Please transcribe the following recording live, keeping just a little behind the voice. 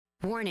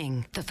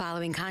Warning, the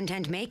following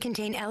content may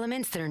contain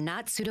elements that are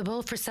not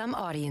suitable for some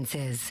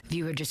audiences.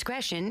 Viewer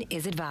discretion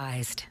is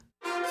advised.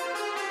 Live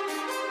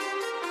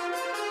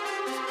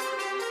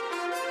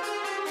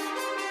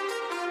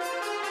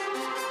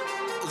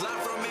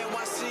from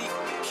NYC,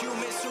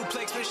 human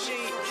suplex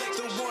machine,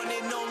 the one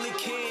and only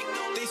king.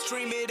 They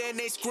stream it and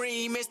they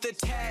scream, it's the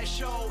Taz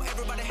Show.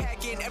 Everybody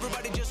hacking,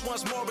 everybody just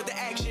wants more with the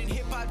action.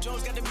 Hip-Hop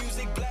Jones got the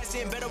music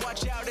blasting, better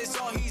watch out, that's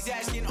all he's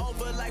asking.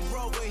 Over like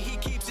Rover, he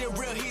keeps it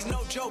real, he's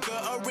no joker.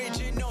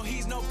 Original,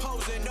 he's no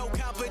poser, no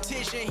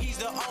competition, he's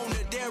the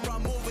owner. There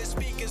I'm moving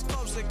speakers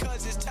closer,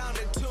 cause it's time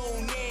to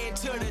tune in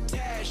to the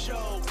Taz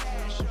Show.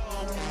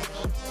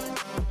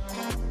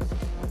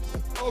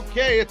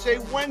 Okay, it's a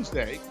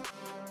Wednesday.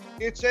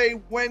 It's a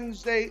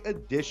Wednesday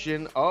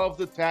edition of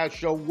the Taz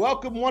Show.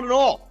 Welcome, one and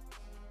all.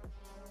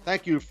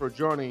 Thank you for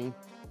joining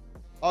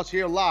us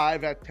here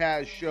live at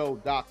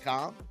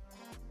TazShow.com.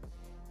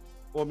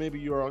 Or maybe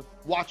you're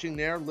watching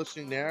there,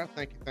 listening there.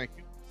 Thank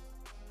you.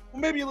 Or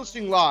maybe you're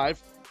listening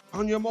live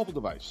on your mobile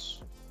device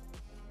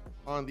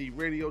on the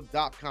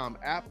radio.com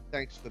app.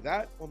 Thanks for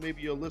that. Or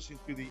maybe you're listening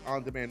to the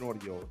on-demand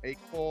audio. They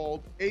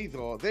call a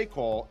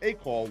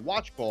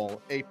watch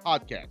call, a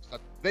podcast. That's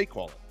what they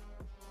call it.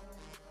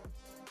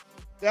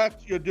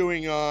 That you're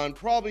doing on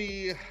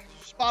probably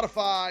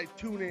Spotify,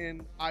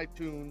 TuneIn,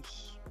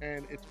 iTunes,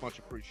 and it's much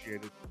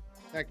appreciated.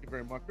 Thank you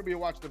very much. Maybe you're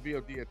watching the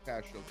VOD at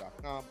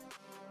TazShow.com.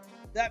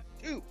 That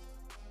too,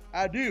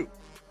 I do,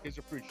 is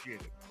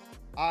appreciated.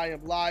 I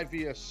am live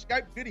via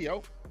Skype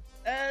video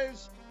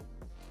as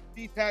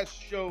the Taz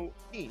Show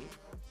team,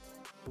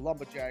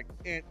 Lumberjack,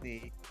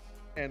 Anthony,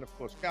 and of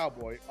course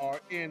Cowboy, are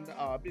in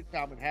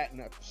Midtown Manhattan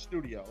at the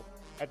studio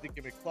at the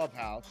Gimmick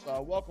Clubhouse.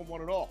 Welcome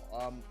one and all.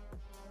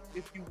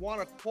 If you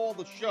want to call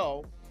the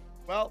show,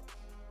 well,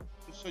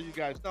 just so you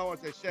guys know, as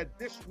I said,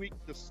 this week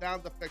the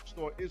sound effects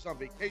store is on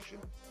vacation.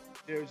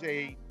 There's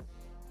a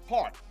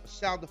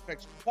sound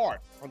effects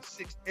part on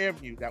 6th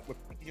Avenue that we're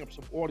picking up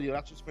some audio.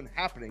 That's what's been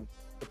happening.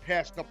 The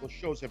past couple of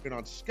shows have been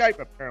on Skype,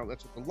 apparently.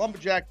 That's with the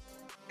Lumberjack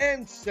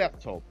and Seth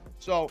Tope.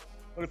 So,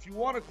 but if you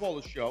want to call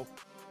the show,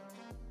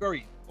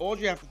 all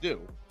you have to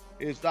do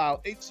is dial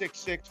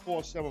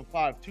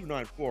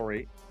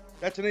 866-475-2948.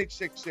 That's an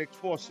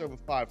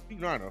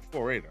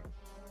 866-475-2948.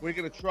 We're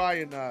going to try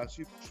and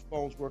see if the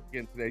phones work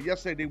again today.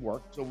 Yesterday they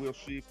worked, so we'll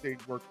see if they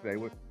work today.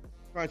 We're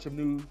trying some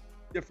new,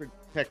 different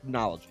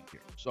technology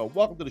here. So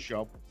welcome to the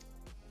show.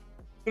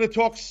 I'm going to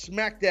talk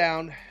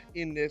SmackDown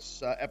in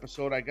this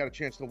episode. I got a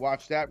chance to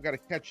watch that. I've got to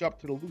catch up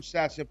to the Lou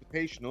Sass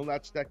Invitational.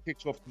 That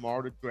kicks off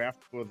tomorrow, the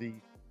draft for the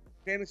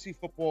Fantasy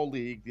Football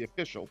League, the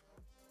official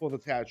for the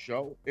Taz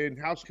Show. In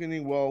house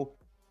cleaning, we'll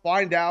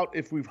find out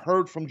if we've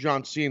heard from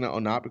John Cena or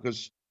not,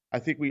 because I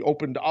think we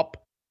opened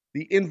up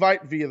the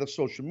invite via the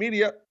social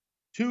media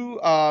to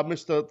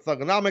Mr.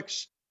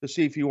 Thugonomics to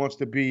see if he wants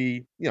to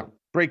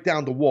break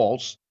down the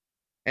walls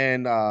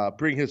and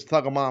bring his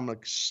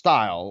Thugonomics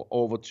style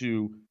over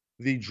to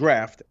the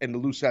draft and the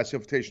Lou Sass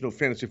Invitational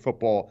Fantasy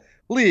Football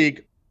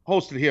League,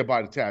 hosted here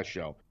by the Taz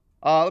Show.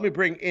 Let me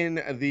bring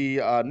in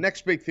the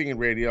next big thing in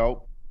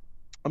radio,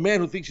 a man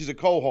who thinks he's a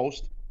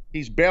co-host.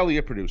 He's barely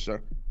a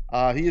producer.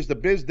 He is the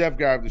biz dev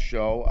guy of the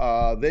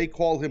show. They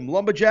call him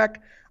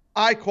Lumberjack.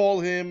 I call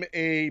him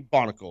a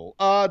barnacle.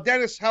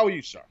 Dennis, how are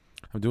you, sir?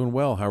 I'm doing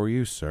well. How are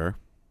you, sir?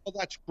 Well,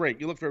 that's great.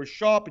 You look very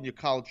sharp in your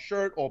collared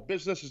shirt. All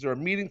business. Is there a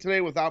meeting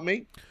today without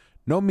me?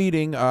 No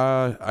meeting.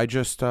 I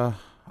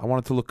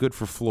wanted to look good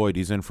for Floyd.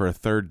 He's in for a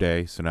third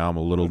day, so now I'm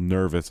a little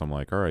nervous. I'm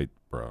like, all right,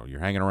 bro,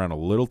 you're hanging around a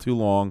little too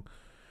long.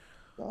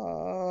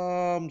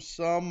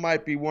 Some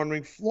might be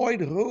wondering, Floyd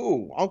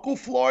who? Uncle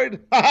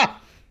Floyd? How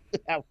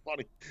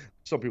funny.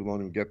 Some people don't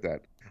even get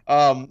that.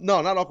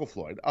 No, not Uncle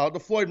Floyd. The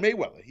Floyd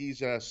Mayweather.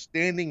 He's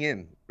standing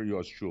in for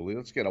yours truly.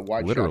 Let's get a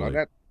wide shot on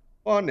that.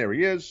 Oh, and there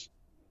he is.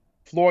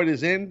 Floyd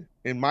is in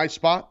my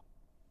spot.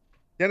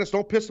 Dennis,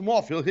 don't piss him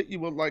off. He'll hit you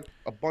with like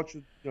a bunch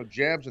of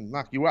jabs and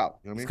knock you out.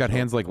 You know what I mean? He's got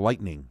hands like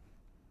lightning.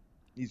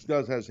 He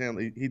does have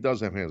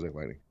hands like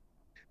lightning.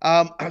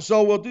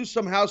 So we'll do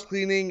some house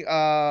cleaning,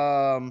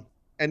 and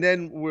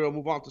then we'll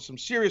move on to some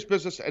serious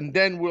business, and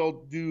then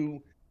we'll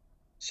do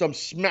some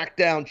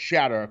SmackDown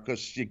chatter,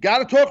 because you got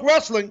to talk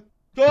wrestling.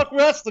 Talk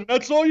wrestling.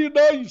 That's all you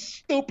know, you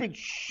stupid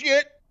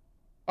shit.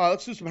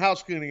 Let's do some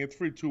house cleaning in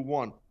 3, 2,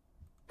 1.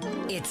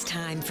 It's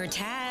time for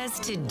Taz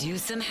to do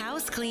some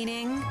house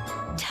cleaning,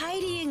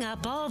 tidying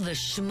up all the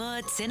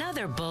schmutz and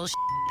other bullshit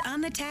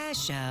on the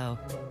Taz Show.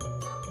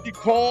 You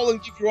call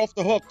and give you off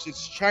the hooks.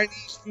 It's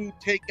Chinese Food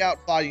Takeout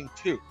Volume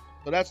 2.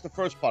 So that's the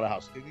first part of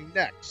house cleaning.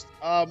 Next,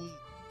 the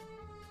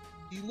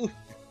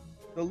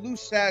Lou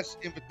Sass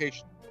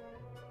Invitational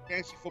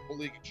Fantasy Football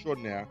League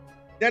Extraordinaire.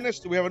 Dennis,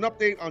 do we have an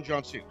update on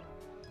John Cena?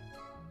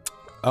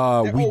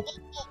 How about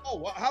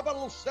a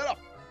little setup?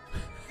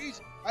 Jeez,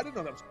 I didn't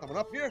know that was coming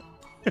up here.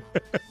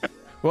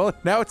 Well,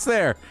 now it's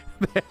there.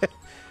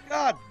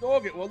 God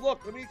dog it. Well,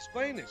 look, let me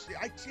explain this.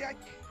 I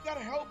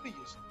gotta help me.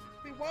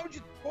 I mean, why would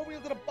you throw me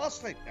under the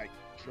bus like that, you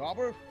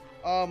jobber?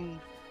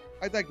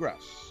 I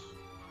digress.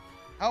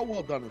 How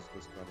well done is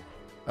this, buddy?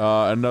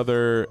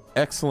 Another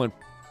excellent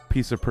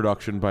piece of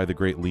production by the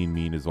great Lean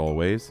Mean as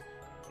always.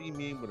 Lean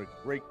Mean with a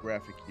great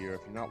graphic here.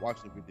 If you're not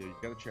watching the video, you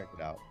got to check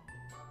it out.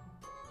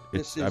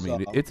 It's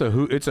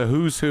a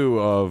who's who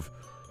of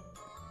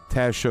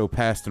Taz Show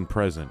past and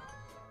present.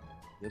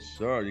 Yes,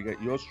 sir. You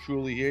got yours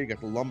truly here. You got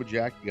the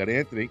Lumberjack. You got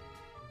Anthony,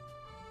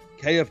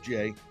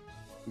 KFJ.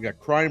 We got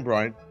Crying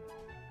Brian.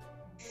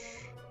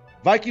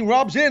 Viking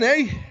Rob's in,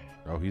 eh?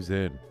 Oh, he's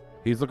in.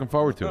 He's looking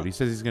forward to it. He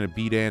says he's going to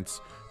beat Ants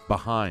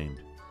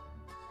behind.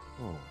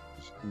 Oh,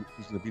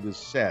 he's going to beat his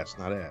sass,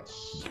 not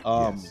ass.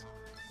 Yes.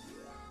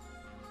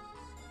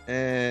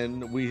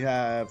 And we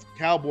have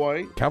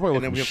Cowboy. Cowboy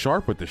looking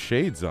sharp with the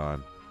shades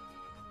on.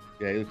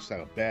 Yeah, he looks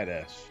like a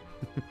badass.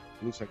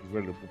 He looks like he's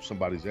ready to whoop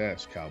somebody's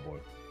ass, Cowboy.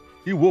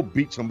 He will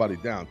beat somebody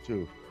down,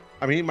 too.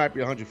 I mean, he might be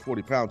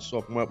 140 pounds,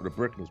 soaking up with a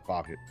brick in his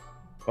pocket.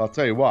 But I'll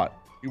tell you what,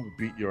 he will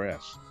beat your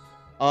ass.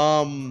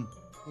 And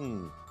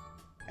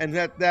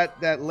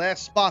that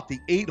last spot, the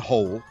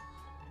 8-hole,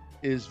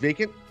 is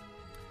vacant?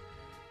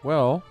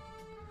 Well,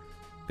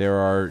 there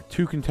are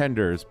 2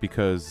 contenders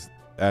because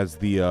as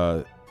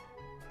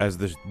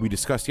we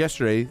discussed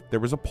yesterday, there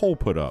was a poll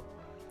put up.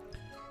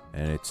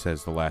 And it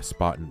says the last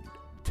spot in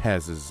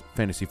Taz's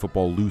Fantasy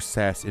Football Lou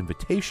Sass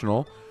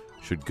Invitational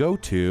should go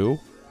to,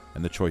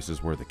 and the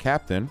choices were the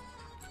captain,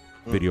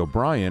 Video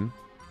Brian,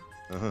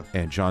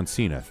 and John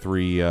Cena.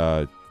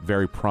 3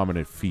 very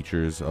prominent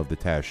features of the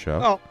Taz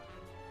Show. Oh,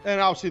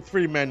 and obviously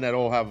 3 men that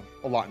all have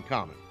a lot in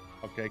common.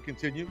 Okay,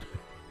 continue.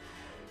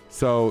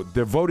 So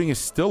the voting is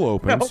still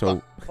open.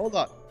 Hold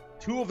on.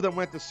 2 of them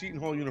went to Seton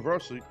Hall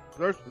University.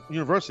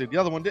 The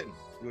other one didn't.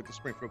 He went to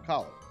Springfield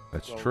College.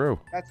 That's true.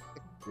 That's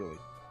really.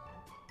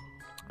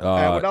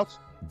 What else?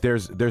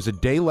 There's a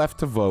day left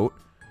to vote.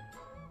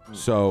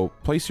 So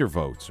place your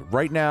votes.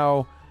 Right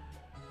now,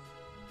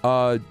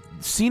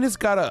 Cena's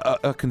got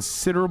a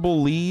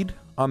considerable lead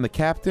on the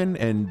captain,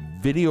 and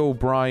Video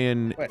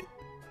Brian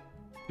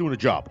doing a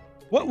job.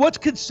 What's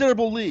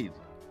considerable lead?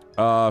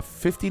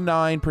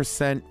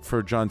 59%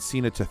 for John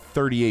Cena to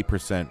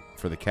 38%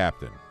 for the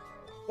captain.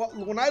 Well,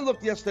 when I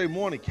looked yesterday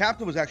morning,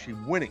 Captain was actually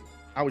winning.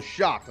 I was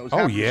shocked. I was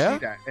happy to see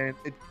that. And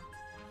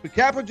the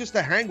Captain just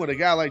to hang with a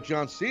guy like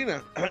John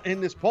Cena in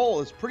this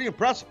poll is pretty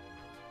impressive.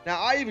 Now,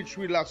 I even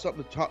tweeted out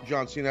something to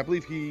John Cena. I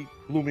believe he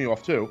blew me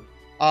off, too.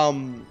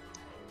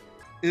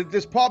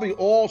 There's probably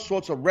all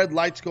sorts of red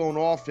lights going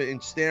off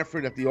in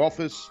Stanford at the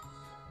office.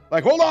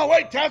 Like, hold on,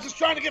 wait, Taz is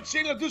trying to get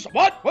Cena to do something.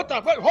 What? What the?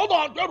 Wait, hold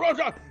on.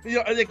 You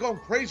know, and they're going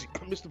crazy.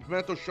 Mr.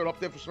 Pimento showed up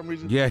there for some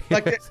reason. Yeah.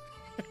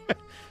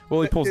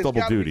 Well, he pulls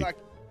double duty.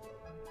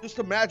 Just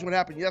imagine what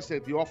happened yesterday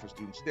at the office,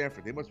 dude, in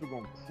Stanford. They must be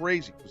going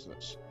crazy for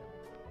this.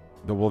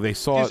 Well, they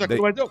saw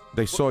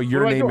they saw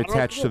your name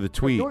attached to the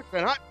tweet.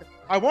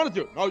 I want to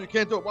do it. No, you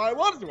can't do it. Well, I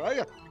want to do it.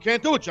 You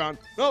can't do it, John.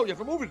 No, you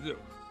have a movie to do.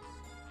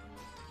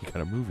 You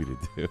got a movie to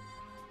do.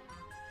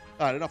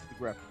 All right, enough of the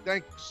graphic.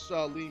 Thanks,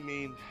 Lee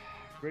Mean.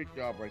 Great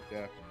job right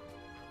there.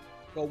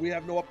 So we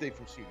have no update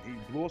from Cena. He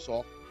blew us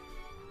off.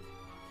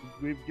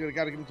 We've got to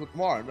give him until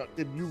tomorrow.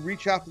 Did you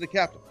reach out to the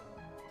captain?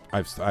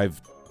 I've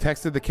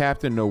texted the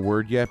captain, no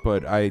word yet,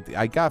 but I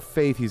got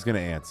faith he's going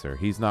to answer.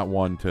 He's not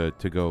one to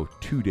go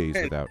 2 days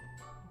without.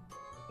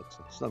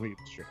 Let me get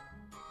this straight.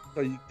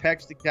 So you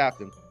text the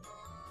captain.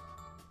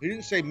 He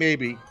didn't say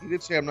maybe. He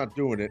didn't say I'm not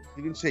doing it.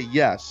 He didn't say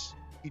yes.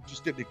 He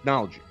just didn't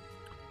acknowledge it.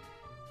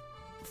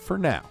 For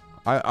now.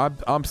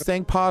 I'm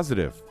staying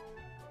positive.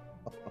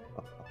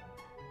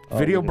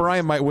 Video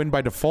Brian might win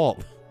by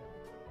default.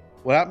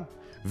 What happened?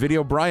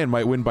 Video Brian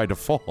might win by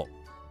default.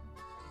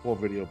 Poor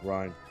Video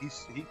Brian. He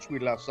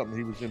tweeted out something.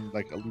 He was in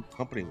like a loot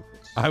company with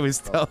this.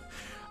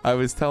 I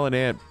was telling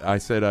Ant. I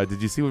said,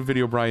 "Did you see what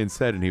Video Brian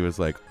said?" And he was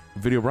like,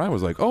 "Video Brian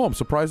was like, oh, I'm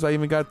surprised I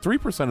even got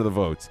 3% of the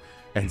votes."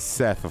 And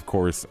Seth, of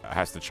course,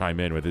 has to chime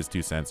in with his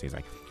 2 cents. He's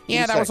like,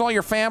 "Yeah, that was all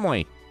your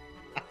family."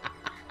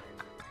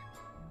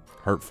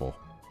 Hurtful.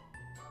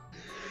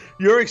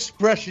 Your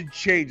expression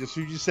changed as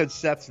soon as you said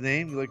Seth's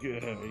name. You're like, you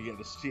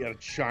got to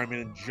chime in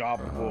and job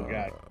the poor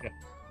guy.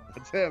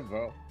 That's him,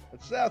 bro.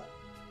 That's Seth.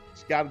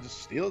 He's got to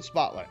just steal the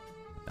spotlight.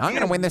 I'm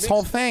going to win this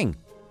whole thing.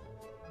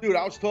 Dude,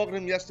 I was talking to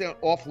him yesterday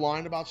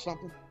offline about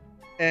something,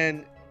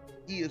 and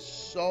he is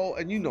so,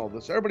 and you know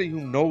this, everybody who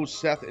knows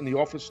Seth in the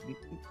office,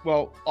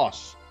 well,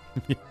 us,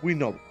 we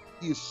know that.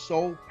 He is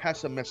so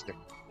pessimistic,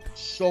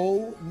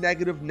 so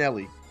negative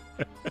Nelly,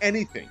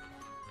 anything.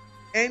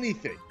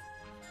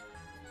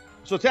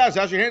 So, Taz,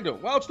 how's your hand doing?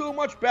 Well, it's doing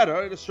much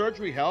better. The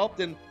surgery helped,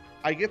 and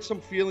I get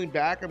some feeling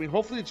back. I mean,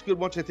 hopefully it's good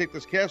once I take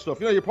this cast off.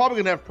 You know, you're probably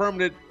going to have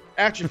permanent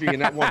atrophy in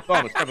that one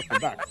thumb. It's never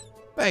come back.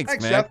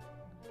 Thanks, man. Seth.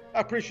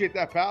 I appreciate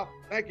that, pal.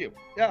 Thank you.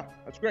 Yeah,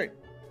 that's great.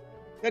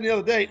 Then the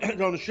other day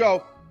on the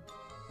show,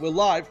 we're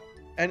live,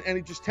 and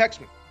he just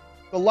texts me.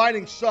 The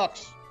lighting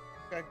sucks.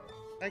 Okay,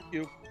 thank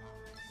you.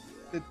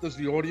 Does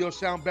the audio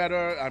sound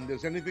better?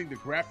 Does anything? The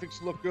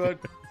graphics look good?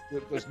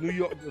 Does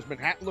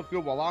Manhattan look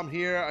good while I'm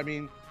here? I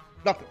mean,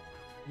 nothing.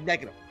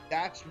 Negative.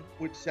 That's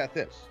what Seth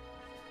is.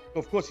 So,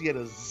 of course, he had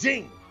a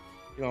zing,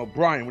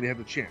 Brian, when he had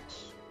the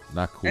chance.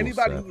 Not cool,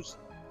 Anybody Seth.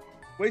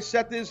 The way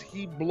Seth is,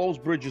 he blows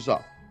bridges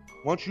up.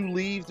 Once you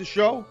leave the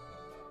show,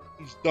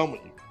 He's done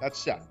with you. That's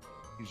Seth.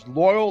 He's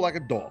loyal like a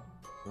dog. You know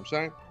what I'm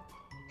saying?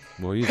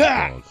 Well, he's a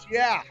dog.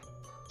 Yeah.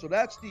 So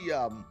that's the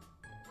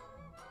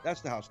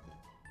house thing.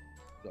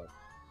 So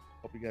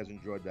hope you guys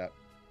enjoyed that.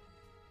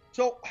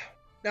 So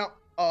now,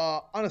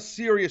 on a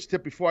serious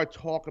tip, before I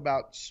talk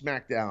about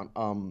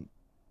SmackDown,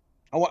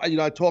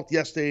 I talked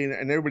yesterday,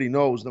 and everybody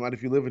knows, no matter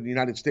if you live in the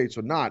United States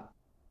or not,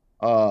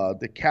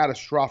 the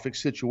catastrophic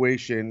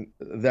situation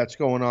that's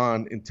going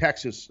on in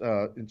Texas,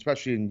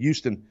 especially in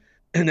Houston,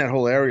 in that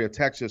whole area of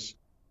Texas.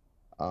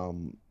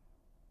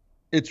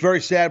 It's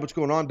very sad what's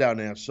going on down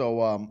there.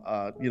 So,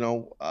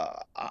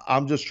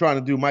 I'm just trying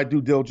to do my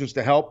due diligence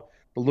to help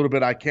a little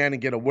bit I can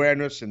and get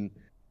awareness. And,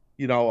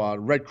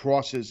 Red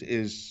Cross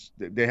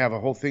they have a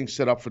whole thing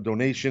set up for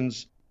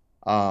donations.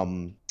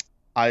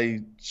 I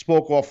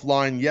spoke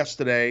offline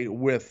yesterday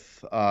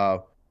with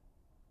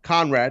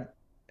Conrad,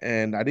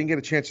 and I didn't get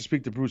a chance to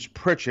speak to Bruce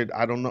Pritchard.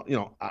 I don't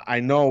know, I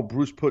know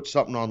Bruce put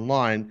something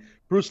online.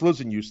 Bruce lives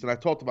in Houston. I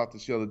talked about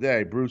this the other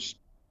day. Bruce,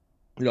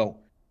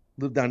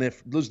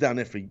 lives down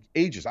there for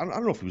ages. I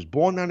don't know if he was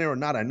born down there or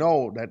not. I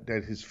know that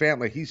his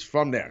family, he's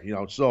from there,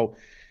 so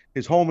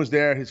his home is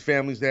there, his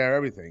family's there,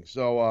 everything.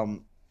 So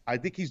I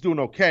think he's doing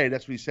okay.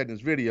 That's what he said in his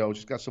video. He's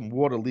just got some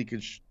water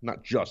leakage,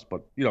 not just,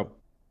 but in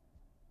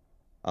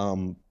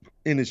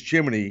his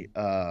chimney.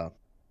 I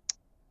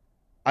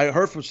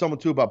heard from someone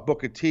too about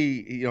Booker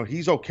T.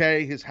 He's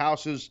okay. His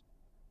house is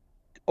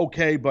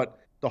okay, but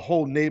the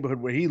whole neighborhood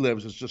where he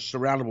lives is just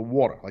surrounded with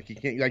water.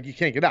 You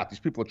can't get out. These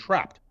people are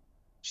trapped.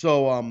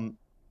 So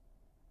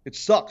it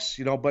sucks,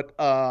 But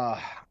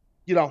I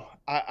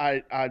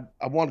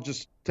want to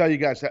just tell you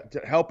guys that to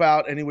help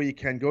out any way you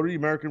can, go to the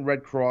American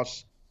Red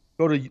Cross,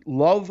 go to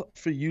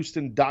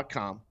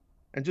loveforhouston.com,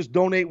 and just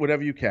donate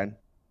whatever you can.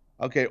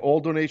 Okay, all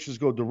donations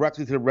go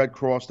directly to the Red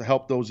Cross to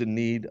help those in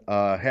need.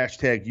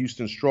 Hashtag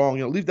Houston Strong.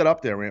 Leave that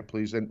up there, Ant,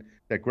 please, and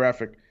that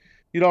graphic.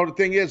 The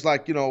thing is,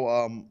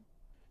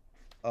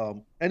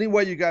 any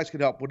way you guys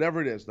can help,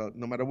 whatever it is,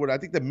 no matter what. I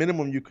think the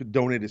minimum you could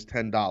donate is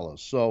 $10.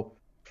 So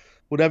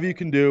whatever you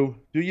can do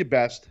your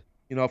best.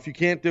 If you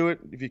can't do it,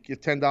 if you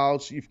get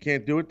 $10, if you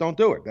can't do it, don't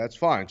do it. That's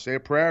fine. Say a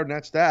prayer, and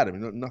that's that. I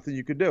mean, nothing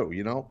you could do.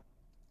 We got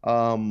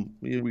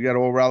to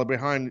all rally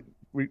behind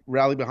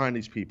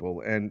these people,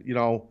 and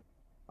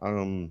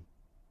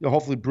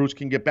hopefully Bruce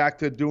can get back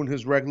to doing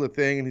his regular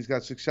thing, and he's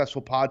got a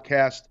successful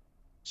podcast,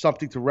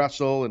 Something to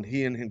Wrestle, and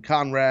he and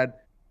Conrad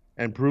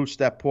and Bruce,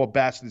 that poor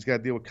bastard, he's got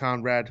to deal with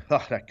Conrad.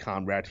 Oh, that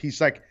Conrad. He's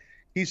like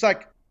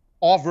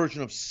our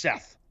version of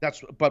Seth.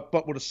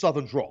 But with a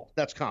southern drawl.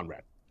 That's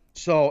Conrad.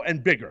 So,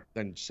 and bigger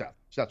than Seth.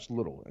 Seth's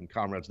little, and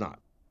Conrad's not.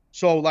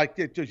 So,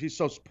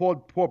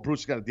 poor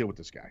Bruce has got to deal with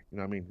this guy. You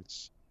know what I mean?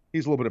 He's a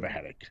little bit of a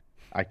headache.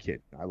 I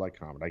kid. I like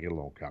Conrad. I get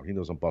along with Conrad. He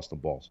knows I'm busting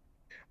balls.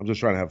 I'm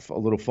just trying to have a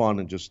little fun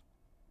and just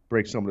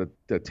break some of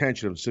the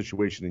tension of the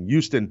situation in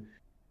Houston.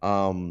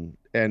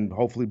 And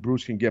hopefully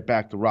Bruce can get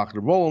back to rocking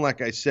and rolling,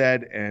 like I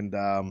said. And,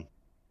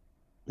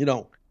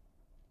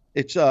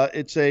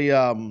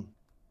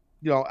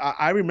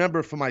 I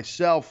remember for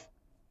myself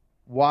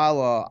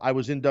while I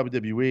was in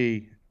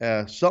WWE,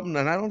 something,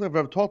 and I don't think I've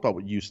ever talked about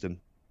with Houston.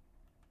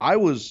 I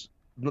was,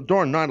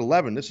 during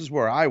 9/11, this is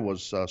where I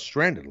was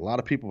stranded. A lot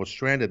of people were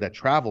stranded that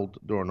traveled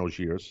during those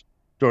years,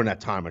 during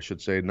that time, I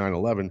should say,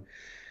 9/11.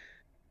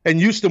 And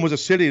Houston was a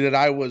city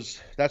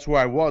that's where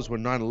I was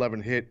when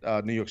 9/11 hit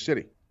New York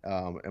City.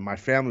 And my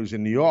family was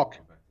in New York.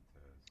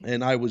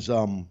 And I was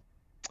at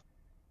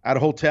a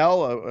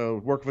hotel,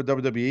 working for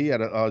WWE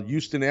at a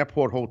Houston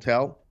Airport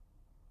hotel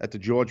at the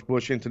George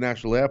Bush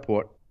International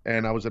Airport.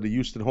 And I was at a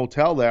Houston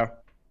hotel there.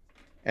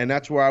 And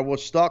that's where I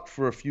was stuck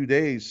for a few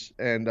days.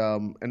 And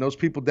those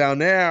people down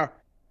there,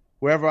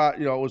 wherever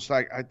it was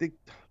like, I think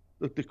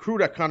the crew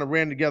that kind of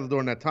ran together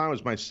during that time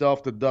was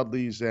myself, the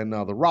Dudleys, and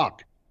The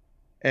Rock.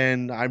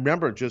 And I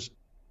remember just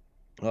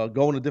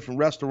going to different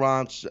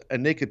restaurants,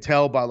 and they could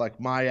tell by like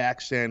my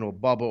accent or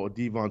Bubba or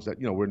Devon's that,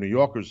 we're New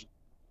Yorkers,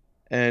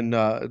 and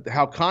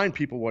how kind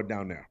people were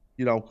down there,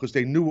 because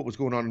they knew what was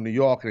going on in New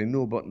York, and they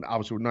knew about,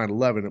 obviously with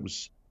 9/11,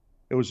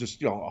 it was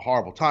just, a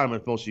horrible time,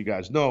 as most of you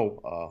guys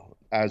know,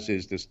 as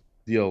is this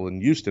deal in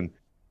Houston.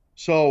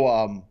 So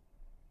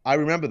I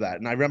remember that,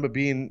 and I remember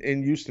being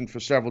in Houston for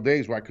several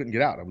days where I couldn't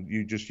get out.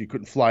 You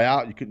couldn't fly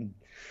out, you couldn't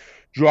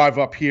drive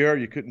up here,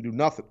 you couldn't do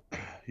nothing.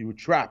 You were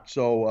trapped.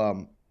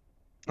 So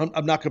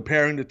I'm not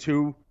comparing the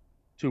two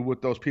to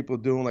what those people are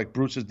doing, like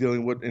Bruce is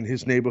dealing with in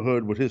his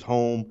neighborhood, with his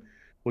home,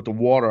 with the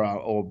water,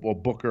 or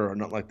Booker, or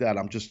nothing like that.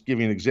 I'm just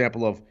giving you an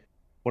example of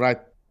when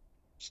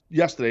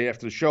yesterday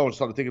after the show and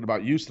started thinking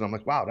about Houston, I'm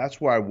like, wow, that's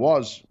where I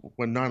was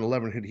when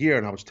 9/11 hit here,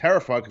 and I was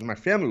terrified because my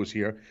family was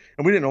here,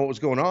 and we didn't know what was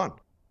going on.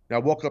 And I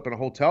woke up in a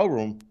hotel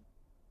room,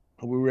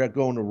 and we were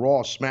going to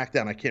Raw,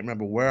 SmackDown, I can't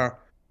remember where,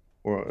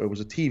 or it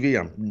was a TV.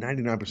 I'm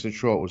 99%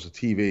 sure it was a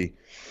TV.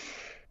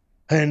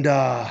 And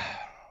I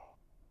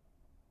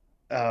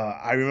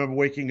remember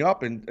waking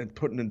up and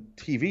putting the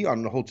TV on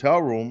in the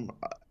hotel room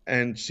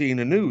and seeing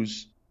the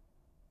news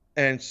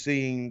and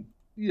seeing,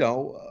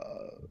 the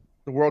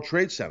World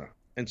Trade Center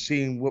and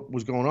seeing what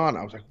was going on.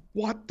 I was like,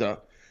 what the?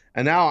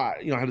 And now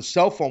I had a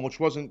cell phone, which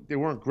they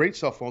weren't great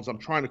cell phones. I'm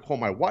trying to call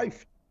my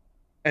wife,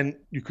 and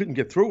you couldn't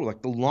get through.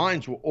 Like the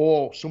lines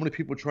were so many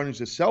people were trying to use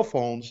their cell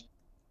phones,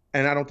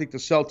 and I don't think the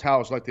cell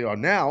towers like they are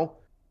now,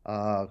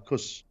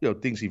 because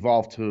things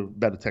evolved to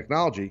better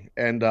technology.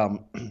 And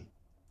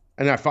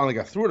I finally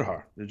got through to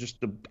her.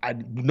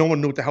 No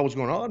one knew what the hell was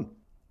going on.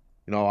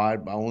 I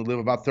only live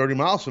about 30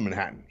 miles from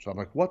Manhattan, so I'm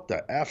like, what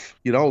the f,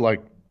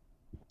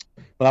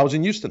 But I was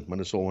in Houston when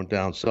this all went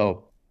down.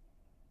 So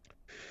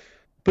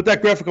put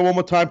that graphic on one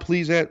more time,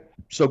 please, Ant.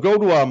 So go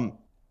to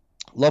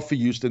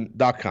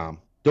loveforhouston.com.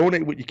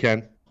 Donate what you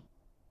can.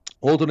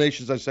 All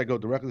donations, as I said, go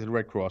directly to the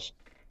Red Cross,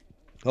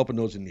 helping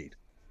those in need.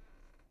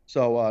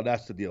 So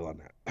that's the deal on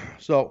that.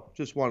 So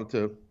just wanted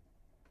to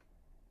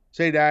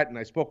say that, and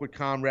I spoke with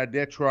Conrad.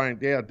 They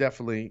are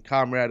definitely,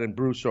 Conrad and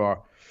Bruce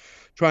are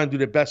trying to do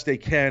the best they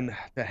can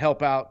to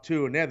help out,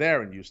 too, and they're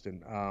there in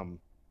Houston.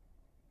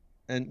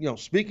 And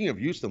speaking of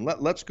Houston,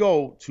 let's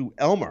go to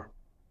Elmer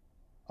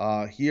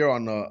here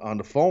on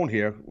the phone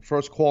here.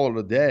 First caller of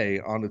the day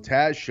on the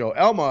Taz Show.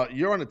 Elmer,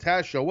 you're on the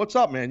Taz Show. What's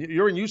up, man?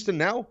 You're in Houston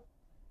now?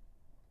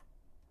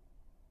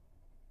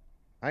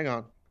 Hang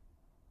on.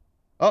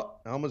 Oh,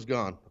 Elmer's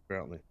gone,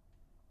 apparently.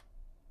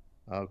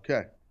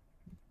 Okay.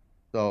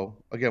 So,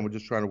 again, we're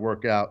just trying to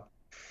work out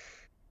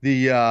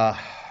the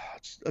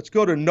let's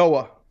go to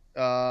Noah,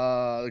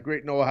 the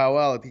great Noah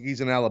Howell. I think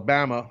he's in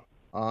Alabama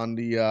on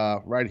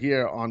the right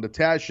here on the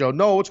Taz Show.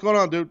 Noah, what's going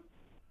on, dude?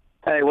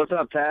 Hey, what's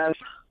up, Taz?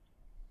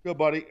 Good,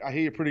 buddy. I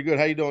hear you pretty good.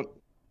 How you doing?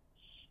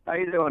 How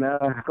you doing?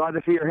 Glad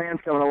to see your hands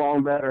coming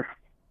along better.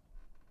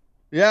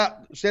 Yeah.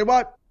 Say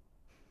what?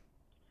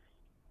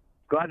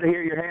 Glad to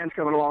hear your hands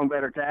coming along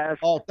better, Taz.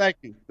 Oh, thank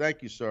you.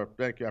 Thank you, sir.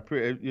 Thank you. I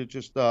appreciate you.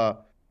 Just I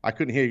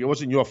couldn't hear you. It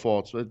wasn't your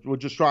fault. So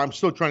I'm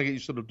still trying to get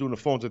used to doing the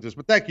phones like this.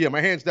 But thank you.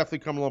 My hand's definitely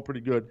coming along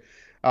pretty good.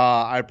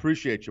 I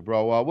appreciate you,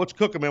 bro. What's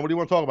cooking, man? What do you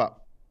want to talk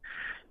about?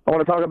 I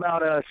want to talk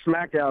about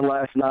SmackDown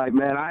last night,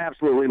 man. I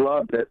absolutely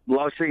loved it.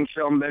 Love seeing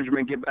Shelton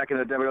Benjamin get back in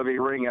the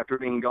WWE ring after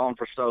being gone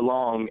for so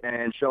long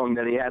and showing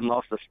that he hadn't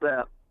lost a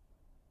step.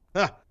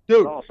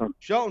 Dude, awesome.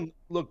 Shelton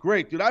looked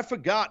great. Dude, I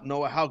forgot,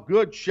 Noah, how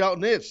good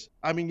Shelton is.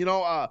 I mean,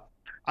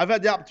 I've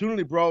had the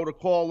opportunity, bro, to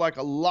call like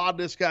a lot of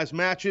this guy's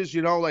matches,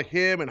 like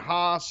him and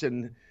Haas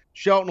and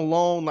Shelton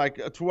alone, like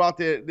throughout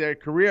their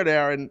career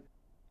there. And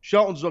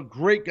Shelton's a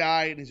great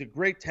guy and he's a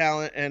great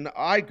talent. And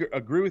I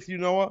agree with you,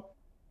 Noah.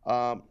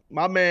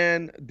 My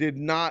man did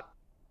not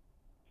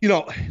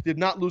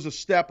lose a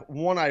step,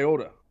 one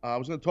iota. I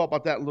was going to talk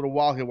about that in a little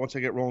while here once I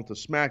get rolling to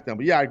SmackDown.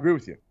 But yeah, I agree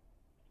with you.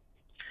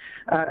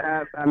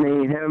 I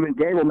mean, him and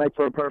Gable make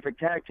for a perfect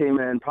tag team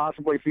and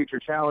possibly future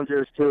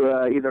challengers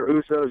to either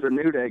Usos or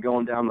New Day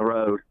going down the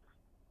road.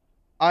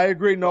 I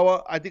agree,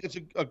 Noah. I think it's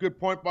a good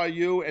point by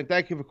you, and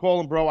thank you for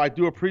calling, bro. I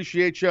do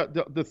appreciate you.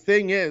 The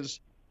thing is,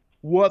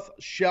 with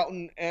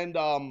Shelton and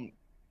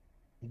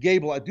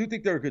Gable, I do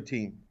think they're a good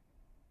team.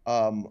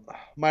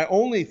 My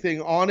only thing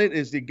on it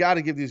is they got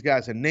to give these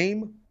guys a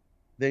name.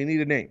 They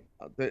need a name.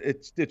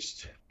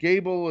 It's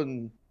Gable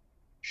and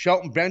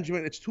Shelton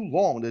Benjamin. It's too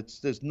long.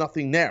 There's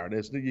nothing there.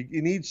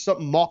 You need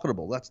something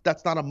marketable.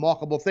 That's not a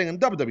marketable thing, and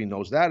WWE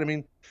knows that. I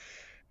mean,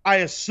 I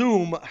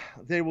assume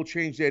they will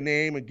change their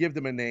name and give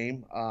them a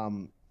name.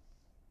 And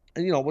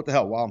what the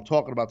hell? While I'm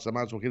talking about this, I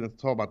might as well get into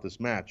talk about this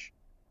match.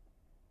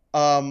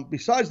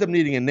 Besides them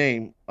needing a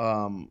name,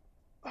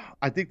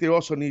 I think they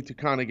also need to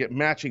kind of get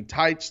matching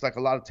tights like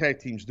a lot of tag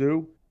teams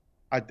do.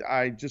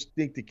 I just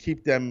think to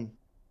keep them,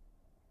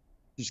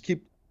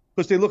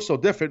 because they look so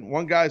different.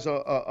 One guy's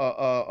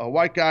a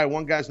white guy,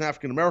 one guy's an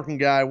African-American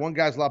guy, one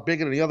guy's a lot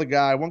bigger than the other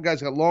guy, one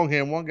guy's got long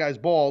hair, one guy's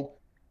bald.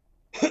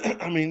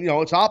 I mean,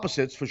 it's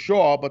opposites for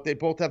sure, but they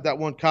both have that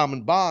one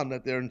common bond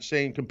that they're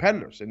insane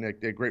competitors, and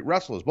they're great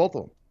wrestlers, both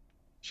of them.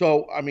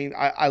 So, I mean,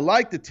 I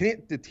like the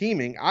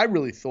teaming. I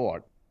really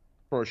thought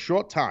for a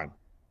short time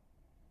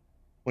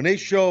when they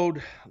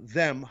showed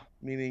them,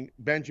 meaning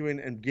Benjamin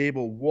and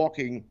Gable,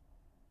 walking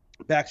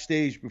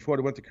backstage before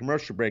they went to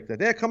commercial break, that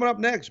they're coming up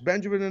next,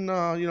 Benjamin and,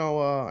 I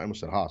almost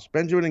said Haas,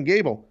 Benjamin and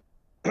Gable.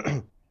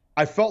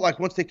 I felt like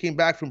once they came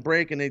back from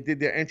break and they did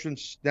their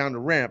entrance down the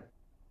ramp,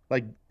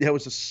 like there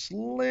was a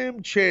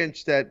slim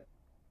chance that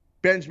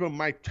Benjamin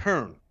might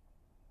turn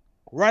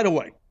right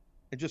away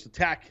and just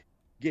attack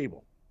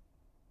Gable.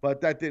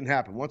 But that didn't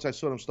happen. Once I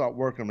saw them start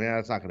working, man,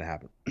 that's not going to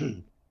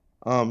happen.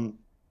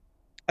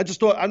 I just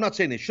thought, I'm not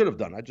saying they should have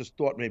done it. I just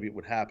thought maybe it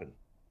would happen.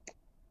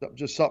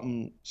 Just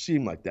something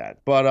seemed like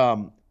that. But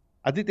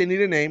I think they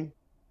need a name.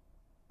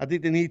 I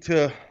think they need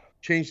to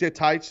change their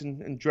tights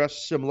and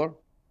dress similar.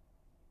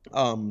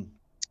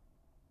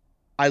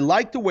 I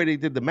like the way they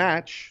did the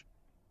match.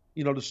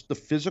 The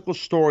physical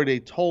story they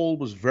told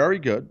was very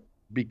good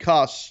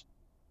because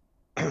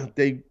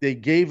they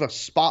gave a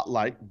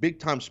spotlight,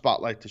 big-time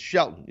spotlight to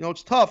Shelton.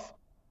 It's tough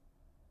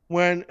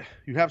when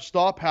you have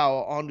star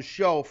power on the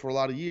show for a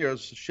lot of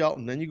years,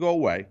 Shelton, then you go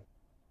away.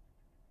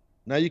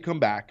 Now you come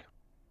back,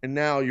 and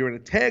now you're in a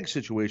tag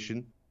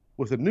situation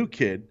with a new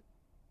kid,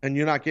 and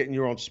you're not getting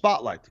your own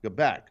spotlight to go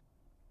back.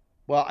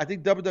 Well, I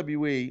think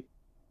WWE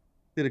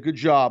did a good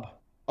job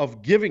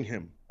of giving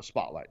him a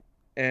spotlight.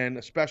 and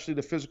especially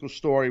the physical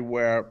story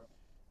where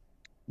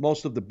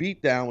most of the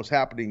beatdown was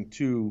happening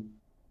to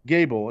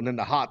Gable, and then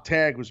the hot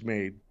tag was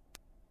made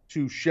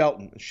to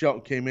Shelton. And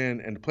Shelton came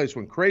in, and the place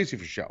went crazy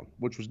for Shelton,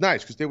 which was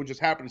nice because they were just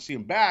happy to see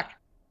him back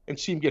and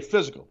see him get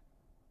physical.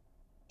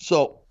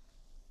 So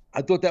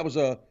I thought that was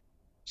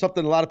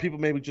something a lot of people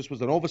maybe just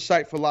was an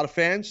oversight for a lot of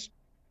fans.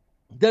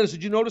 Dennis,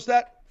 did you notice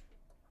that?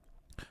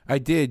 I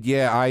did,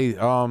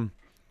 yeah.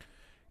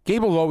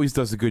 Gable always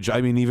does a good job.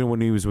 I mean, even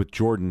when he was with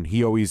Jordan,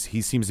 he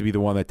seems to be the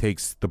one that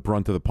takes the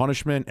brunt of the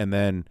punishment, and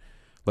then,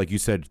 like you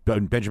said,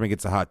 Benjamin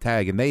gets a hot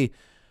tag, and they,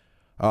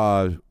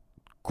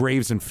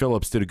 Graves and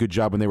Phillips did a good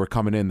job when they were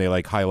coming in. They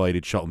like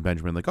highlighted Shelton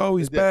Benjamin, like, oh,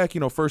 he's back,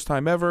 first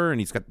time ever, and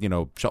he's got,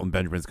 Shelton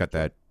Benjamin's got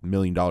that $1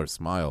 million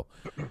smile.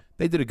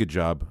 They did a good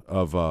job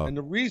of. And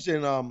the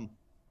reason,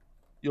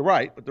 you're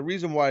right, but the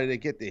reason why they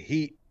get the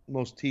heat,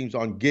 most teams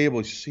on Gable,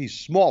 is he's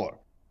smaller.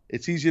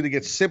 It's easier to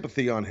get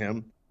sympathy on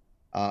him,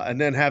 and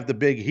then have the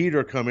big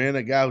heater come in,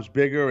 a guy who's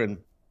bigger and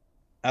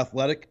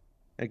athletic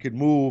and could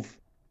move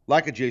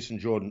like a Jason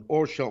Jordan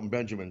or Shelton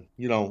Benjamin,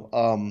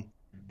 to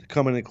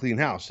come in and clean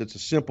house. It's a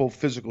simple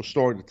physical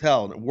story to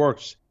tell, and it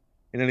works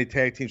in any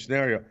tag team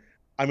scenario.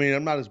 I mean,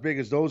 I'm not as big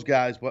as those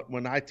guys, but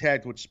when I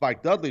tagged with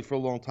Spike Dudley for a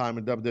long time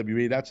in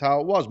WWE, that's how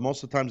it was.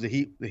 Most of the times the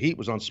heat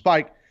was on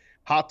Spike.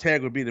 Hot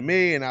tag would be to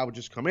me, and I would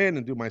just come in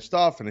and do my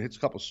stuff, and it hits a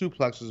couple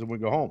suplexes, and we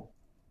go home.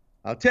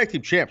 Tag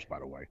team champs, by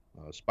the way,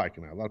 Spike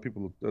and I. A lot of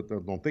people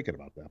don't think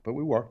about that, but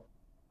we were.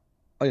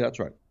 Oh, yeah, that's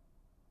right.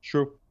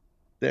 True.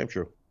 Damn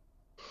true.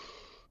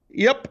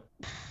 Yep.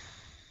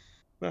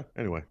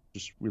 Anyway,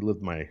 just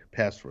relived my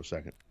past for a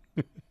second.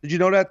 Did you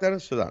know that,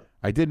 Dennis, or not?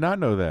 I did not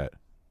know that.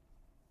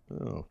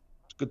 Oh,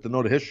 it's good to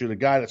know the history of the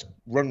guy that's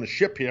running the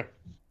ship here.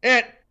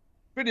 And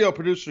video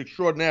producer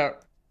extraordinaire.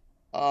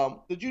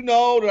 Did you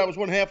know that I was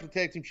one half of the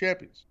tag team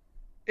champions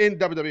in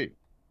WWE?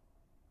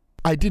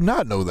 I did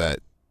not know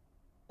that.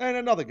 And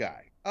another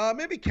guy.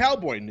 Maybe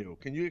Cowboy knew.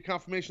 Can you get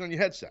confirmation on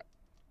your headset?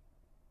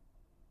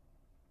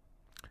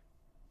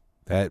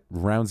 That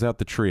rounds out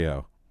the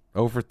trio.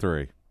 0 for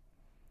 3.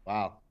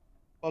 Wow.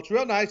 Well, it's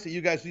real nice that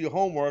you guys do your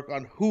homework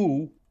on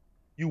who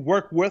you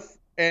work with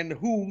and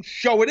whose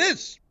show it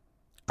is.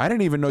 I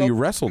didn't even know you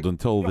wrestled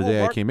until the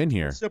day I came in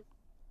here. Simple.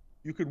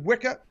 You could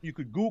Wicca, you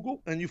could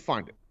Google, and you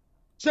find it.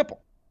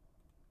 Simple.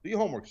 Do your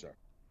homework, sir.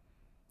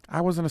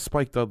 I wasn't a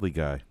Spike Dudley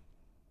guy.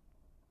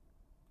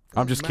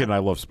 I'm just kidding. I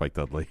love Spike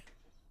Dudley.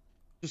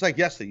 Just like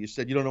yesterday, you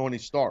said you don't know any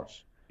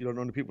stars. You don't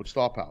know any people with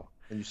star power.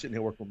 And you're sitting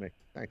here working with me.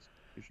 Thanks.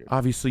 Appreciate it.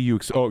 Obviously,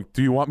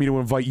 do you want me to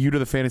invite you to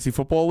the Fantasy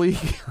Football League?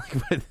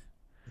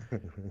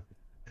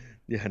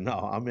 Yeah, no,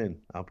 I'm in.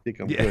 I think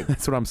I'm good. Yeah,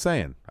 that's what I'm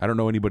saying. I don't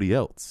know anybody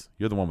else.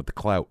 You're the one with the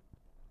clout.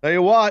 Tell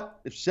you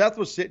what, if Seth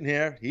was sitting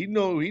here, he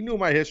knew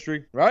my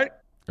history, right?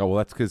 Oh, well,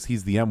 that's because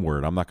he's the M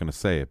word. I'm not going to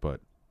say it,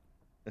 but.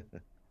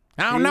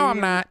 Oh, no, I'm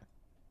not.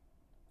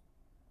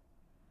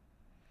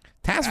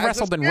 Taz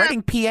wrestled in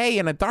Reading, PA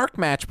in a dark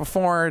match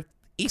before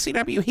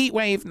ECW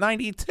Heatwave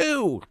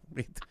 92.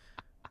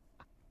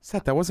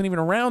 Seth, that wasn't even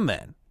around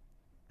then.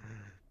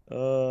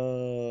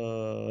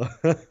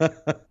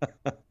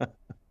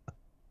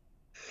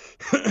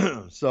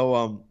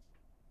 So,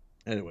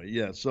 anyway,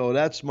 yeah, so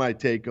that's my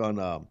take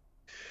on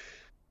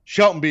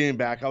Shelton being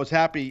back. I was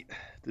happy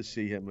to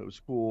see him. It was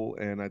cool,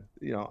 and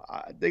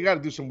they got to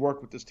do some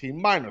work with this team,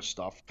 minor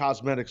stuff,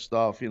 cosmetic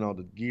stuff,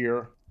 the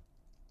gear,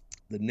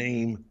 the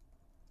name,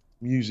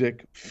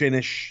 music,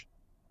 finish.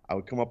 I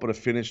would come up with a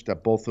finish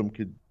that both of them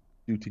could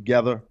do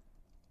together,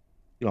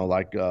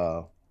 like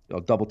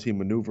double team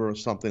maneuver or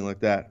something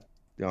like that.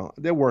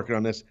 They're working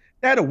on this.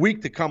 They had a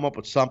week to come up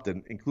with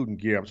something, including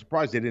gear. I'm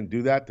surprised they didn't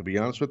do that, to be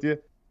honest with you.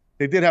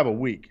 They did have a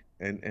week,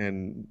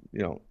 and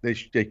they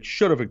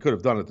should have and could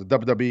have done it, the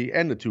WWE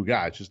and the two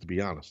guys, just to be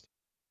honest.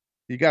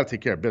 You got to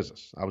take care of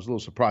business. I was a little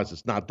surprised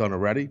it's not done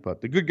already, but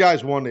the good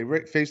guys won. They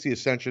faced the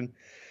Ascension.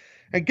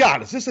 And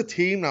God, is this a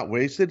team not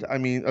wasted? I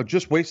mean, or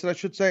just wasted, I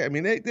should say. I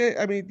mean,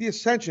 the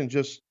Ascension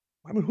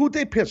who'd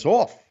they piss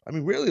off? I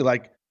mean, really,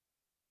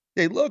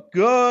 they look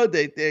good.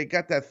 They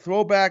got that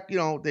throwback,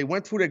 they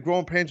went through their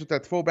growing pains with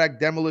that throwback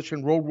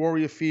Demolition, Road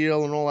Warrior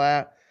feel and all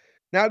that.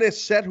 Now they're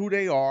set who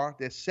they are.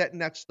 They're set in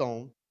that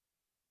stone.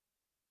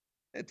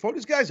 And throw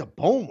these guys a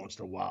bone once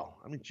in a while.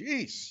 I mean,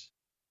 geez.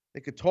 They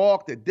could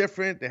talk. They're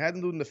different. They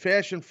hadn't done the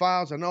fashion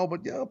files, I know,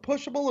 but,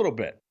 push them a little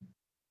bit.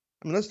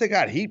 I mean, unless they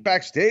got heat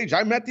backstage.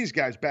 I met these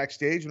guys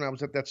backstage when I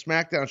was at that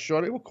SmackDown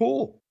show. They were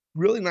cool.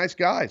 Really nice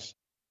guys.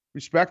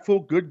 Respectful,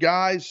 good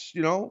guys,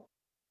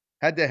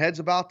 had their heads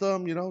about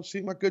them,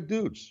 seemed like good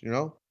dudes,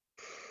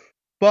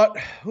 But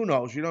who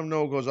knows? You don't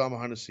know what goes on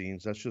behind the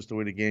scenes. That's just the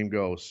way the game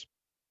goes.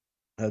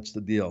 That's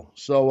the deal.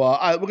 So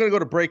we're going to go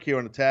to break here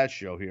on the Taz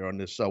Show here on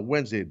this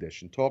Wednesday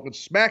edition, talking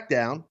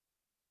SmackDown.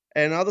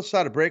 And on the other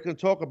side of break, we're going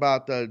to talk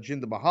about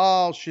Jinder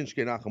Mahal,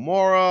 Shinsuke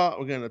Nakamura.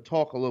 We're going to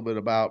talk a little bit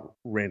about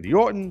Randy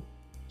Orton.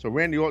 So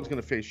Randy Orton's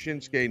going to face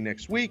Shinsuke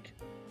next week.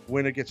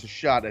 Winner gets a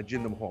shot at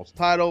Jinder Mahal's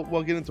title.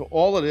 We'll get into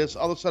all of this.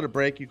 Other side of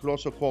break, you could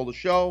also call the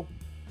show.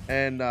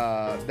 And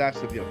that's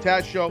the deal.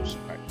 Taz Show.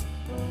 Right.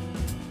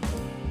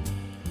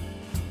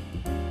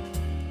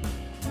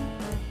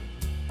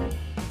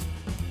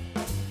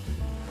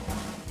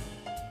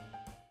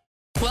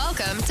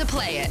 Welcome to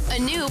Play It, a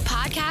new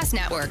podcast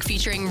network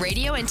featuring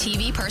radio and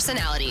TV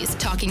personalities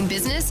talking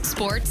business,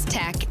 sports,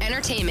 tech,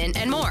 entertainment,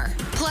 and more.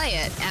 Play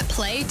it at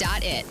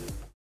play.it.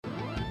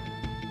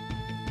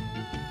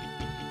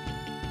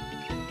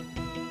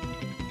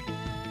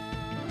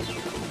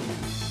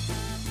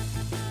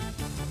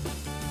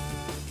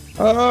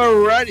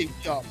 Alrighty,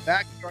 y'all,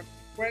 back to our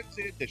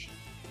Wednesday edition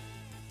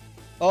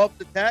of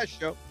the Taz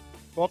Show,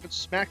 talking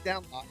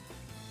SmackDown Live.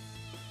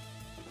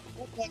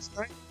 Last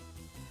night,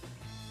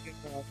 and,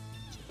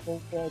 some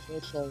phone calls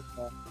also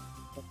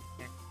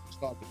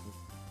started.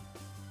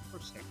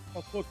 First,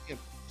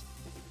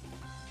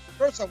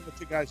 I want to let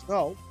you guys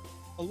know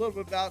a little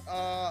bit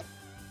about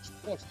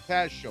supports the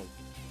Taz Show.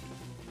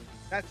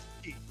 That's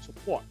the key.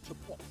 Support.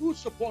 Who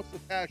supports the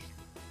Taz Show?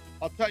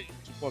 I'll tell you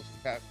who supports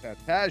the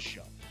Taz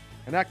Show.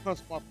 And that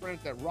comes from our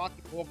friends at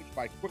Rocket Mortgage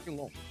by Quicken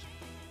Loans.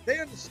 They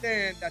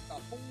understand that the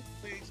home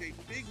plays a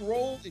big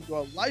role in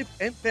your life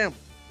and family.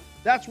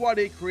 That's why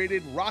they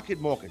created Rocket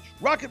Mortgage.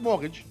 Rocket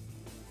Mortgage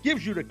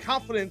gives you the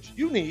confidence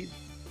you need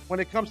when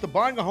it comes to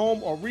buying a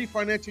home or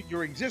refinancing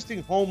your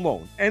existing home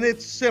loan. And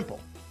it's simple.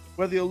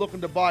 Whether you're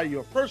looking to buy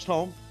your first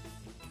home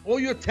or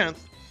your 10th,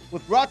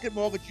 with Rocket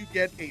Mortgage, you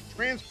get a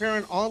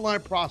transparent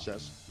online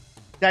process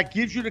that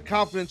gives you the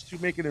confidence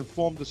to make an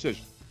informed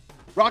decision.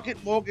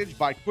 Rocket Mortgage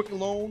by Quicken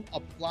Loan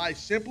applies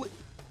simply,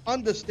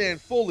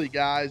 understand fully,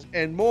 guys,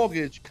 and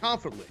mortgage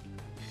confidently.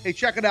 Hey,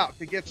 check it out.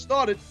 To get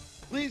started,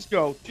 please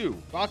go to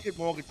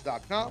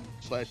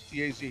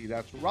rocketmortgage.com/TAZ.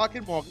 That's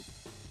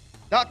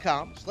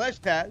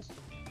rocketmortgage.com/Taz.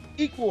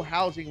 Equal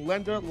housing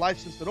lender,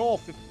 licensed in all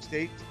 50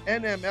 states.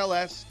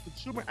 NMLS,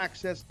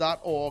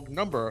 consumeraccess.org,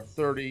 number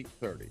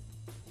 3030.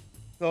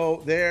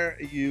 So there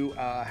you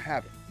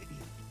have it.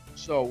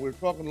 So we're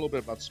talking a little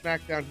bit about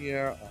SmackDown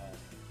here.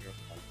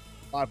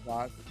 Live.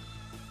 Let's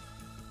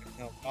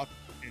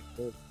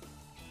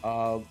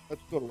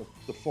go to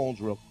the phones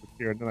real quick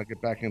here, and then I'll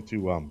get back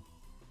into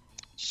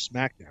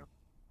SmackDown.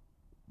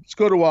 Let's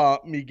go to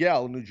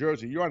Miguel in New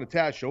Jersey. You're on the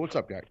Taz Show. What's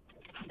up, guy?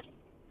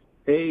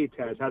 Hey,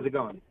 Taz. How's it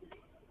going?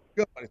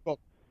 Good, buddy.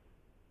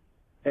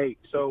 Hey,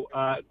 so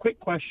quick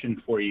question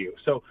for you.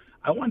 So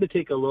I wanted to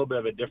take a little bit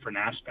of a different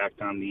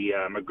aspect on the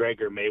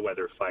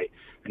McGregor-Mayweather fight.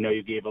 I know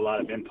you gave a lot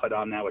of input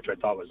on that, which I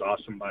thought was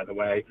awesome, by the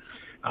way.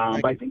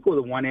 But I think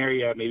the one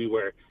area maybe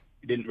where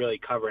you didn't really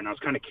cover, and I was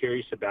kind of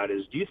curious about,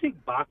 is do you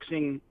think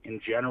boxing in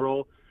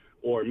general,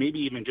 or maybe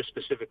even just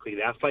specifically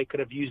that fight, could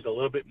have used a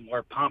little bit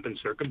more pomp and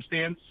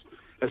circumstance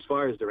as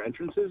far as their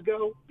entrances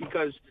go?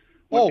 Because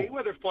when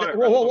Mayweather fought at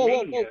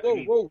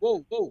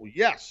whoa.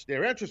 Yes,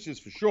 their entrances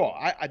for sure.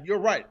 You're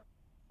right.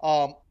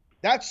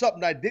 That's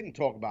something I didn't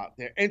talk about,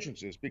 their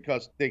entrances,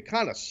 because they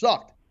kind of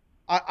sucked.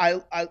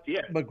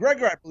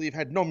 McGregor, I believe,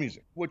 had no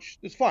music, which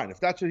is fine.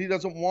 If that's what he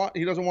doesn't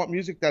want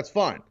music, that's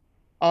fine.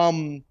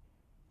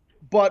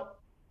 But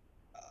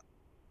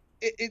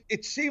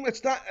it seemed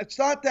it's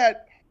not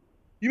that.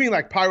 You mean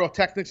like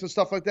pyrotechnics and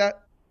stuff like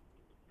that?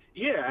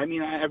 Yeah, I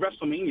mean, at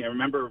WrestleMania, I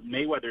remember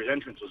Mayweather's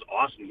entrance was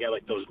awesome. He had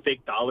like those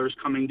big dollars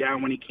coming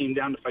down when he came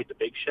down to fight the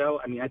Big Show.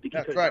 I mean, I think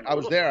that's right. I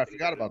was there. I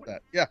forgot about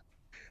that. Yeah.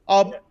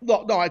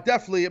 No, I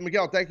definitely,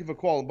 Miguel, thank you for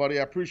calling, buddy.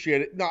 I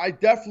appreciate it. No, I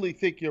definitely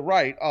think you're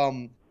right.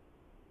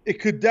 It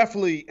could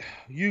definitely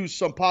use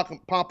some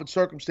pomp and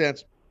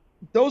circumstance.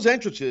 Those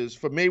entrances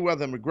for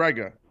Mayweather and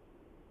McGregor,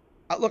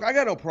 look, I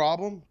got no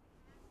problem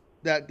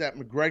that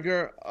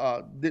McGregor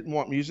didn't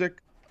want music,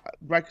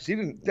 right? Because he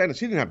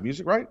didn't have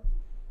music, right?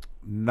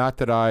 Not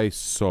that I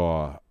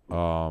saw.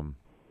 I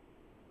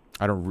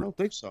don't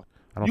think so.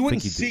 I don't you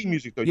think wouldn't see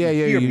music though.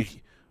 Yeah.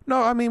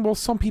 No, I mean, well,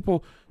 some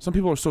people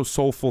are so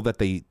soulful that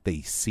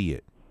they see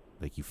it,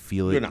 like you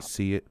feel it, you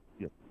see it.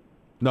 Yeah.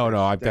 No,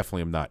 I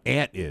definitely am not.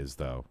 Ant is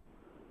though.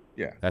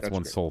 Yeah, that's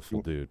one great.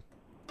 Soulful dude.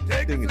 The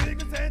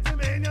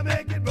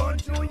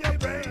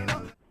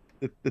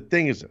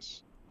thing is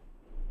this: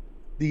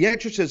 the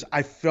entrances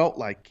I felt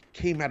like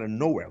came out of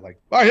nowhere. Like,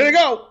 all right, here they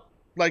go.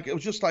 Like it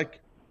was just like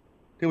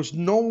there was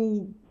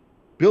no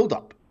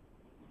buildup.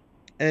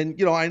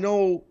 And I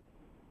know.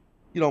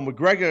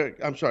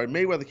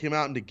 Mayweather came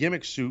out in the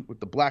gimmick suit with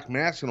the black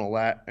mask and all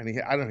that, and he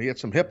had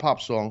some hip hop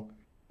song.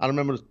 I don't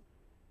remember.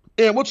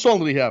 And what song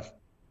did he have?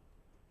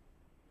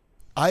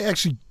 I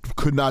actually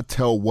could not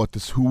tell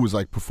who was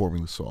like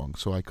performing the song,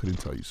 so I couldn't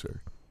tell you,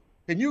 sir.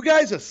 Can you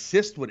guys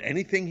assist with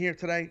anything here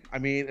today? I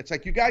mean, it's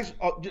like you guys.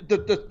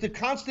 The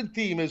constant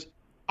theme is,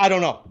 I don't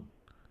know.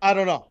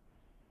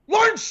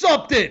 Learn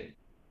something.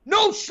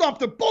 Know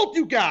something. Both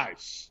you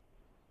guys.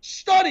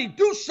 Study.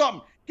 Do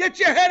something. Get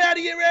your head out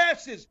of your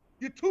asses.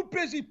 You're too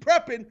busy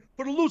prepping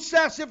for the Lou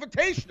Sass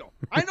Invitational.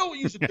 I know what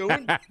you're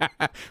doing.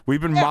 We've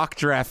been mock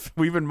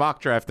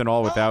drafting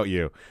all without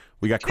you.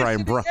 We got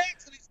crying bro.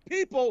 These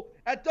people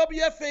at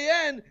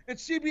WFAN and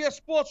CBS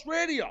Sports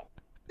Radio,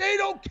 they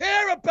don't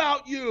care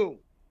about you.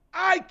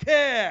 I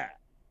care.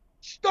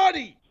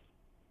 Study.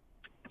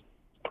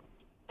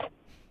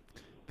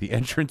 The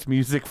entrance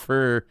music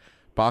for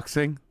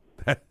boxing.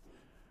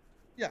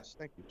 Yes,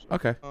 thank you, sir.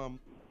 Okay.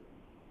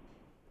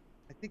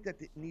 I think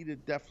that it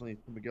needed, definitely,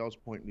 to Miguel's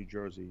point, New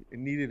Jersey, it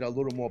needed a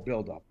little more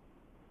build-up.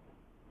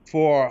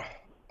 for,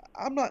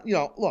 I'm not,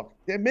 look,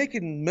 they're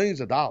making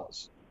millions of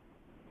dollars.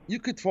 You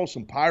could throw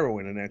some pyro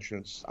in an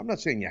entrance. I'm not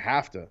saying you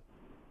have to,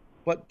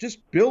 but just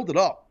build it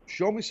up.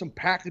 Show me some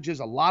packages,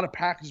 a lot of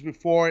packages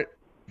before it.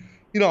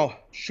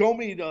 Show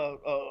me a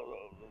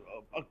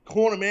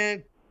corner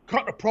man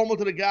cutting a promo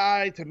to the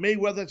guy, to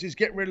Mayweather as he's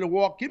getting ready to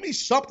walk. Give me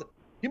something.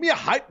 Give me a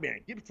hype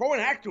man. Throw an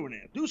actor in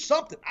there. Do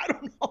something. I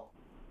don't know.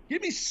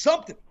 Give me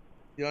something.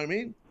 You know what I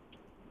mean?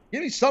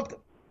 Give me something.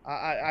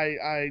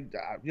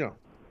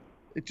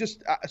 It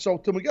just, so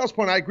to Miguel's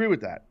point, I agree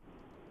with that.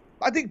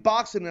 I think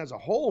boxing as a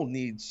whole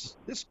needs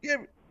this.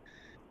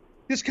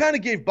 This kind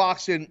of gave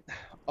boxing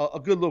a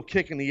good little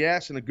kick in the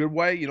ass in a good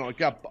way. It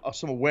got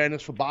some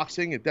awareness for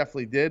boxing. It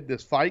definitely did,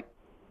 this fight.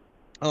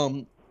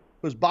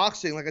 Because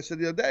boxing, like I said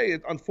the other day,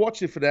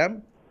 unfortunately for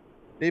them,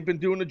 they've been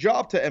doing a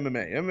job to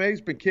MMA.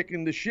 MMA's been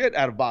kicking the shit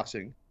out of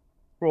boxing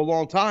for a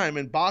long time,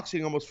 and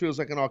boxing almost feels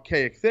like an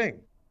archaic thing.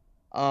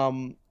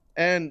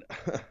 And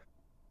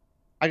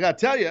I got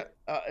to tell you,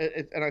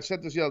 and I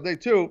said this the other day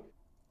too,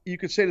 you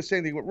could say the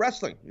same thing with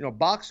wrestling.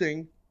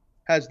 Boxing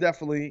has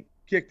definitely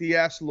kicked the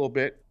ass a little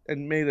bit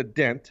and made a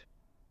dent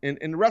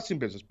in the wrestling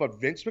business. But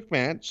Vince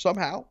McMahon,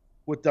 somehow,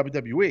 with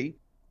WWE,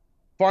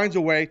 finds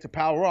a way to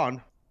power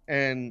on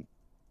and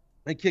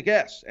kick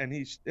ass. And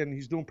he's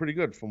doing pretty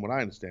good from what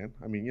I understand.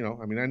 I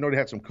know they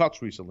had some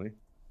cuts recently.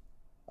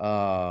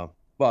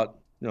 But,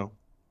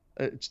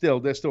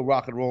 they're still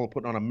rock and roll and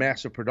putting on a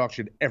massive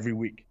production every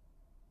week.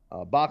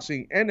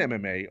 Boxing and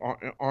MMA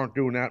aren't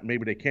doing that.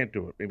 Maybe they can't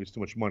do it. Maybe it's too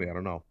much money. I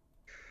don't know.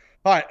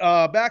 All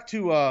right, back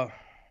to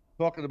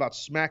talking about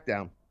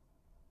SmackDown.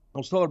 I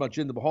was talking about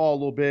Jinder Mahal a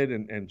little bit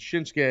and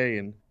Shinsuke,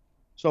 and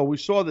so we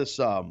saw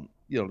this,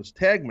 this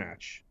tag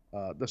match,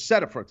 the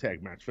setup for a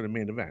tag match for the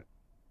main event,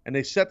 and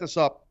they set this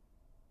up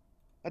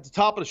at the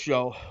top of the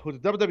show when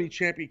the WWE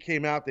champion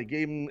came out. They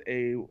gave him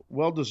a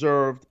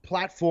well-deserved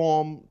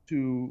platform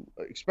to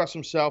express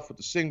himself with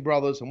the Singh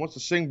brothers, and once the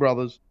Singh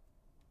brothers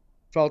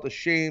felt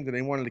ashamed and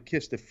they wanted to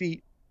kiss the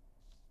feet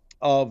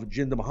of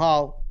Jinder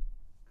Mahal,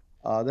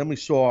 then we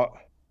saw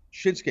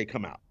Shinsuke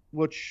come out,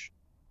 which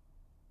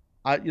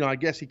I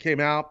guess he came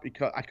out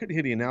because I couldn't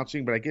hear the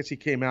announcing, but I guess he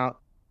came out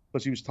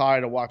because he was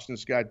tired of watching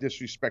this guy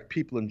disrespect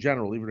people in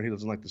general, even though he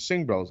doesn't like the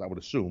Singh brothers, I would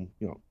assume,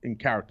 in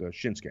character,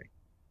 Shinsuke.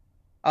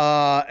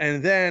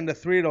 And then the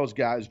three of those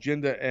guys,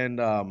 Jinder and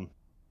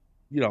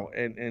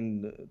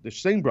the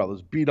Singh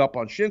brothers, beat up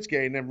on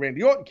Shinsuke, and then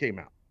Randy Orton came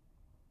out.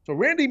 So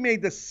Randy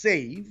made the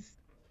save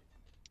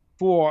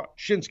for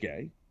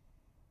Shinsuke,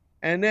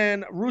 and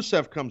then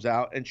Rusev comes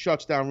out and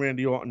shuts down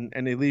Randy Orton,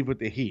 and they leave with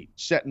the heat,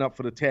 setting up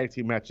for the tag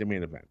team match in the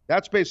main event.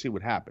 That's basically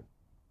what happened.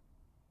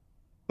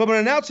 From an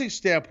announcing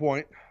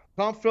standpoint,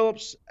 Tom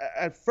Phillips,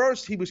 at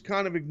first, he was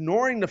kind of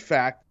ignoring the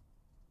fact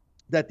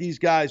that these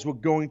guys were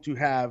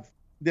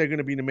they're going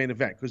to be in the main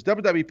event, because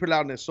WWE put it out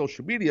on their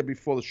social media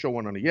before the show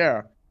went on the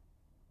air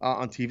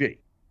on TV.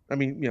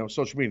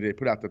 Social media, they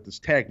put out that this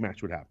tag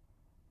match would happen.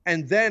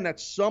 And then at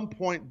some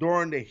point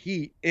during the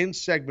heat in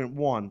segment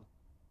 1,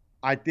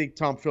 I think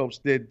Tom Phillips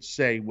did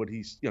say what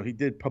he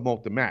did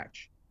promote the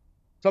match.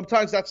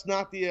 Sometimes that's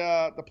not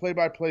the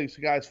play-by-play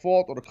guy's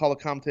fault or the color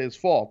commentator's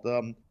fault.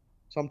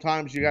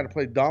 Sometimes you got to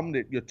play dumb.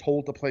 You're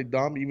told to play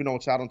dumb, even though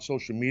it's out on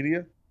social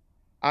media.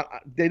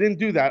 They didn't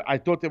do that. I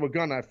thought they were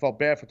gonna. I felt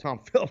bad for Tom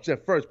Phillips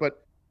at first,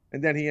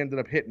 and then he ended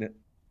up hitting it.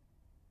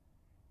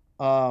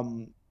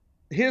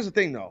 Here's the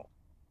thing, though.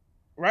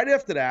 Right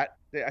after that,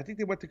 I think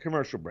they went to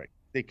commercial break.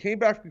 They came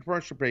back from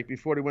commercial break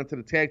before they went to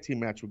the tag team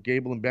match with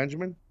Gable and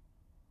Benjamin.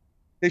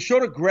 They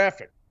showed a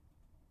graphic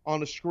on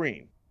the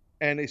screen,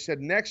 and they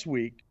said next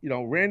week,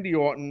 Randy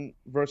Orton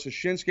versus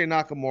Shinsuke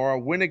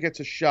Nakamura, winner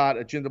gets a shot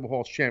at Jinder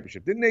Mahal's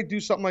championship. Didn't they do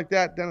something like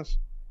that, Dennis?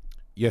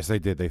 Yes, they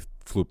did. They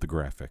flew up the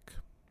graphic.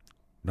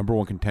 Number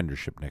 1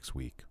 contendership next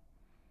week.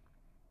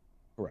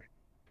 Correct.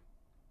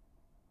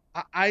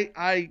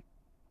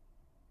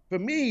 For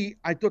me,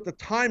 I thought the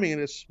timing of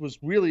this was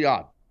really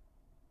odd.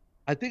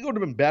 I think it would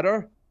have been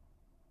better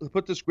to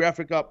put this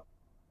graphic up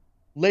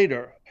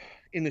later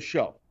in the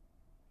show.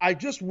 I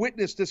just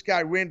witnessed this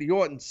guy, Randy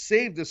Orton,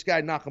 save this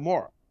guy,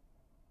 Nakamura.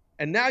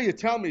 And now you're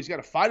telling me he's got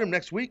to fight him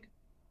next week?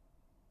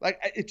 Like,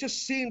 it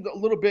just seemed a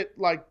little bit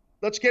like,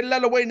 let's get it out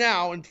of the way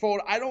now and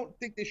forward. I don't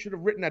think they should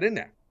have written that in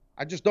there.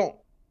 I just don't.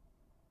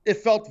 It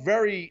felt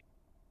very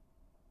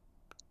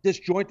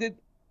disjointed.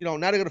 Now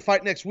they're going to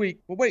fight next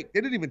week. But wait,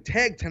 they didn't even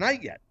tag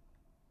tonight yet.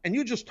 And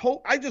I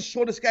just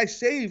saw this guy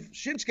save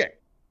Shinsuke,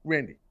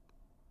 Randy.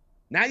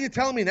 Now you're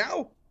telling me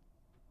now?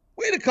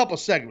 Wait a couple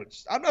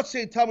segments. I'm not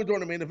saying tell me during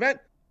the main event.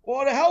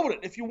 Well, the hell with it.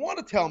 If you want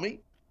to tell me,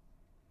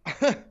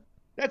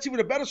 that's even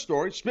a better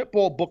story.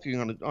 Spitball booking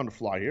on the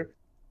fly here.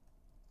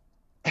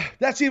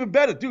 That's even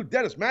better. Dude,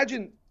 Dennis,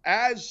 imagine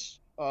as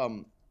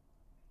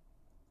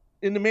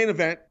in the main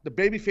event, the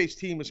babyface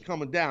team is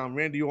coming down,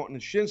 Randy Orton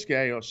and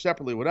Shinsuke, or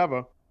separately,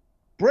 whatever.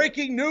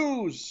 Breaking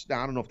news.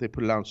 Now, I don't know if they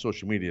put it out on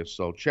social media,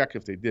 so check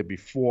if they did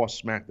before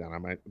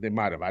SmackDown. They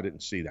might have. I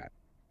didn't see that.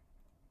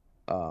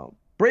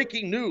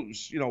 Breaking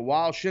news,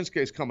 while Shinsuke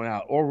is coming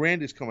out or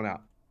Randy's coming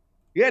out.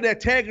 Yeah, they're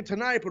tagging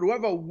tonight, but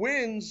whoever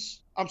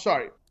wins,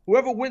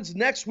 whoever wins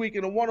next week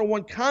in a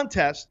one-on-one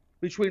contest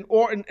between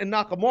Orton and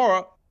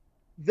Nakamura,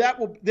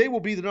 they will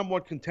be the number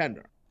one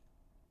contender.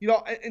 You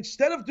know,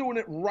 instead of doing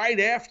it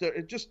right after,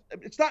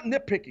 it's not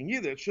nitpicking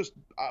either. It's just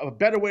a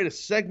better way to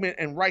segment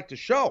and write the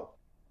show.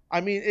 I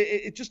mean,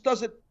 it just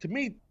does it, to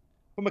me,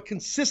 from a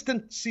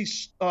consistency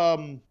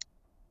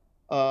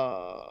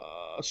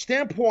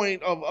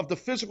standpoint of the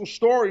physical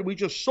story we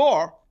just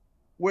saw,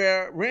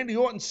 where Randy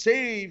Orton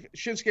saved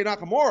Shinsuke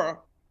Nakamura,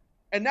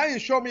 and now you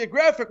show me a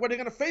graphic where they're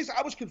going to face.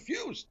 I was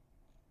confused.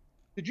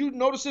 Did you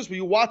notice this? Were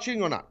you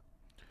watching or not?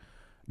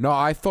 No,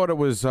 I thought it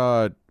was.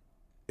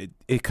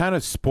 It kind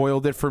of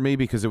spoiled it for me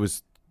because it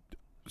was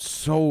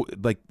so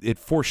like it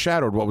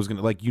foreshadowed what was going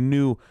to, like, you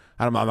knew.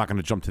 I'm not going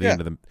to jump to the end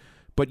of them,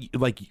 but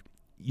like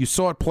you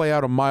saw it play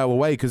out a mile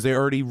away because they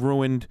already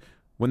ruined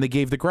when they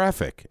gave the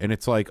graphic, and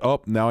it's like,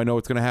 oh, now I know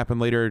what's going to happen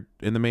later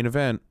in the main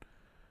event.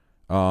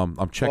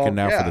 I'm checking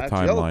now for the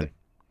timeline.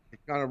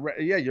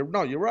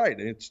 You're right.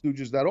 It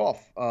stooges that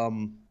off.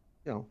 You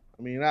know,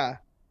 I mean, I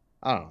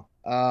don't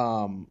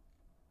know.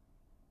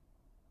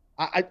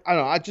 I don't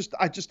know.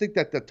 I just think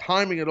that the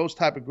timing of those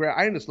type of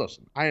I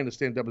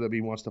understand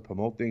WWE wants to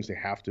promote things. They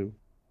have to.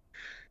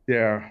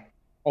 They're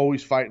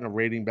always fighting a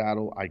rating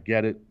battle. I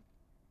get it.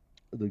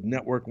 The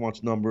network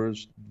wants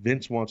numbers.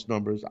 Vince wants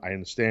numbers. I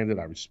understand it.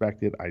 I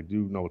respect it. I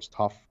do know it's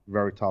tough,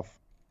 very tough.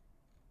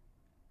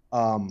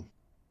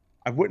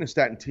 I've witnessed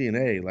that in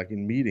TNA, like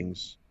in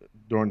meetings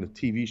during the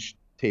TV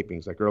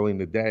tapings, like early in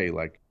the day.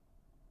 Like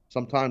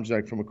sometimes,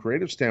 like from a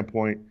creative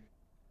standpoint,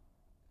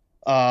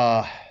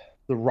 the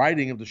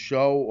writing of the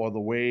show or the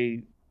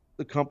way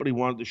the company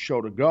wanted the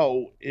show to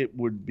go, it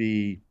would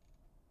be,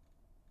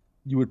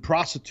 you would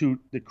prostitute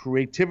the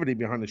creativity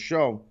behind the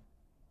show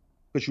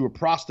because you would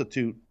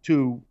prostitute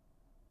to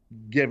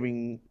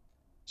giving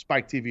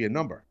Spike TV a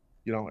number.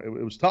 You know, it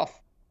was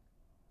tough.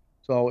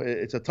 So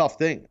it's a tough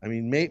thing. I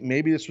mean,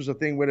 maybe this was a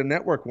thing where the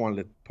network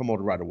wanted to promote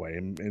it right away,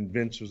 and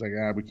Vince was like,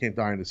 we can't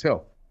die on this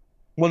hill.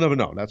 We'll never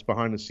know. That's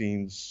behind the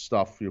scenes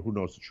stuff. Who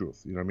knows the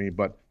truth? You know what I mean?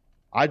 But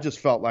I just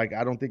felt like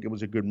I don't think it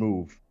was a good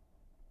move,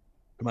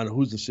 no matter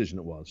whose decision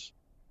it was,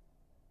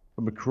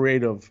 from a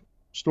creative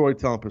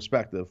storytelling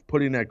perspective,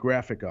 putting that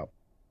graphic up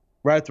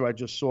right after I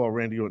just saw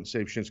Randy Orton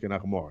save Shinsuke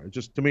Nakamura. It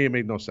just, to me, it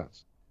made no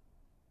sense.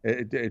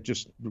 It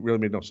just really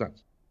made no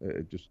sense.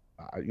 It just,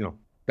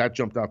 that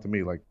jumped out to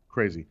me like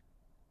crazy.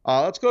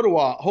 Let's go to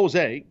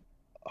Jose.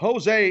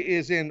 Jose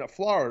is in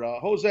Florida.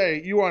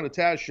 Jose, you are on the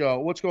Taz Show.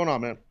 What's going on,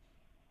 man?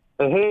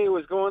 Hey,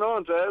 what's going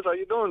on, Taz? How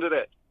you doing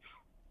today?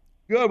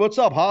 Good. What's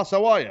up, Haas?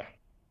 How are you?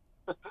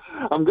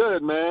 I'm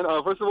good, man.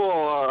 First of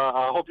all,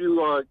 I hope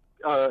you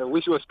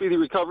wish you a speedy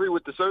recovery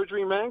with the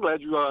surgery, man.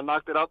 Glad you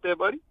knocked it out there,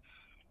 buddy.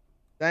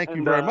 Thank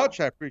you very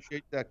much. I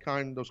appreciate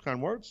those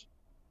kind words.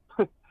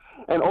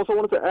 And also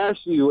wanted to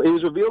ask you, it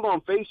was revealed on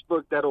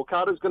Facebook that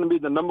Okada's going to be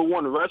the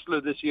 #1 wrestler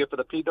this year for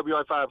the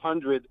PWI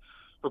 500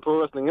 for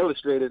Pro Wrestling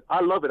Illustrated. I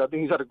love it. I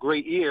think he's had a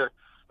great year.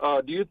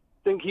 Do you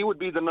think he would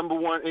be the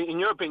 #1, in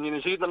your opinion,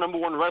 is he the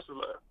 #1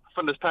 wrestler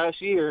from this past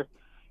year?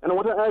 And I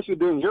want to ask you,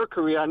 during your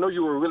career, I know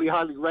you were really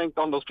highly ranked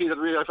on those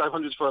PWI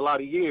 500s for a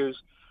lot of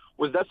years.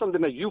 Was that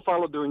something that you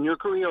followed during your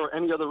career, or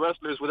any other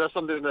wrestlers? Was that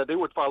something that they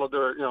would follow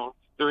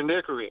during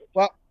their career?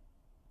 Well,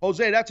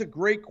 Jose, that's a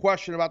great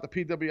question about the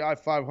PWI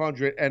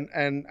 500,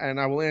 and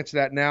I will answer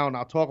that now, and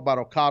I'll talk about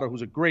Okada,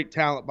 who's a great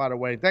talent, by the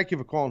way. Thank you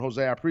for calling,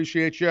 Jose. I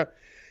appreciate you.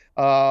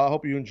 I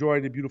hope you enjoy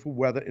the beautiful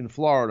weather in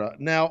Florida.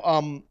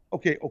 Now,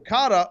 okay,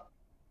 Okada,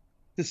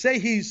 to say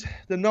he's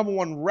the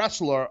 #1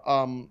 wrestler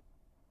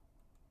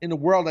in the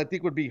world, I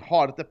think would be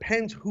hard. It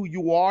depends who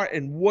you are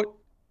and what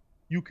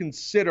you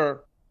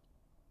consider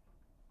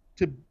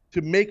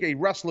to make a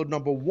wrestler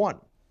 #1.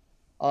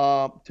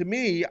 To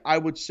me, I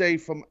would say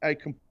from a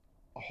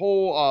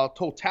whole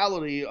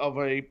totality of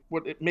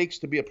what it makes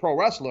to be a pro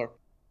wrestler,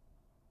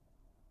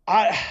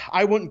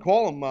 I wouldn't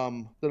call him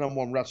the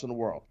 #1 wrestler in the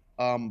world.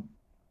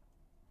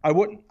 I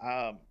wouldn't,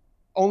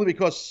 only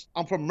because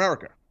I'm from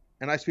America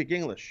and I speak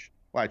English.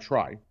 Well, I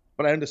try,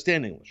 but I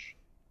understand English,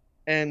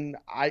 and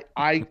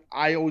I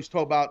always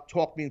talk about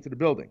talk me into the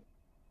building.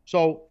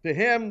 So for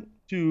him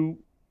to,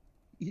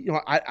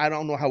 I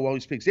don't know how well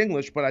he speaks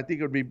English, but I think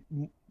it would be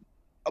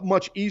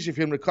much easier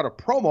for him to cut a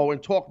promo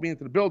and talk me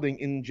into the building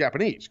in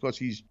Japanese because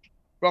he's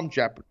from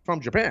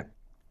Japan.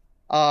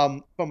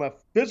 From a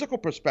physical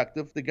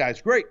perspective, the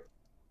guy's great.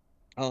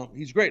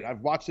 He's great.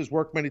 I've watched his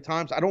work many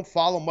times. I don't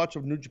follow much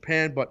of New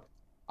Japan, but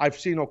I've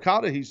seen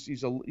Okada.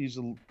 He's a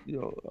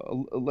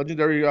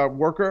legendary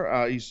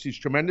worker. He's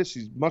tremendous.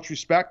 He's much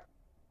respect.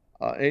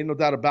 Ain't no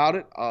doubt about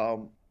it.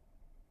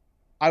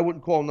 I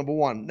wouldn't call him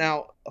 #1.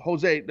 Now,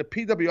 Jose, the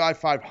PWI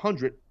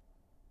 500.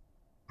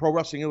 Pro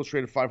Wrestling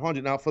Illustrated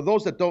 500. Now, for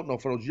those that don't know,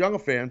 for those younger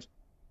fans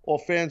or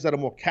fans that are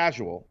more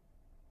casual,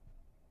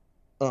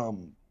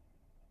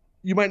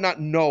 you might not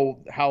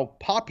know how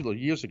popular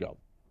years ago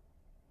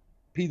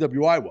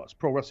PWI was,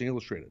 Pro Wrestling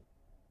Illustrated.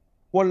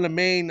 One of the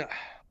main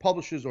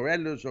publishers or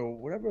editors or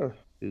whatever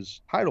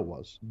his title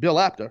was, Bill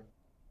Apter,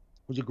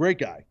 was a great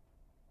guy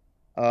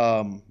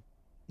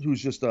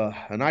who's just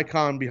an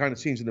icon behind the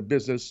scenes in the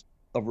business.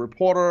 of a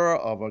reporter,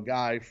 of a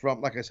guy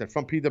from, like I said,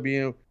 from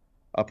PW,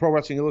 Pro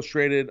Wrestling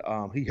Illustrated.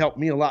 He helped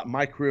me a lot in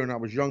my career when I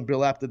was young.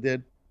 Bill Apter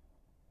did.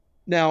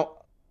 Now,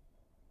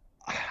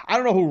 I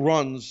don't know who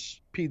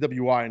runs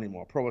PWI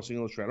anymore, Pro Wrestling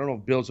Illustrated. I don't know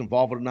if Bill's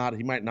involved or not.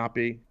 He might not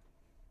be.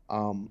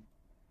 Pro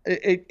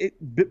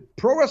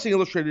Wrestling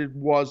Illustrated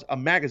was a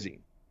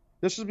magazine.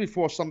 This is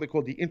before something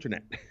called the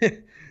internet.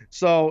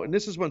 And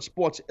this is when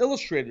Sports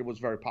Illustrated was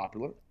very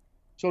popular.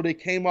 So they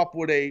came up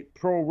with a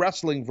pro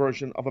wrestling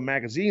version of a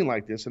magazine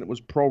like this, and it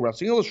was Pro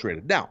Wrestling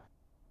Illustrated. Now,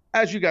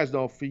 as you guys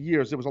know, for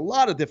years, there was a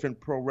lot of different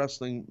pro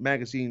wrestling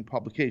magazine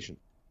publications.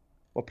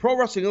 Well, Pro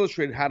Wrestling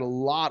Illustrated had a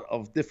lot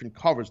of different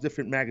covers,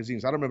 different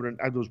magazines. I don't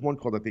remember, there was one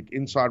called, I think,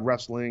 Inside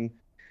Wrestling.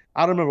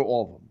 I don't remember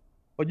all of them.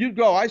 But you'd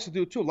go, I used to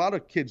do it too, a lot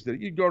of kids did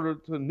it. You'd go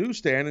to the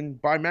newsstand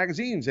and buy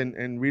magazines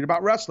and read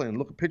about wrestling and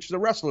look at pictures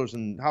of wrestlers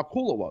and how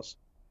cool it was.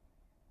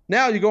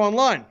 Now you go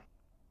online,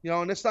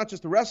 and it's not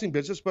just the wrestling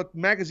business, but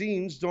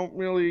magazines don't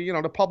really,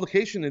 the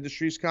publication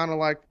industry is kind of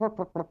like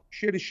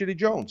shitty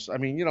Jones. I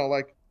mean,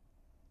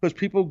 because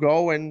people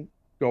go on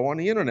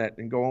the internet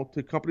and go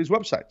to companies'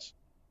 websites.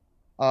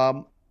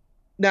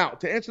 Now,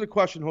 to answer the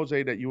question,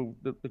 Jose, that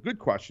the good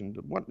question,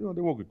 they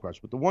were good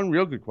questions, but the one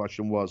real good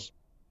question was,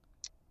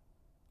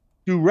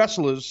 do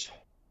wrestlers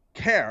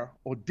care,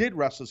 or did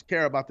wrestlers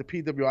care about the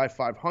PWI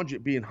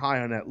 500 being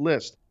high on that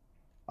list?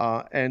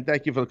 And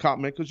thank you for the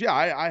compliment, because, yeah,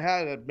 I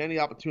had many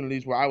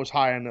opportunities where I was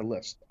high on the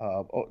list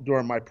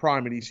during my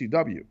prime at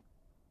ECW.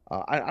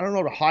 I don't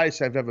know the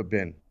highest I've ever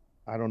been.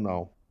 I don't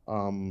know.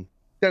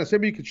 Dennis,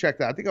 maybe you could check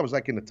that. I think I was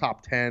like in the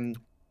top 10.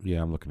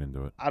 Yeah, I'm looking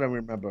into it. I don't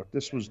remember.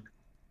 This was,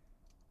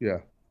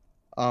 yeah.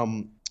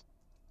 The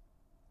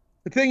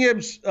thing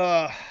is,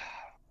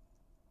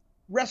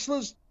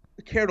 wrestlers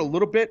cared a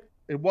little bit.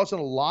 It wasn't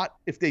a lot.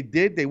 If they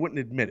did, they wouldn't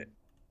admit it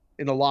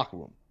in the locker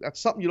room. That's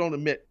something you don't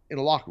admit in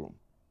a locker room,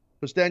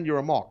 because then you're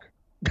a mark.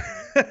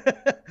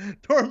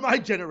 During my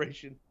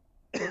generation,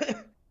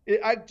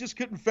 I just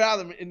couldn't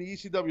fathom in the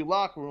ECW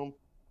locker room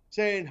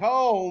saying,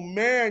 "Oh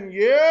man,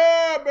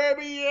 yeah,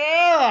 baby,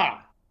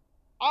 yeah,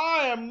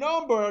 I am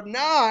number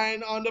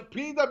 9 on the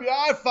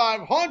PWI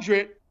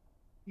 500.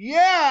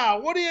 Yeah,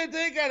 what do you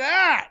think of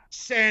that,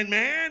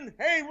 Sandman?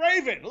 Hey,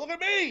 Raven, look at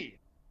me.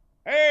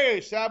 Hey,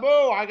 Sabu,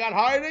 I got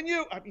higher than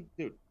you." I mean,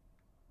 dude,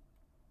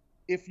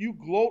 if you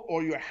gloat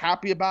or you're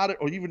happy about it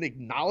or even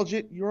acknowledge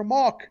it, you're a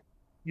mark.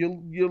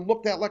 You're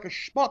looked at like a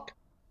schmuck.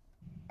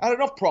 I had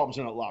enough problems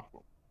in that locker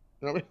room.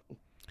 You know what I mean?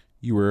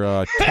 You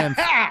were 10th.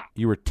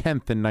 You were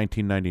 10th in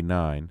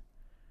 1999.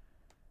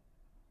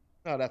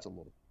 No, that's a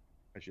little.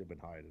 I should have been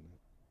higher than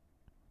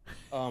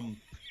that.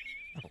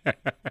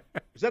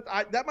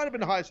 That might have been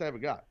the highest I ever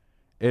got.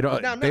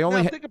 Now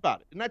think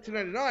about it. In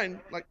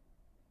 1999, like,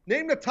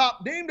 name the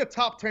top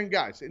 10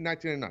 guys in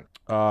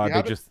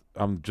 1999.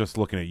 I'm just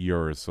looking at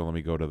yours, so let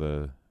me go to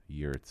the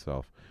year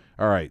itself.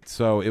 All right,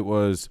 so it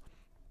was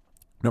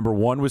number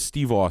 1 was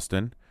Steve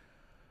Austin,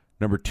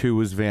 number 2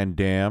 was Van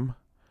Dam,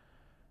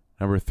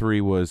 number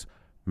 3 was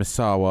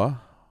Misawa,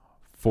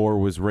 4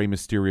 was Rey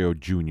Mysterio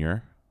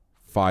Jr.,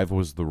 5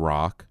 was The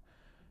Rock,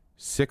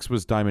 6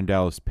 was Diamond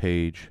Dallas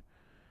Page,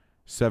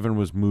 7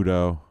 was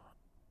Muto,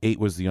 8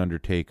 was The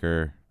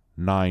Undertaker,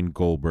 9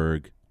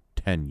 Goldberg,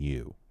 10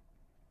 you.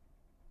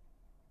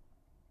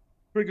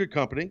 Pretty good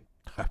company,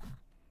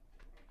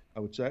 I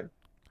would say.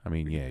 I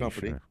mean, yeah,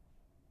 company. You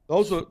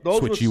those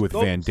switch you with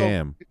Van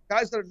Dam. So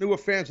guys that are newer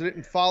fans that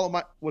didn't follow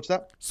my, what's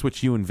that?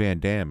 Switch you and Van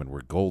Dam, and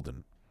we're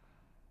golden.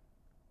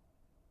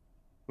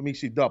 Let me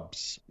see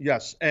Dubs.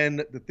 Yes,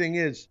 and the thing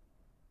is,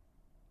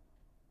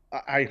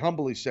 I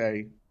humbly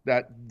say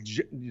that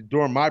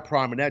during my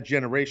prime and that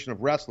generation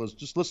of wrestlers,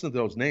 just listen to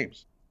those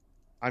names.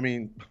 I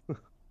mean,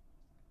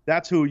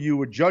 that's who you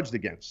were judged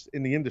against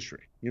in the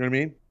industry. You know what I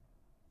mean?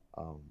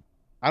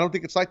 I don't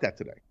think it's like that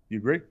today. You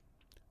agree?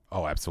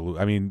 Oh,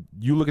 absolutely. I mean,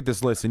 you look at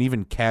this list, and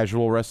even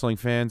casual wrestling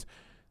fans,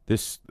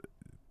 this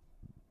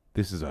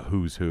is a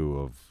who's who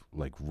of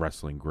like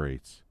wrestling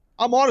greats.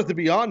 I'm honored to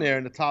be on there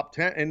in the top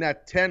 10, in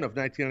that 10 of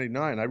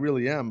 1999. I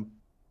really am.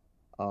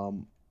 I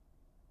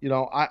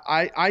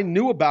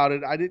knew about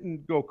it. I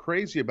didn't go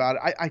crazy about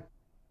it. I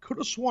could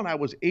have sworn I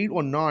was 8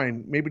 or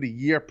 9, maybe the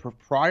year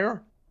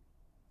prior.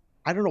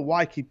 I don't know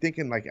why I keep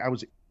thinking like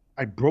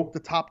I broke the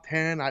top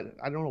 10. I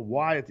don't know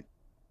why.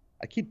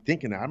 I keep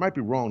thinking that. I might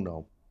be wrong,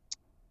 though.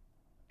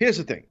 Here's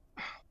the thing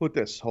with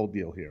this whole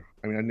deal here.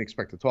 I mean, I didn't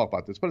expect to talk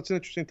about this, but it's an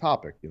interesting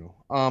topic,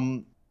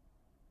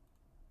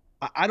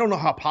 I don't know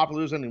how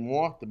popular it is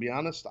anymore, to be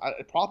honest.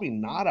 Probably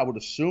not. I would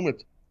assume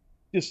it's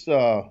just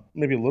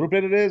maybe a little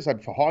bit it is.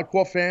 For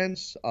hardcore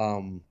fans,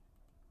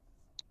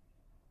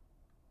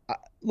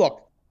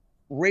 look,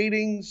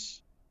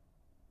 ratings,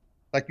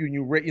 like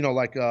you rate,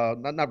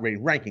 not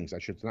rating, rankings, I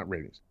should say, not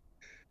ratings.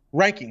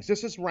 Rankings,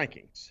 this is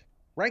rankings.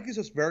 Rankings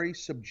is very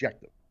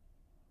subjective.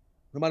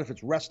 No matter if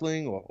it's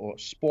wrestling or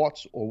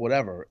sports or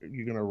whatever,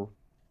 you're going to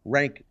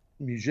rank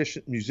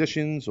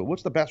musicians or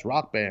what's the best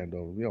rock band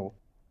or,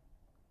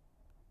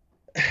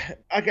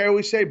 like I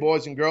always say,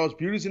 boys and girls,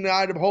 beauty's in the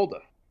eye of the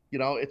beholder.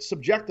 It's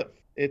subjective.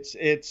 It's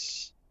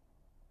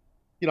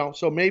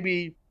so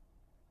maybe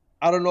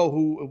I don't know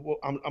who.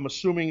 I'm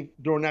assuming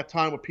during that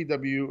time with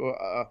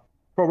PW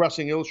Pro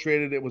Wrestling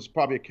Illustrated, it was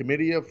probably a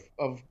committee of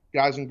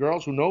guys and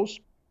girls. Who knows?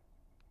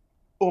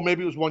 Or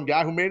maybe it was one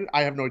guy who made it.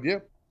 I have no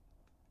idea.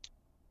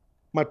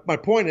 My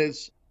point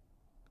is,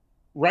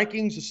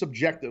 rankings are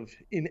subjective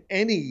in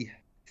any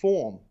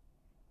form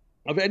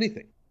of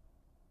anything.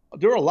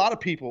 There are a lot of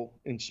people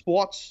in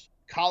sports,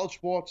 college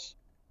sports,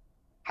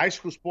 high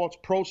school sports,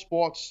 pro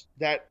sports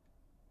that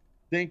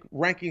think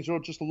rankings are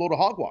just a load of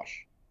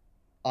hogwash.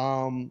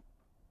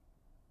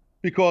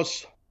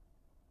 Because,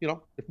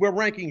 if we're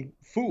ranking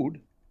food,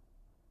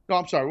 no,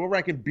 I'm sorry, we're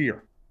ranking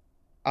beer.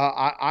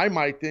 I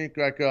might think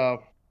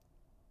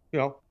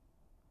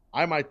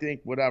I might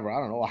think whatever, I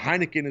don't know, a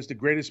Heineken is the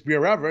greatest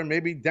beer ever, and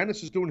maybe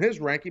Dennis is doing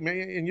his ranking,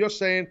 and you're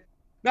saying,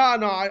 no,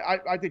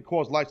 I think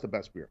Coors Light's the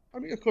best beer. I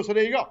mean, of course, so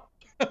there you go.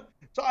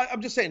 So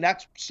I'm just saying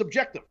that's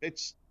subjective.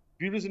 It's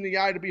beauty's in the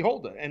eye of the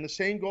beholder, and the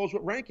same goes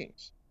with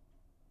rankings.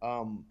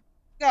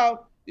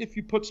 Now, if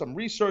you put some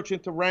research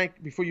into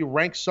rank before you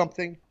rank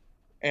something,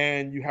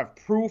 and you have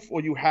proof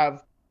or you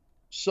have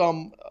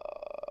some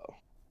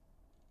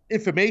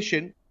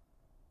information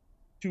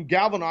to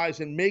galvanize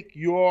and make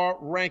your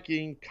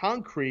ranking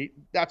concrete,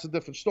 that's a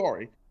different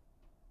story.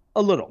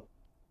 A little.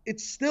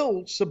 It's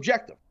still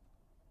subjective.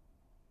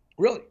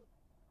 Really.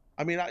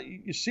 I mean,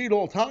 you see it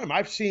all the time.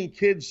 I've seen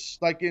kids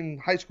like in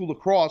high school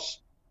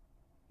lacrosse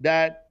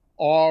that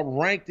are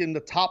ranked in the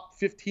top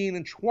 15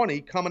 and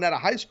 20 coming out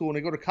of high school, and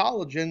they go to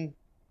college and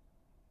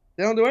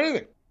they don't do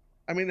anything.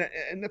 I mean,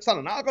 and that's not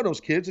a knock on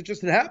those kids. It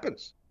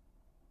happens.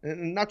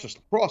 And not just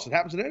lacrosse. It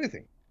happens in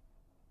anything.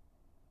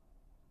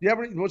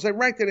 Was I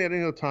ranked at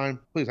any other time?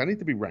 Please, I need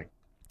to be ranked.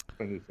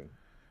 Anything.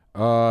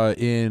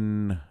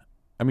 You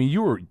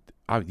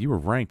were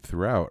ranked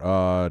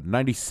throughout.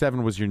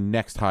 97 was your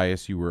next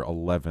highest. You were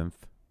 11th.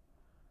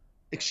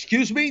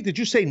 Excuse me? Did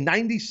you say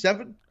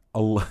 97?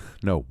 No,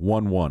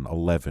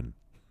 11.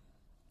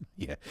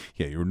 Yeah,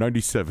 you were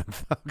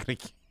 97th.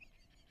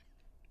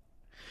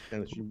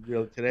 Dennis,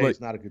 today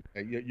is not a good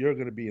day. You're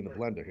going to be in the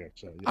blender here.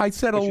 So I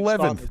said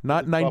 11th,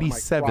 not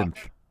 97th.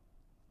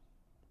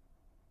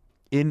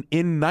 In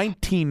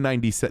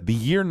 1997, the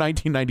year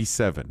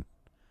 1997,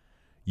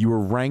 you were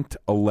ranked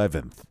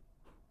 11th.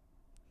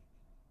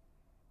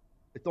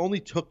 It only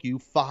took you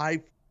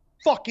 5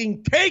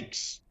 fucking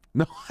takes.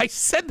 No, I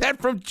said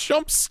that from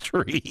Jump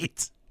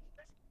Street.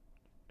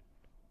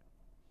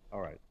 All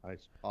right, I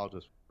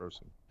apologize for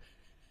cursing.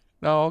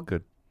 No, all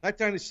good.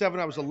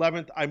 1997, I was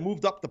 11th. I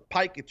moved up the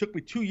pike. It took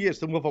me 2 years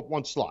to move up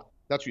one slot.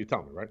 That's what you're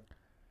telling me, right?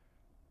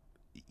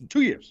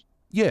 2 years.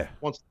 Yeah.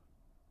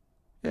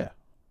 Yeah.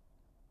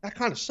 That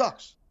kind of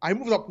sucks. I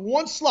moved up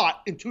one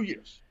slot in 2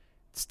 years.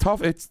 It's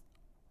tough. It's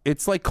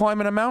like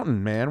climbing a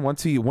mountain, man.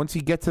 Once you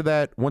get to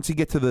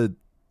the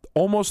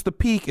almost the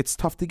peak, it's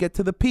tough to get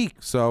to the peak.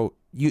 So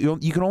you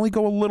can only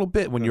go a little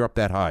bit when you're up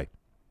that high.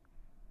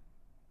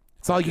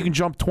 It's not like you can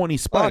jump 20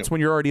 spots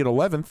when you're already at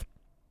 11th.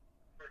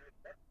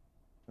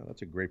 Oh,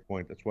 that's a great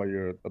point. That's why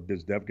you're a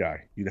biz dev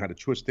guy. You know how to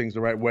twist things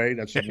the right way.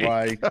 That's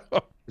why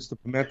Mr.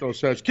 Pimento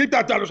says, "Keep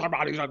that down."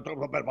 Somebody's a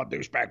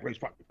douchebag. Please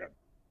fuck him.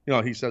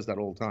 He says that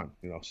all the time.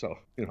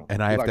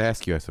 And I have to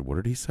ask you. I said, "What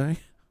did he say?"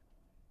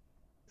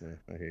 Yeah,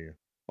 I hear you.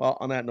 Well,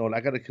 on that note, I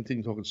got to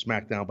continue talking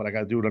SmackDown, but I got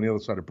to do it on the other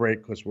side of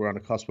break because we're on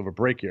the cusp of a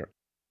break here.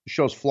 The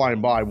show's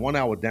flying by. 1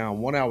 hour down,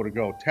 1 hour to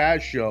go.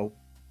 Taz Show.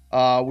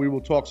 We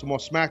will talk some more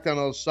SmackDown on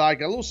the other side.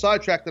 Got a little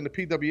sidetracked on the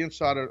PW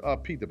Insider,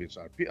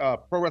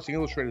 Pro Wrestling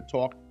Illustrated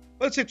talk.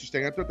 But it's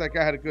interesting. I thought that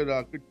guy had a good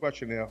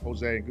question there,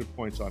 Jose, and good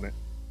points on it.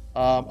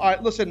 All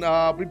right, listen,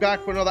 we'll be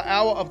back for another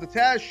hour of the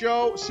Taz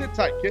Show. Sit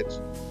tight,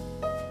 kids.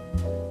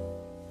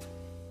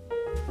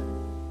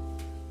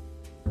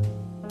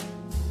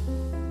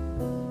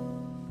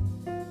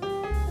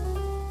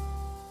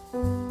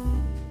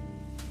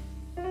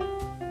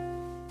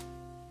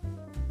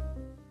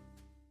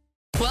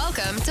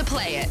 Welcome to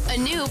Play It, a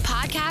new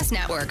podcast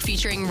network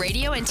featuring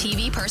radio and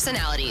TV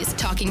personalities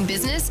talking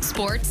business,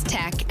 sports,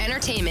 tech,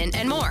 entertainment,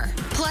 and more.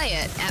 Play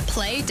it at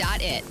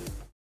play.it.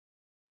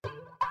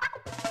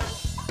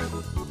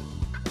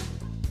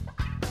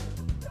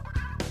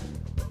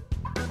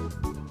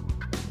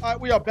 All right,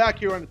 we are back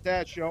here on the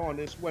Taz Show on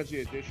this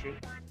Wednesday edition.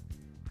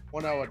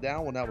 1 hour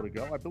down, 1 hour to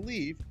go. I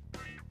believe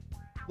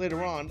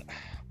later on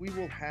we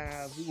will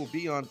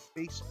be on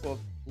Facebook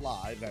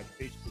Live at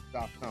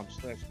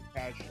facebook.com/the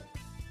Taz Show.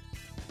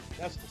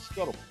 That's the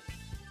scuttlebutt.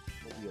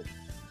 We'll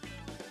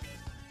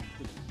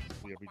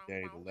be every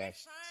day, the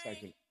last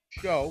segment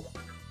show,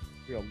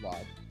 real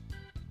live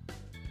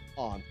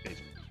on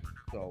Facebook.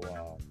 So,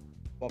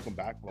 welcome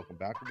back. We've been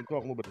talking a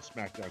little bit of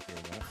SmackDown here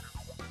and there.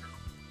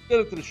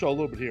 Get into the show a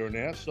little bit here and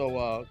there. So,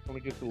 I want to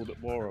get to a little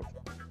bit more of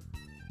what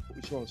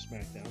we saw on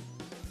SmackDown.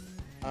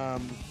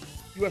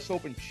 U.S.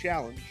 Open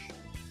Challenge.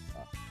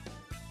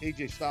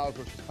 AJ Styles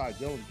versus Ty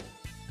Dillinger.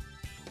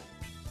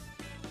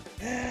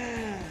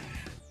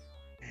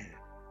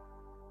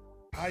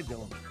 Ty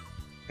Dillinger.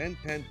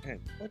 10-10-10.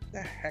 What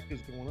the heck is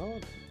going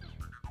on?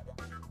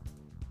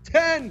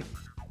 10!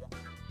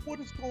 What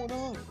is going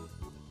on?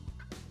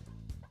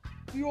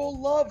 We all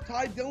love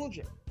Ty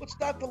Dillinger. What's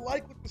not to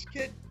like with this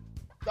kid?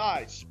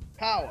 Size,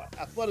 power,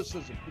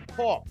 athleticism, can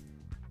talk.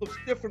 Looks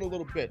different a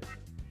little bit.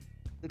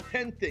 The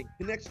 10 thing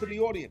connects to the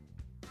audience.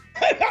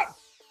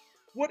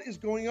 What is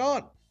going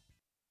on?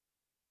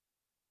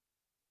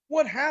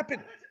 What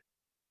happened?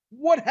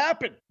 What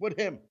happened with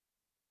him?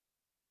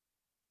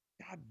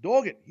 God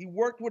dog it. He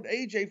worked with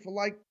AJ for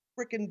like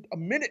freaking a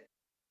minute.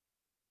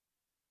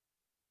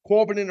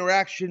 Corbin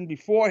interaction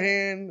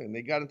beforehand, and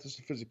they got into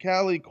some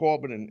physicality.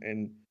 Corbin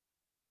and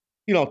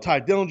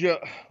Ty Dillinger,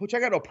 which I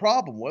got no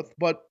problem with,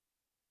 but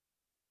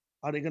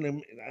are they going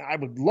to? I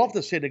would love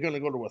to say they're going to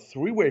go to a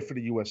three-way for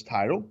the U.S.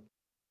 title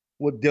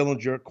with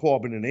Dillinger,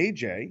 Corbin, and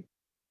AJ,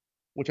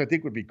 which I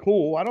think would be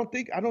cool. I don't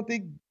think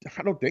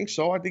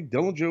so. I think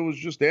Dillinger was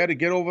just there to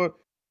get over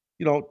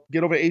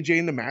AJ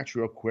in the match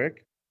real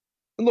quick.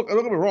 And look,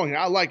 don't get me wrong.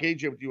 I like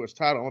AJ with the U.S.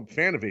 title. I'm a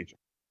fan of AJ,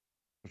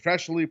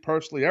 professionally,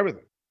 personally,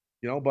 everything.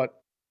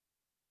 But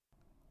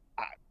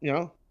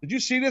did you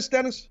see this,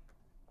 Dennis?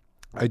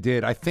 I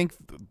did. I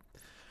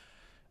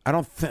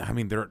doubt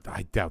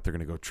they're going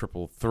to go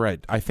triple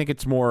threat. I think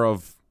it's more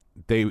of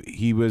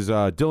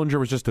Dillinger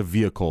was just a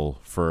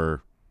vehicle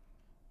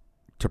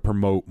to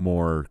promote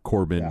more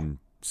Corbin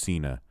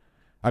Cena.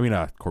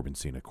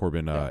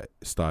 Corbin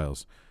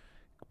Styles.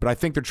 But I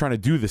think they're trying to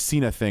do the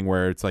Cena thing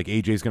where it's like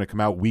AJ's going to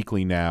come out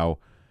weekly now,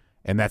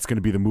 and that's going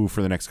to be the move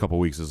for the next couple of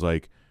weeks. Is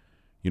like,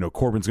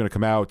 Corbin's going to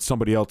come out,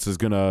 somebody else is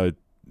going to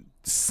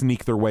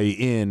sneak their way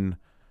in,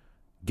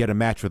 get a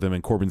match with him,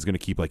 and Corbin's going to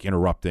keep like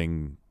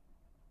interrupting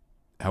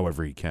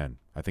however he can.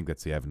 I think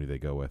that's the avenue they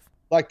go with.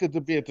 Like to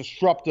be a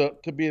disruptor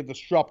for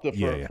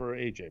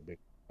AJ.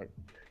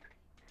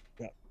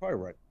 Yeah,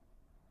 probably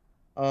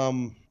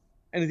right.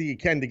 Anything you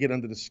can to get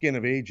under the skin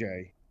of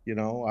AJ.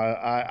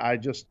 I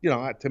just,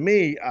 to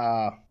me,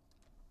 I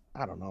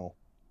don't know.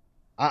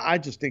 I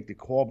just think the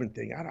Corbin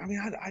thing.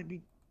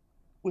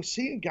 We're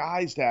seeing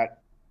guys that,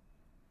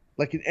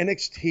 like in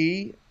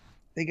NXT,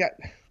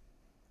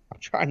 I'm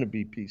trying to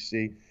be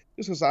PC,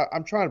 just because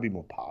I'm trying to be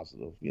more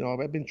positive.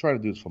 I've been trying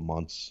to do this for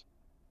months.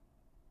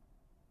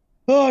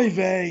 Oh,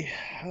 vey.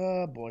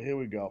 Oh, boy, here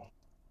we go.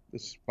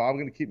 This is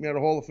probably going to keep me out of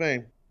the Hall of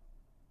Fame.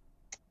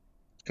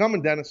 It's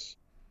coming, Dennis.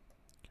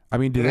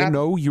 Did they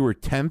know you were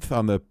 10th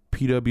on the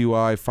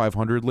PWI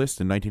 500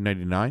 list in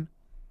 1999?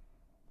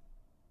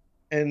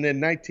 And in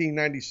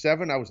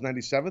 1997, I was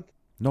 97th?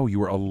 No, you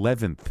were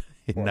 11th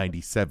in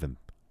 97.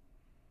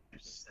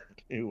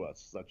 He was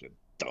such a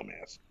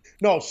dumbass.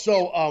 No,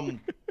 so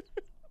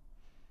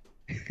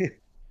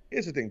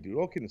here's the thing, dude.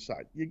 All kidding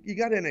aside, you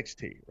got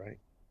NXT, right?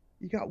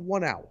 You got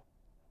 1 hour.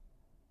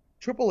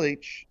 Triple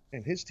H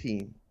and his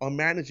team are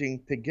managing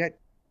to get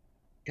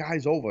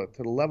guys over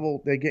to the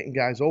level they're getting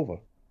guys over.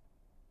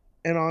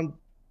 And on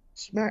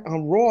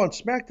Raw and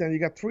SmackDown, you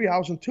got 3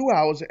 hours and 2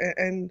 hours.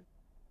 And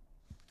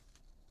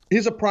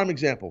here's a prime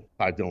example,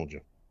 Ty Dillinger.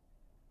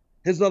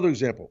 Here's another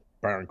example,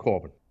 Baron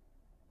Corbin.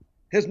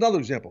 Here's another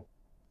example.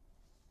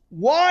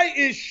 Why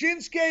is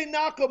Shinsuke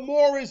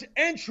Nakamura's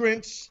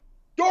entrance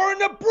during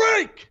the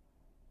break?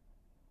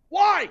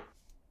 Why?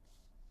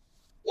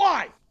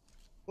 La,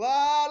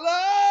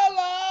 la,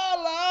 la,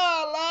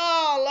 la,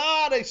 la,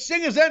 la. They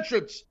sing his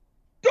entrance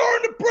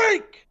during the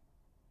break.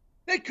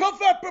 They come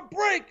up a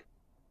break,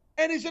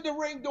 and he's in the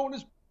ring doing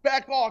his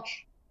back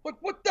arch. Like,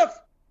 what the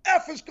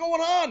F is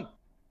going on?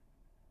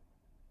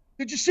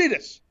 Did you see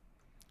this?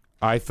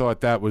 I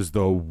thought that was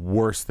the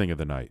worst thing of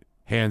the night,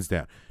 hands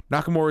down.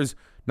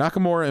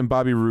 Nakamura and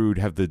Bobby Roode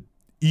have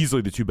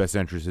easily the two best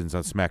entrances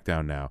on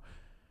SmackDown now.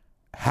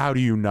 How do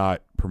you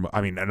not promote?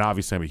 And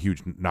obviously I'm a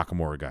huge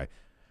Nakamura guy.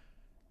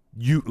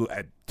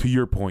 To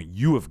your point,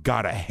 you have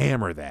got to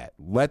hammer that.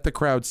 Let the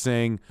crowd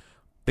sing.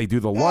 They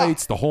do the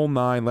lights, the whole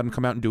nine. Let him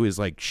come out and do his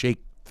like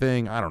shake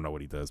thing. I don't know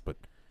what he does, but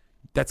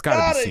that's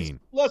got to be seen.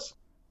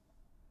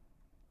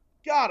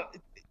 Got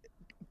it.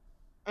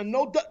 And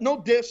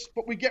no diss,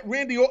 but we get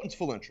Randy Orton's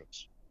full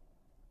entrance,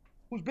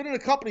 who's been in the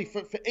company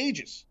for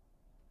ages,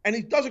 and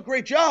he does a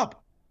great job.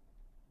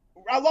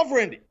 I love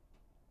Randy,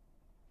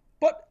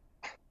 but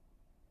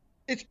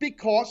it's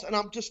because, and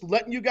I'm just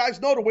letting you guys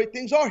know the way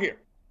things are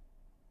here,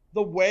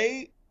 the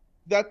way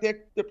that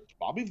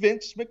Bobby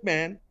Vince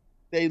McMahon,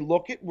 they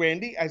look at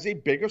Randy as a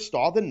bigger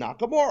star than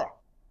Nakamura.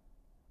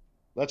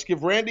 Let's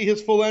give Randy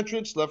his full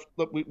entrance.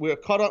 We're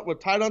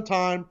tight on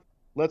time.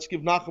 Let's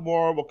give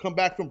Nakamura. We'll come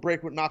back from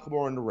break with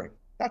Nakamura in the ring.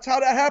 That's how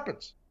that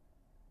happens.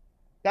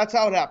 That's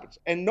how it happens.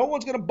 And no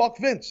one's going to buck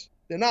Vince.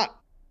 They're not.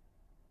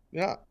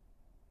 Yeah.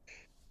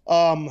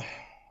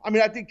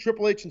 I think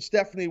Triple H and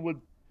Stephanie would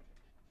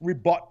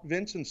rebut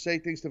Vince and say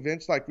things to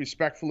Vince like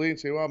respectfully and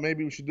say, well,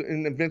 maybe we should do,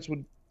 and then Vince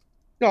would,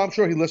 I'm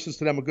sure he listens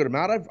to them a good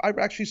amount. I've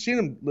actually seen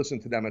him listen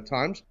to them at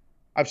times.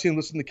 I've seen him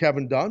listen to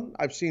Kevin Dunn.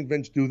 I've seen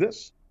Vince do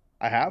this.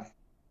 I have.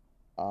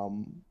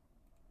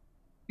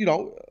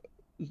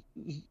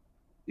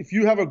 If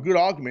you have a good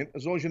argument,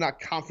 as long as you're not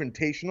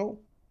confrontational,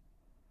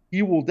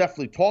 he will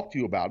definitely talk to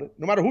you about it,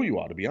 no matter who you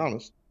are, to be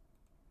honest.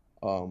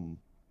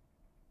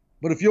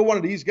 But if you're one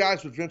of these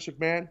guys with Vince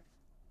McMahon,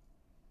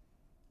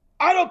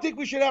 I don't think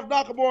we should have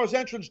Nakamura's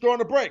entrance during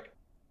the break.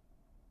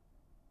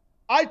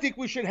 I think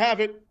we should have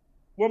it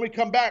when we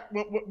come back,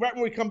 right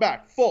when we come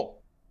back,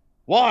 full.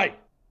 Why?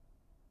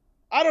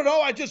 I don't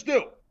know. I just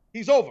do.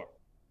 He's over.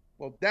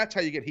 Well, that's how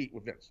you get heat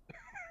with Vince.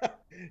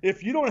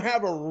 If you don't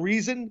have a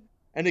reason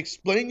and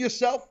explain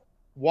yourself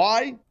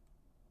why,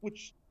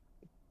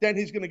 then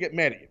he's going to get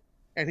mad at you.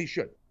 And he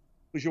should,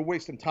 because you're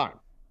wasting time.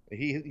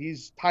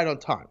 He's tight on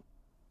time.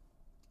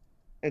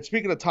 And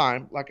speaking of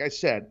time, like I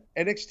said,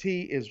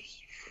 NXT is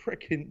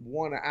freaking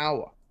 1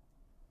 hour.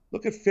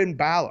 Look at Finn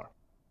Balor,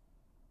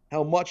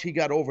 how much he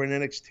got over in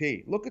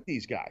NXT. Look at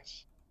these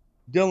guys.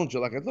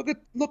 Dillinger,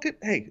 look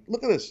at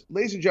this,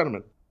 ladies and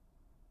gentlemen.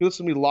 You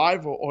listen to me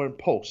live or in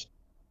post,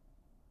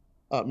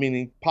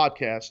 meaning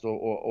podcast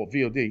or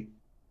VOD.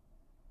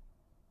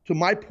 To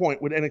my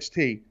point with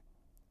NXT,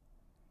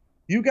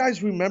 you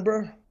guys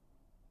remember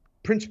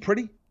Prince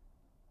Pretty?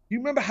 You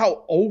remember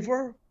how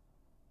over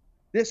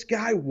this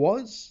guy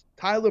was,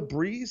 Tyler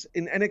Breeze,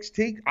 in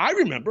NXT? I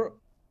remember.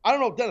 I don't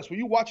know, Dennis, were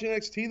you watching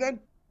NXT then?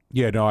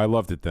 Yeah, no, I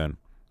loved it then.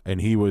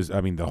 And he was,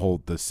 I mean, the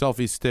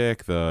selfie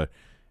stick, the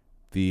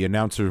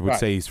announcer would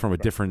say he's from a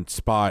different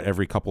spot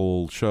every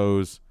couple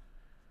shows.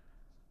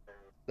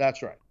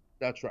 That's right.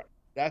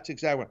 That's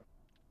exactly right.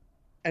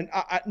 And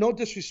I no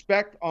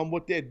disrespect on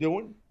what they're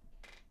doing,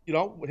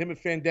 with him and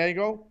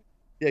Fandango.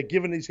 They're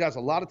giving these guys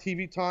a lot of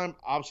TV time.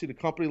 Obviously, the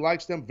company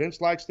likes them.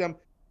 Vince likes them.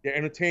 They're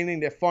entertaining.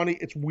 They're funny.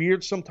 It's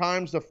weird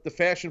sometimes, the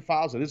fashion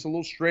files. It is a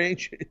little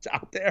strange. It's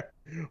out there.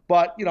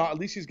 But, at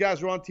least these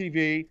guys are on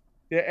TV.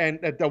 And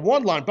the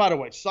one line, by the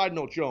way, side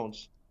note,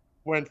 Jones,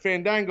 when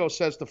Fandango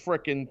says to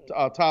frickin'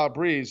 Tyler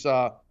Breeze,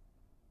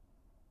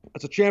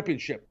 it's a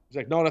championship. He's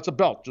like, no, that's a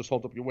belt. Just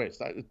hold up your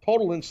waist.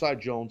 Total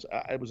inside Jones.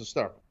 It was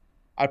hysterical.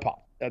 I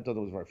popped. That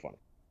was very funny.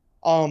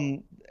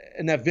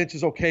 And that Vince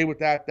is okay with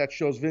that. That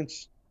shows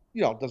Vince,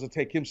 doesn't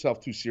take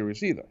himself too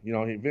serious either.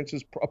 Vince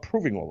is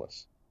approving all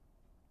this.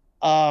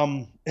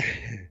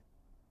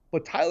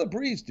 But Tyler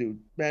Breeze, dude,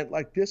 man,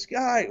 like this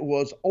guy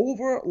was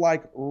over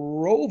like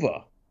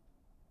Rover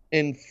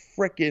in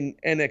frickin'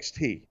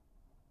 NXT.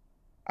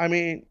 I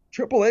mean,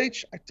 Triple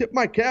H, I tip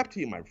my cap to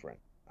you, my friend.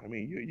 I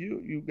mean,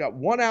 you got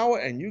 1 hour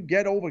and you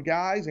get over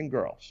guys and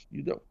girls.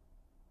 You do.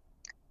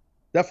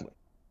 Definitely.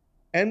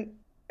 And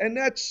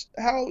that's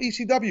how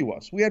ECW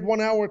was. We had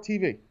 1 hour of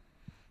TV.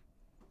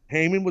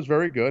 Heyman was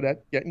very good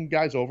at getting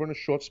guys over in a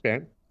short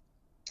span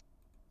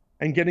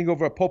and getting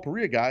over a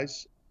potpourri of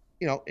guys,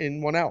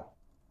 in 1 hour.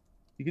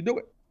 You can do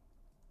it.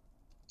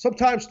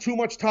 Sometimes too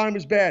much time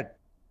is bad,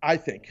 I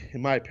think,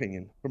 in my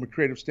opinion, from a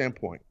creative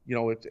standpoint.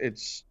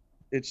 It's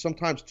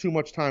sometimes too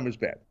much time is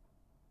bad.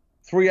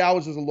 3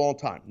 hours is a long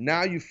time.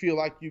 Now you feel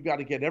like you got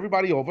to get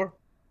everybody over.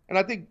 And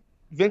I think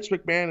Vince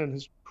McMahon and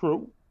his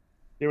crew,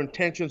 their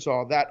intentions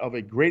are that of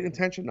a great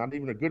intention, not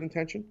even a good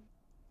intention.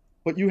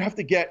 But you have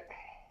to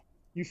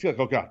you feel like,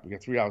 oh God, we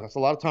got 3 hours. That's a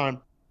lot of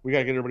time. We got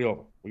to get everybody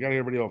over.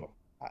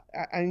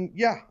 And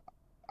yeah,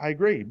 I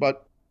agree.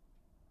 But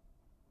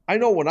I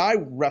know when I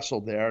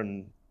wrestled there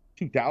in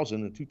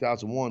 2000 and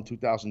 2001,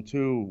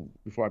 2002,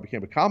 before I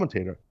became a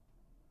commentator,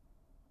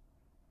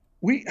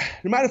 no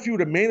matter if you were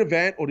the main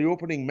event or the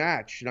opening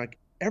match,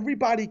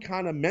 everybody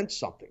kind of meant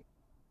something.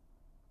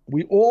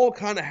 We all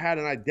kind of had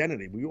an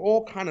identity. We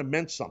all kind of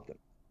meant something.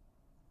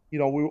 We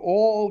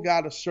all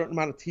got a certain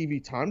amount of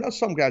TV time. Now,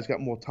 some guys got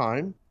more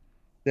time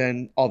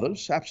than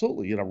others.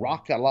 Absolutely.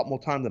 Rock got a lot more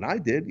time than I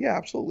did. Yeah,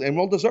 absolutely. And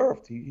well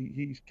deserved.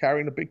 He's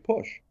carrying a big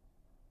push.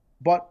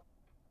 But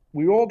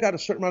we all got a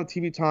certain amount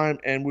of TV time,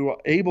 and we were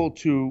able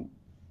to,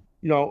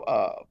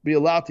 be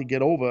allowed to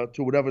get over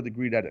to whatever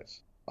degree that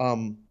is.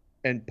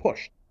 And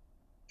pushed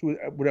to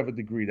whatever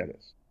degree that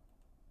is.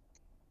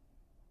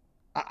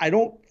 I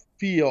don't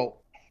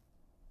feel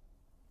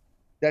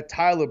that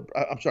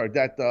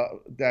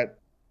that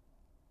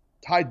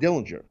Ty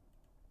Dillinger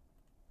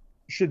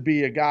should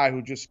be a guy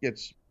who just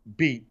gets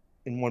beat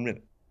in 1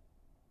 minute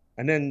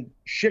and then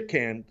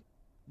shit-canned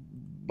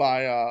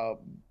by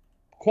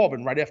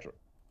Corbin right after it.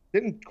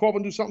 Didn't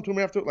Corbin do something to him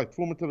after it, like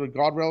threw him into the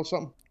guardrail or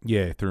something?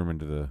 Yeah, threw him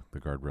into the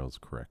guardrails,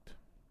 correct.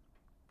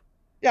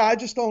 Yeah, I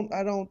just don't,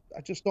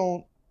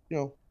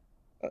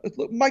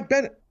 look, Mike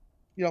Bennett,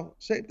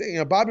 same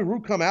thing. Bobby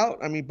Roode come out.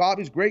 I mean,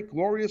 Bobby's great,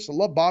 glorious. I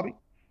love Bobby.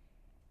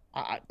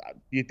 Do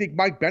you think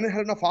Mike Bennett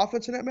had enough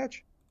offense in that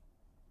match?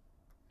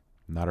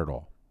 Not at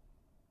all.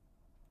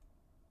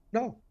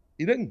 No,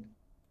 he didn't.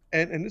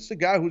 And this is a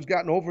guy who's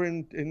gotten over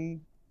in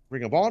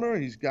Ring of Honor.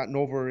 He's gotten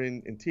over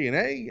in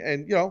TNA.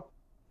 And,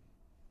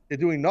 they're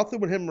doing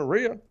nothing with him and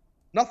Maria.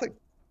 Nothing.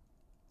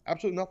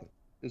 Absolutely nothing.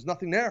 There's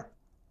nothing there.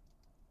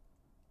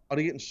 Are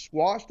they getting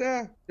squashed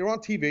there? They're on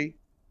TV,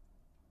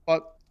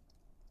 but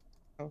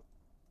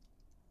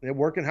they're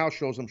working house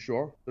shows, I'm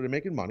sure, so they're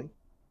making money,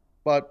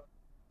 but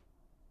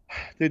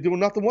they're doing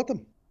nothing with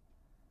them.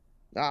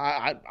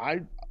 I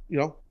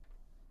do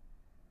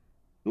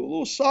a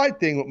little side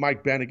thing with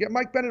Mike Bennett. Get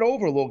Mike Bennett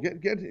over a little.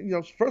 Get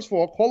first of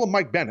all, call him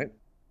Mike Bennett,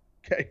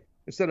 okay,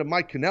 instead of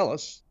Mike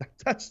Kanellis.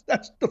 That's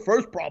the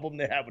first problem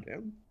they have with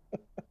him.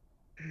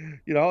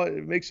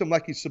 It makes him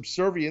like he's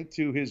subservient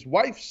to his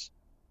wife's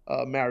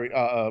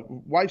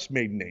wife's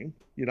maiden name,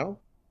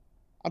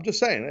 I'm just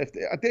saying,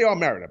 if they are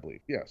married, I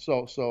believe. Yeah.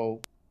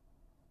 So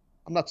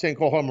I'm not saying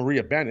call her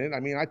Maria Bennett. I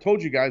mean, I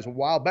told you guys a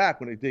while back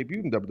when they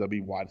debuted in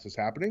WWE why this is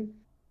happening.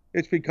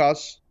 It's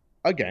because,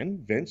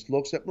 again, Vince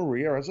looks at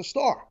Maria as a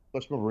star.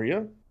 Because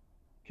Maria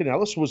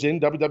Kanellis was in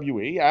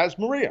WWE as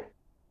Maria,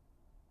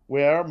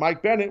 where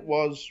Mike Bennett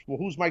was, well,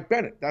 who's Mike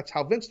Bennett? That's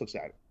how Vince looks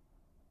at it.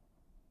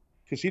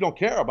 Because he don't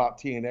care about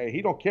TNA.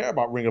 He don't care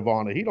about Ring of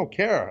Honor. He don't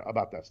care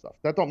about that stuff.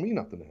 That don't mean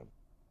nothing to him.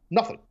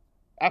 Nothing.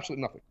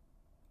 Absolutely nothing.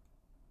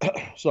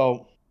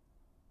 So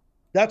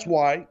that's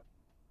why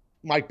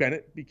Mike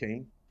Bennett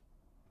became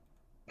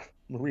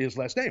Maria's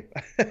last name.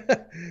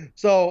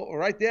 So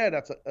right there,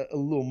 that's a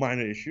little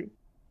minor issue.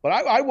 But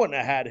I wouldn't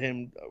have had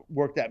him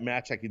work that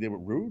match like he did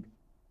with Rude.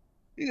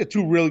 These are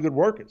two really good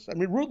workers. I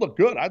mean, Rude looked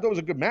good. I thought it was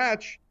a good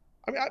match.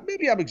 I mean,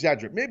 maybe I'm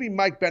exaggerating. Maybe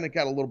Mike Bennett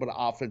got a little bit of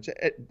offense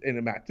in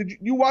the match. Did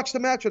you watch the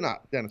match or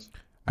not, Dennis?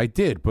 I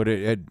did, but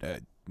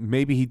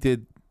maybe he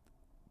did.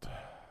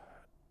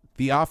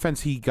 The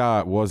offense he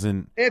got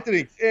wasn't.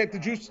 Anthony,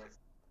 did you?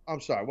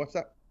 I'm sorry. What's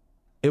that?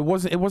 It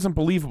wasn't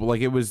believable.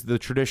 Like, it was the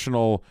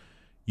traditional.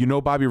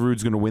 Bobby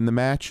Roode's going to win the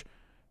match,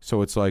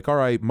 so it's like, all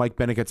right, Mike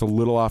Bennett gets a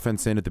little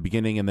offense in at the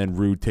beginning, and then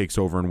Rude takes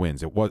over and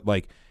wins. It was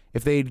like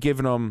if they had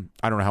given him.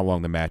 I don't know how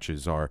long the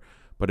matches are,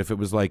 but if it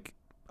was like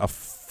a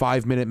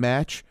 5-minute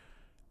match,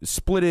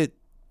 split it,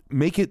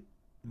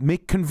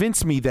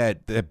 convince me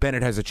that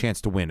Bennett has a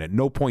chance to win. At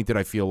no point did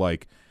I feel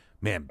like,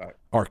 man,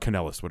 Art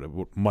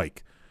Kanellis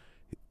Mike.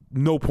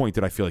 No point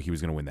did I feel like he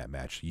was going to win that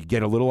match. You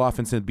get a little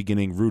offense in the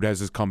beginning. Rude has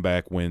his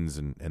comeback, wins,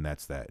 and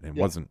that's that. And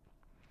it wasn't.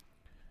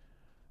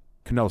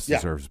 Kanellis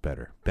deserves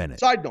better.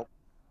 Bennett. Side note.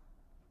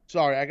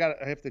 Sorry,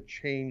 I have to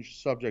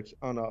change subjects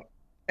on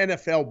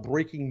NFL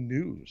breaking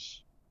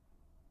news.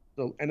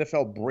 So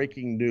NFL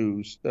breaking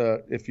news.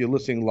 If you're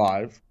listening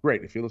live,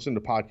 great. If you're listening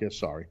to podcast,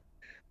 sorry.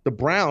 The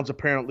Browns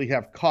apparently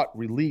have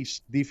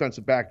released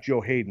defensive back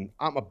Joe Hayden.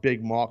 I'm a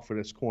big mark for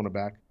this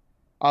cornerback.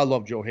 I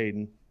love Joe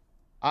Hayden.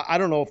 I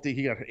don't know if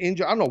he got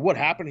injured. I don't know what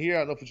happened here. I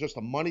don't know if it's just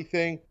a money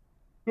thing.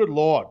 Good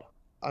Lord.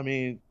 I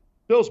mean,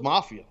 Bill's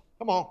Mafia.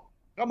 Come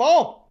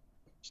on.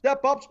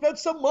 Step up, spend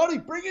some money.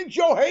 Bring in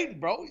Joe Hayden,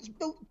 bro.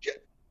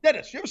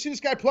 Dennis, you ever see this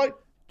guy play?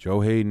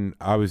 Joe Hayden,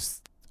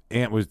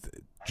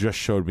 just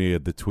showed me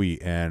the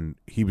tweet, and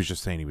he was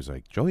just saying, he was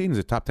like, Joe Hayden's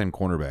a top 10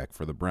 cornerback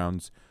for the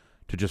Browns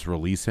to just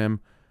release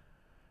him.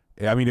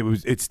 I mean,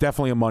 it's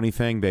definitely a money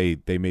thing.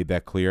 They made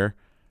that clear.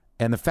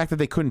 And the fact that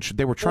they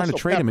were trying to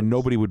trade him and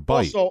nobody would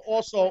bite.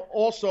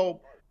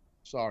 Also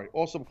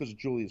because of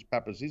Julius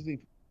Peppers.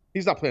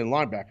 He's not playing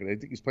linebacker. I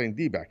think he's playing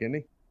D-back, isn't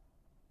he?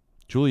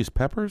 Julius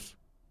Peppers?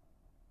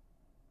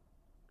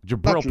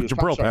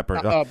 Jabril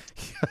Peppers.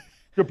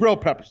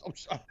 Jabril Peppers.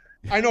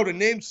 I know the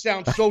name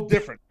sounds so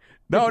different.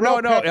 No.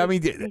 I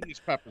mean,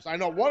 Julius Peppers. I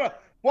know. What,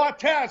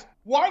 Taz?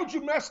 Why would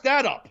you mess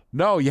that up?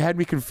 No, you had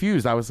me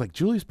confused. I was like,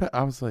 Julius Peppers.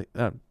 I was like,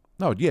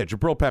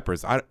 Jabril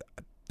Peppers.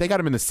 They got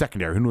him in the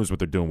secondary. Who knows what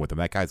they're doing with him?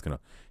 That guy's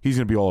he's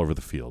gonna be all over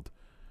the field.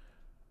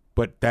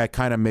 But that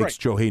kind of makes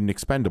Joe Hayden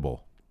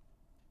expendable.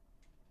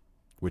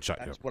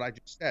 That's what I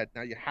just said.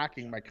 Now you're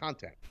hacking my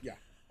content. Yeah,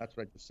 that's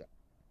what I just said.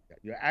 Yeah,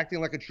 you're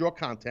acting like it's your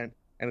content,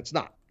 and it's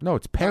not. No,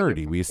 it's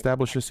parody. We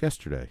established this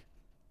yesterday.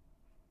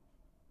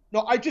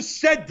 No, I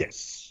just said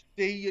this.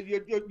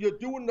 You're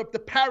doing the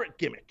parrot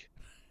gimmick,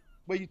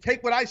 where you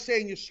take what I say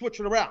and you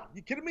switch it around.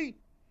 You kidding me?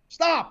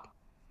 Stop,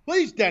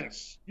 please,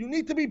 Dennis. You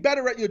need to be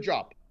better at your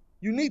job.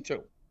 You need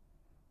to.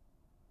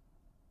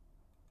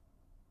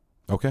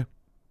 Okay.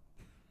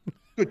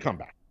 Good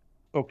comeback.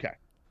 Okay.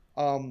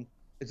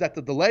 Is that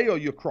the delay or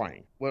you're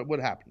crying?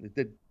 What happened?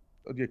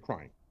 You're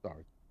crying.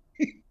 Sorry.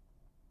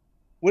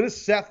 What is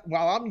Seth?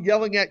 While I'm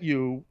yelling at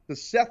you,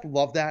 does Seth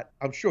love that?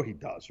 I'm sure he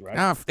does, right?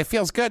 Oh, it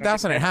feels good,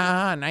 doesn't it?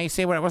 Ha. Now you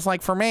see what it was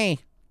like for me.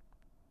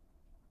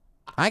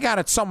 I got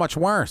it so much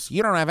worse.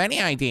 You don't have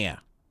any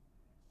idea.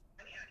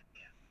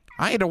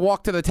 I had to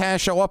walk to the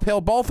Taz Show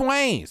uphill both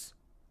ways.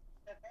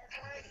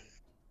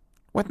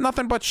 With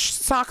nothing but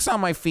socks on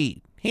my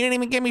feet. He didn't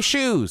even give me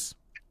shoes.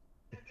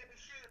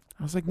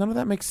 I was like, none of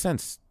that makes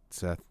sense,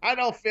 Seth. I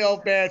don't feel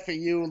bad for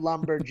you,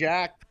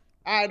 lumberjack.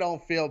 I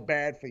don't feel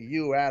bad for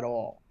you at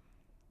all.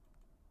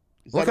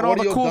 Look at all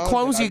the cool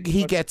clothes he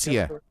gets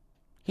you.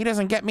 He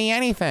doesn't get me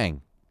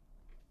anything.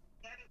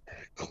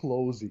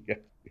 Clothes he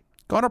gets you.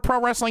 Go to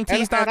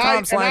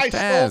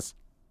ProWrestlingTees.com/Taz.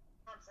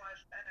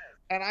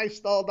 And I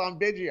stalled on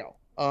video.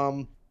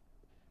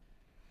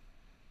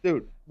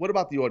 Dude, what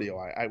about the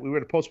audio? We were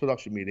at a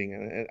post-production meeting,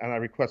 and I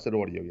requested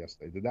audio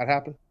yesterday. Did that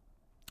happen?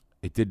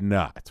 It did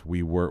not.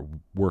 We were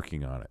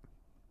working on it.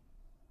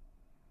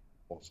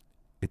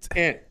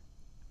 And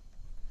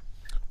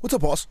what's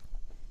up, boss?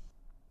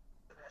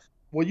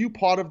 Were you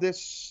part of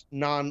this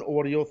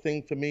non-audio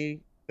thing for me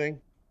thing?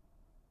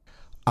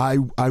 I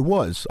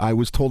was. I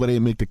was told that I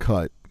didn't make the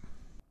cut.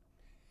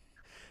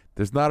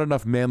 There's not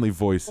enough manly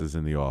voices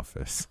in the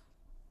office.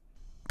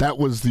 That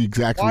was the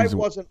exact reason.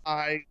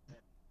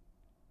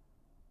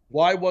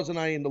 Why wasn't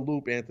I in the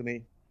loop,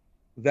 Anthony,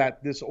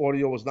 that this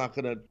audio was not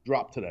going to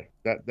drop today?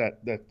 That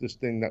this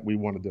thing that we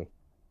want to do.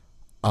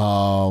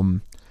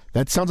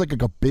 That sounds like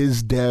a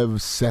biz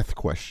dev Seth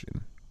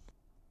question.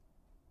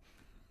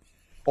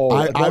 Oh,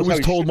 I was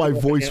told my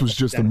voice was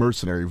just a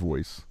mercenary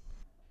voice.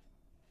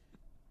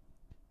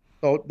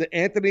 So the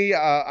Anthony,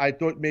 I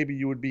thought maybe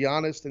you would be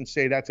honest and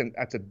say that's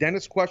a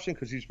Dennis question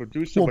because he's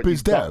producer. Well, but biz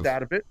you dev. ducked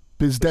out of it.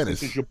 Biz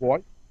Dennis. This is your boy.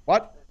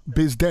 What?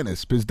 Biz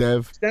Dennis. Biz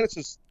dev. Dennis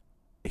is.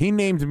 He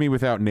named me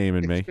without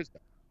naming me.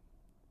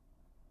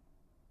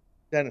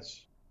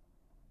 Dennis,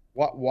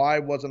 why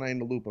wasn't I in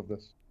the loop of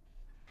this?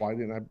 Why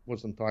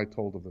wasn't I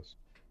told of this?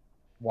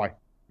 Why?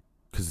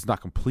 Because it's not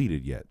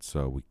completed yet,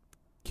 so we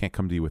can't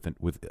come to you with an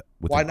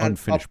Why not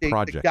unfinished update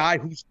project. The guy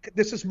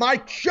this is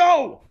my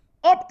show.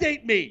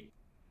 Update me.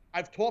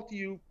 I've talked to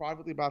you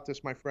privately about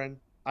this, my friend.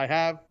 I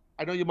have.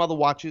 I know your mother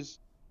watches.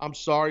 I'm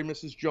sorry,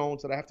 Mrs.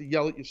 Jones, that I have to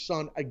yell at your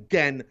son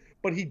again,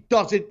 but he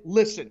doesn't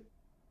listen.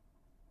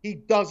 He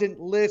doesn't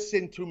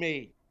listen to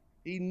me.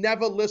 He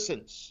never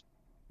listens.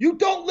 You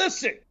don't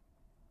listen.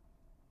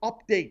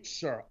 Update,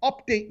 sir.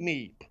 Update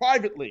me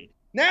privately.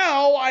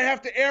 Now I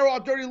have to air our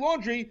dirty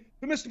laundry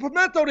for Mr.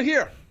 Pimento to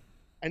hear.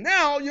 And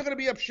now you're going to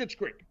be up Schitt's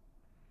Creek.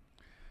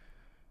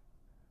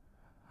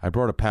 I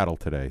brought a paddle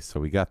today, so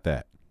we got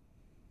that.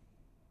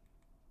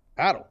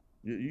 Paddle?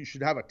 You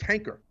should have a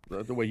tanker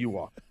the way you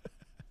are.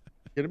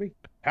 Kidding me?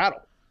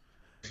 Paddle.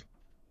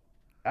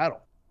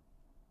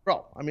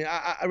 Bro, I mean,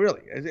 I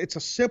really, it's a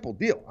simple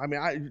deal. I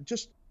mean,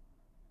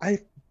 I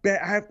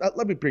have,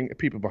 let me bring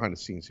people behind the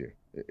scenes here.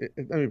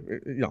 Let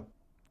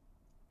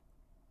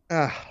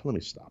me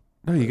stop.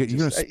 No, you're going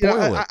to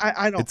spoil it.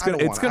 I don't.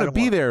 It's going to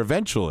be there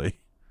eventually.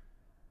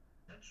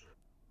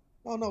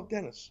 No,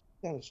 Dennis,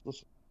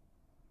 listen.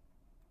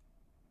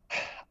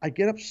 I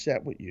get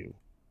upset with you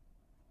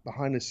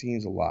behind the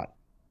scenes a lot,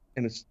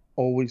 and it's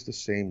always the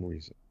same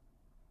reason.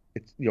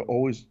 You're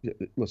always,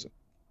 listen,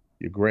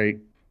 you're great.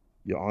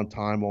 You're on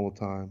time all the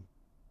time.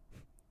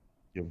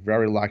 You're a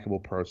very likable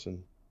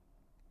person.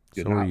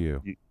 So are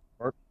you.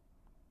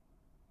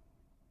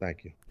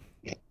 Thank you.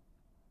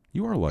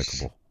 You are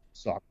likable.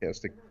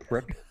 Sarcastic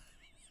prick.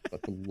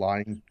 But the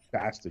lying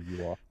bastard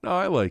you are. No,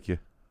 I like you.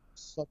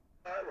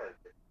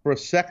 For a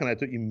second, I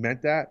thought you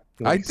meant that.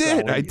 I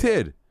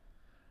did.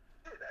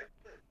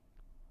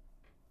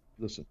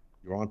 Listen,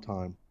 you're on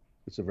time.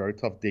 It's a very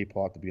tough day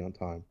part to be on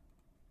time.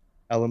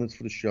 Elements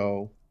for the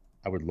show,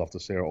 I would love to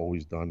say are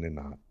always done. They're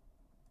not.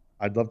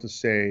 I'd love to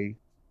say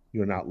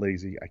you're not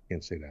lazy. I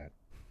can't say that.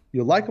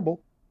 You're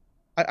likable.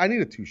 I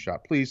need a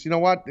two-shot, please. You know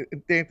what,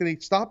 Anthony?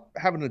 Stop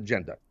having an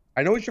agenda.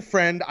 I know he's your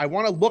friend. I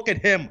want to look at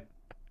him.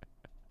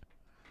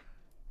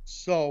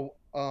 So,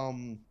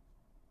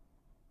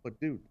 but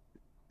dude,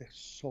 there's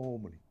so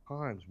many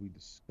times we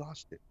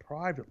discussed it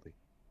privately.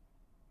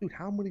 Dude,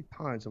 how many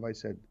times have I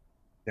said,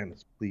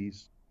 Dennis,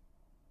 please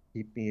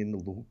keep me in the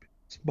loop.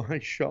 It's my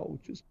show.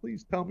 Just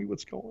please tell me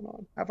what's going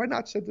on. Have I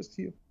not said this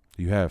to you?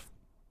 You have.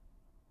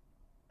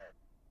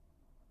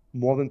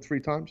 More than 3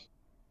 times?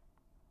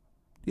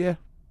 Yeah.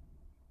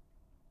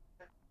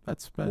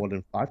 That's bad. More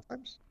than 5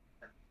 times?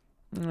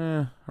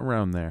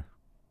 Around there.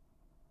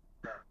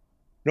 You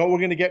know what we're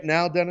going to get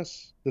now,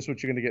 Dennis? This is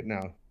what you're going to get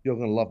now. You're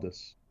going to love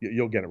this.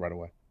 You'll get it right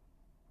away.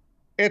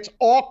 It's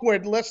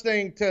awkward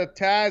listening to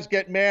Taz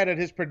get mad at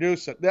his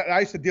producer.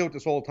 I used to deal with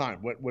this all the time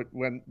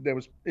when there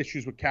was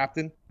issues with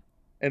Captain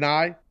and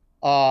I.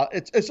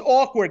 It's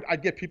awkward.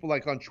 I'd get people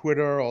like on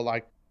Twitter or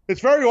like,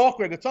 it's very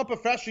awkward. It's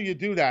unprofessional you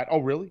do that. Oh,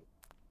 really?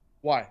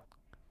 Why?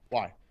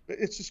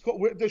 It's just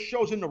this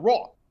show's in the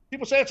raw.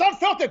 People say it's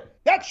unfiltered.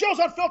 That show's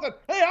unfiltered.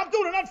 Hey, I'm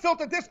doing an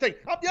unfiltered this thing.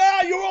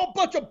 Yeah, you're all a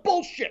bunch of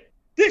bullshit.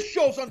 This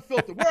show's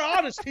unfiltered. We're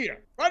honest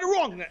here. Right or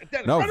wrong,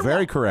 Dennis? No, right very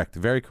wrong? correct.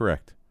 Very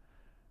correct.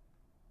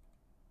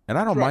 And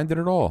I don't mind it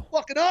at all.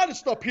 Fucking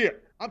honest up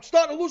here. I'm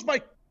starting to lose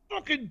my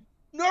fucking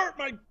nerve.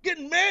 My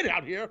getting mad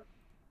out here.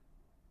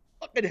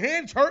 Fucking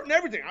hands hurting,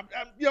 everything. I'm.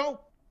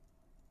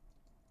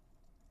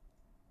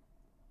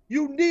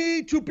 You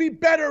need to be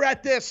better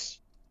at this.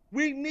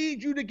 We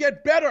need you to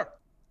get better.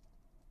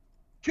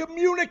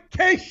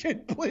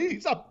 Communication,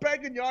 please. I'm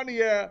begging you on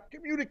the air.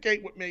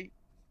 Communicate with me.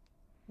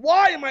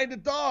 Why am I in the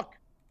dark?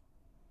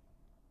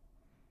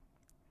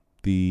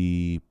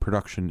 The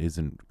production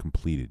isn't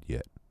completed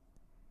yet.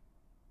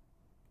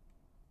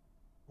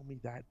 Tell me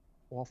that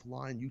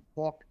offline. You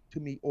talk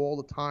to me all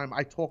the time.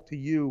 I talk to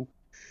you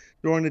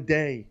during the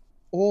day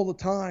all the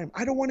time.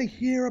 I don't want to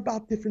hear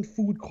about different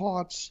food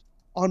carts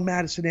on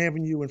Madison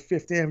Avenue and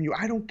Fifth Avenue.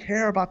 I don't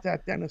care about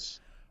that, Dennis.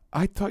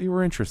 I thought you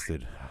were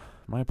interested.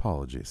 My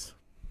apologies.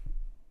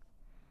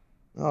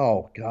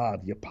 Oh,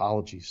 God, the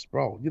apologies.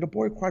 Bro, you're the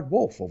boy who cried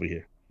wolf over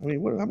here. I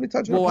mean, how many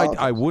times you Well,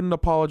 I wouldn't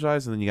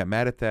apologize, and then you got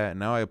mad at that, and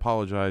now I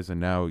apologize, and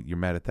now you're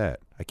mad at that.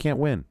 I can't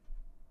win.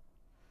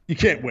 You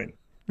can't win.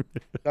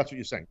 That's what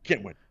you're saying.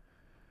 Can't win.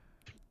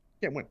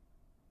 Can't win.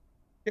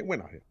 Can't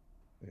win out here.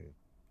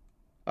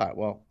 All right,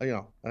 well,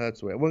 that's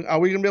the way. Are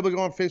we going to be able to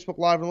go on Facebook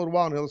Live in a little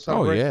while on the other side?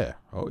 Oh, yeah.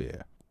 Oh,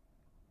 yeah.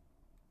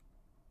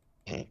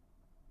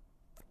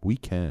 We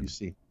can. You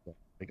see.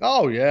 Like,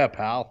 oh, yeah,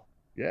 pal.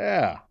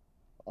 Yeah.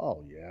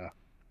 Oh, yeah.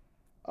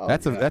 Oh,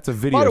 that's yeah. a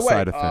video By the way,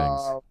 side of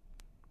things.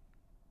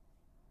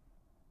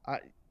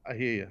 I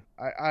hear you.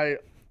 I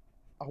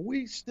are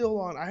we still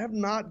on? I have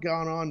not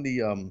gone on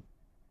the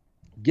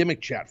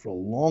gimmick chat for a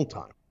long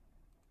time.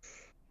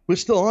 We're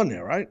still on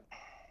there, right?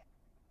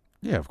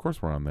 Yeah, of course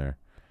we're on there.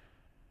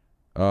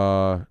 I'm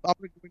going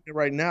to go in there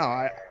right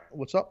now.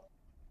 What's up?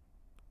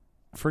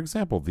 For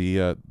example,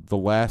 the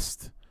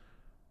last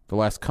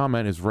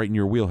comment is right in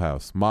your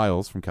wheelhouse.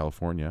 Miles from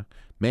California.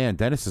 Man,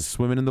 Dennis is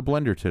swimming in the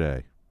blender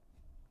today.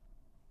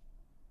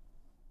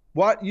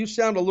 What? You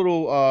sound a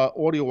little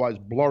audio-wise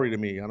blurry to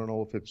me. I don't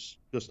know if it's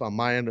just on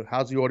my end.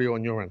 How's the audio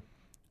on your end?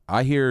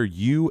 I hear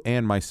you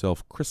and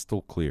myself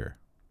crystal clear.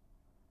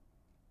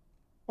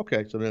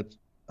 Okay, so that's,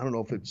 I don't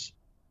know if it's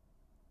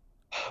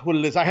what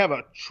it is. I have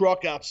a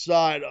truck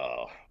outside,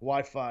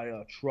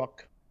 Wi-Fi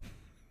truck.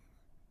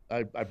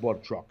 I bought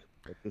a truck.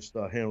 It just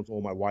handles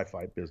all my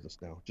Wi-Fi business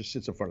now. Just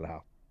sits in front of the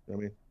house. You know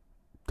what I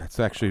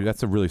mean?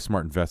 That's a really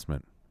smart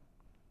investment.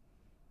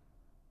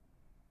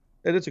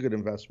 It is a good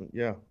investment,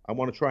 yeah. I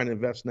want to try and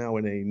invest now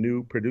in a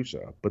new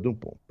producer,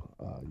 Badoom-boom.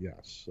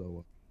 Yes.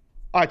 So,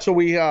 all right. So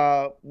we're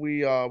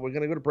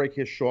gonna go to break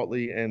here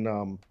shortly,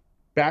 and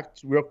back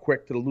real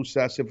quick to the Lou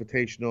Sass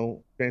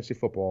Invitational Fantasy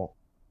Football.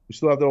 We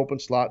still have the open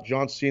slot.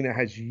 John Cena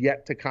has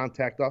yet to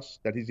contact us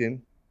that he's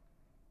in.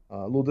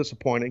 A little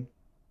disappointing.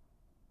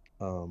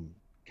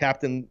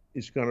 Captain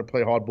is going to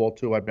play hardball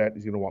too. I bet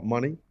he's going to want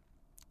money,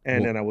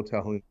 and then I will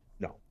tell him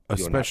no.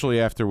 Especially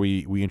after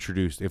we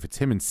introduced, if it's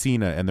him and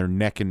Cena and they're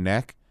neck and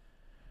neck,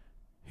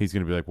 he's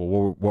going to be like,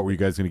 well, what were you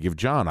guys going to give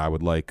John? I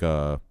would like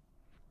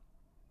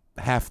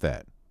half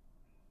that.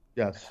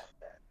 Yes.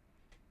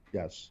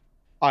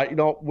 All right,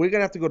 we're going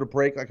to have to go to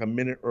break like a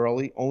minute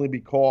early, only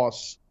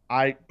because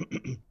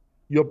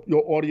your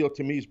audio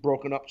to me is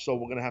broken up, so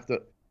we're going to have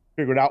to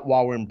figure it out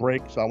while we're in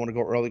break. So I want to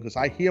go early because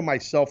I hear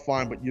myself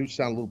fine, but you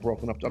sound a little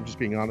broken up. I'm just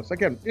being honest.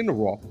 Again, in the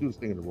Raw. Do this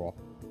thing in the Raw.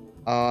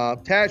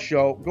 Taz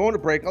Show, going to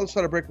break. Other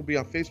side of break will be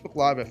on Facebook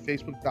Live at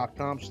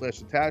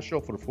facebook.com/the Taz Show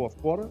for the fourth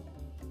quarter.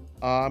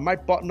 I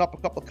might button up a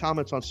couple of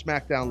comments on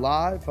SmackDown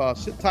Live.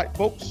 Sit tight,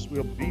 folks.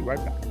 We'll be right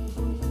back.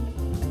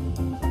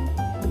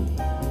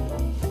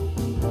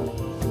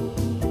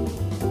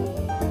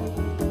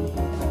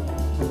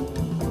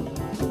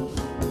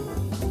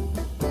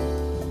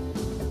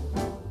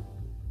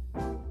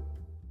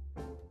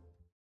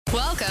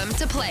 Welcome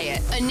to Play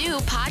It, a new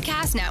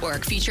podcast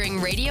network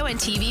featuring radio and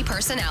TV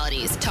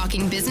personalities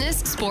talking business,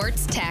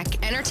 sports,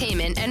 tech,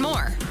 entertainment, and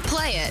more.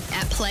 Play it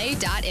at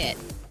play.it.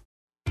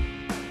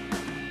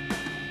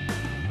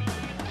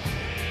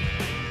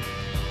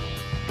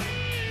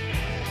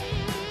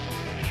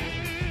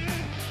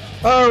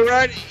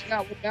 Alrighty,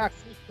 yeah, we're back.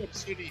 Full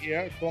City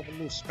here, talking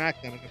a little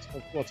SmackDown against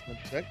Full Sports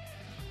Wednesday.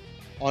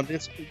 On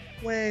this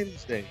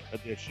Wednesday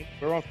edition,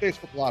 we're on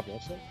Facebook Live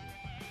also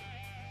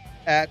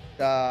at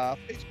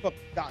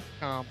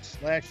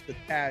facebook.com/the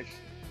Taz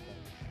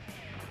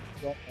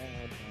Show.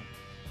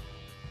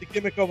 The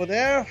gimmick over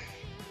there.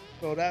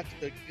 So that's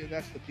the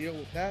deal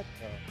with that.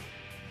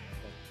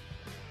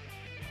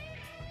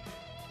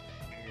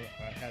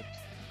 I had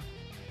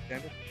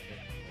Dennis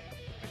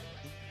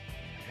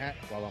hat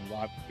while I'm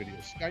live video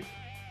Skype.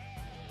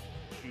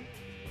 She's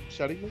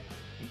upsetting me.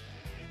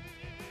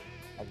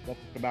 I would love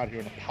to come out here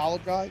and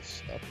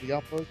apologize for the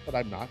outburst, but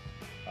I'm not.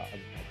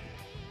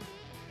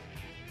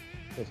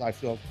 Because I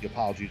feel the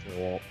apologies are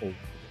all over.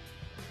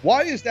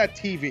 Why is that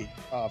TV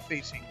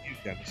facing you,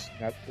 Dennis, in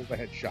that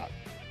overhead shot,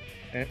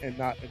 and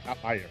not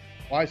my ear?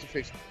 Why is it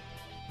facing you?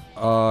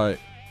 I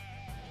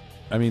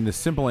mean, the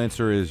simple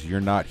answer is you're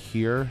not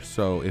here.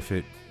 So if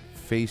it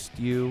faced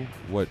you,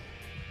 what?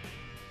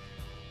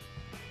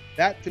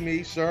 That to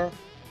me, sir,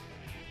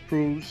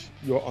 proves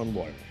you're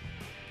unloyal.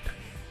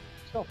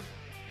 So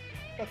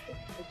that's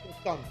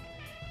done.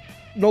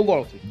 No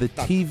loyalty. The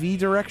TV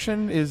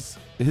direction is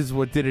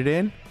what did it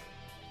in.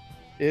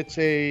 It's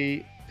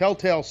a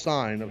telltale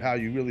sign of how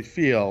you really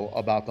feel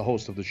about the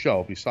host of the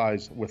show,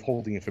 besides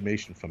withholding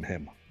information from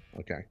him.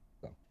 Okay,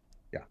 so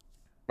yeah,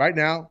 right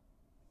now,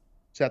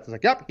 Seth is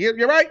like, "Yep,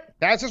 you're right.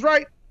 Taz is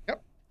right.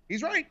 Yep,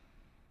 he's right."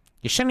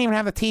 You shouldn't even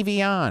have the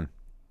TV on.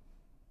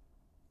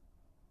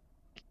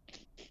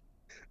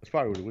 That's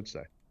probably what he would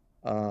say.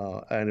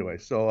 Anyway,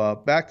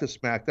 so back to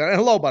SmackDown. And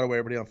hello, by the way,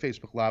 everybody on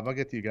Facebook Live. I'll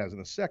get to you guys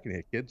in a second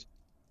here, kids.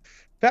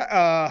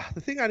 The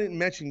thing I didn't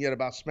mention yet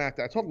about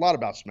SmackDown, I talked a lot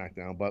about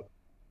SmackDown, but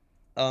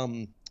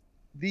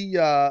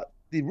the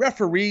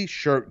referee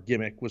shirt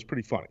gimmick was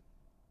pretty funny.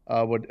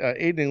 With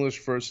Aiden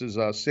English versus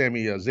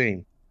Sami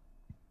Zayn,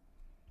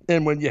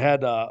 and when you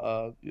had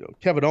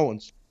Kevin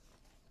Owens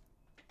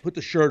put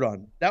the shirt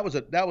on, that was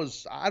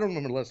I don't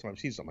remember the last time I've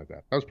seen something like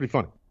that. That was pretty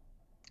funny.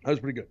 That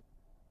was pretty good.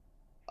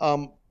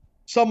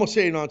 Some were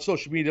saying on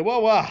social media,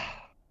 well,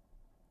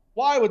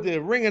 why would the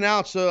ring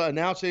announcer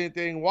announce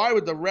anything? Why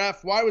would the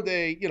ref? Why would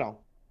they?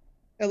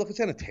 Hey, look,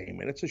 it's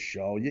entertainment. It's a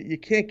show. You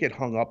can't get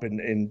hung up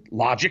in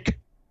logic.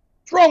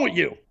 What's wrong with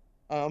you?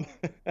 No,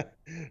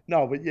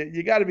 but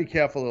you got to be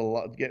careful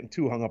of getting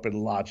too hung up in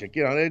logic.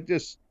 They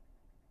just,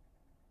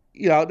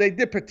 they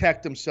did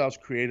protect themselves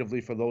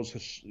creatively for those,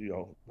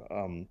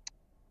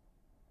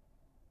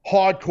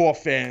 hardcore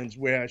fans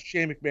where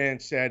Shane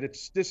McMahon said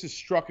this is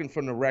struck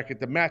from the record.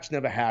 The match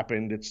never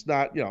happened. It's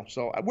not,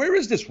 So where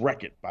is this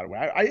record, by the way?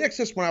 I asked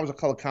this when I was a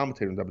color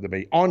commentator in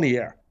WWE on the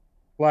air.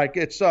 Like,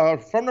 it's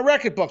from the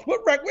record books.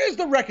 Where's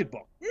the record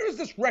book? Where is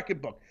this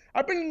record book?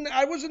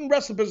 I was in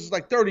wrestling business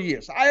like 30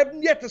 years. I have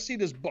yet to see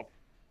this book.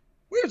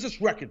 Where is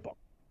this record book?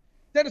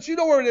 Dennis, you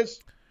know where it is?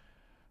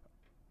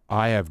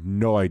 I have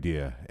no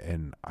idea,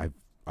 and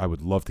I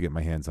would love to get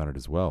my hands on it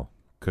as well,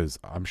 because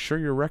I'm sure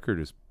your record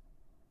is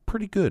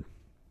pretty good.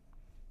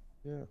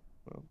 Yeah.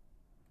 Well,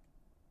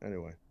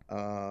 anyway.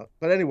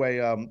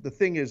 The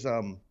thing is,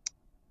 Aiden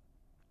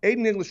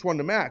English won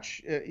the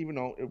match, even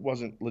though it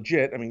wasn't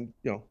legit. I mean,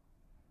 it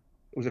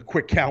was a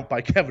quick count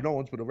by Kevin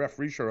Owens with a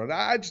referee shirt on.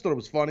 I just thought it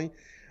was funny.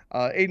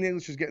 Aiden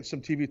English is getting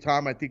some TV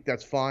time. I think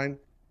that's fine.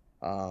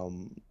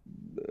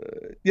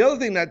 The other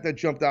thing that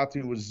jumped out to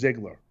me was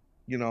Ziggler.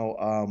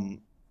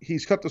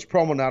 He's cut this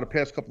promo now the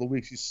past couple of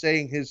weeks. He's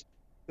saying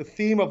the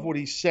theme of what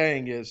he's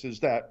saying is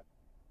that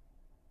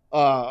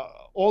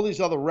all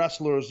these other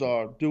wrestlers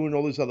are doing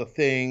all these other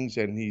things,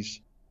 and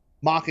he's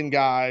mocking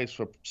guys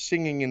for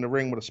singing in the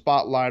ring with a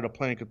spotlight or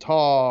playing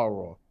guitar,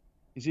 or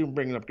he's even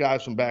bringing up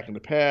guys from back in the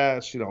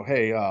past.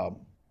 Hey,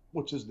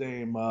 what's his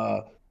name?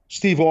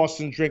 Steve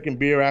Austin drinking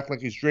beer, acting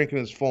like he's drinking,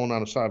 his phone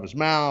on the side of his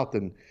mouth,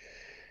 and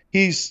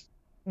he's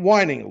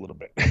whining a little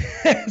bit.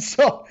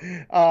 So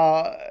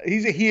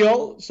he's a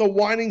heel, so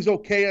whining's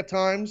okay at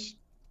times.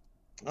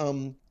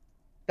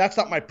 That's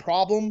not my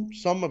problem.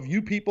 Some of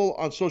you people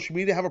on social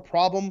media have a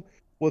problem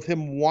with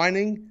him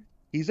whining.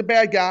 He's a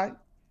bad guy.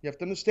 You have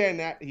to understand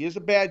that. He is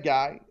a bad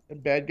guy,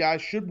 and bad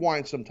guys should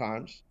whine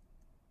sometimes.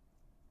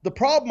 The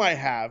problem I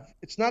have,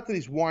 it's not that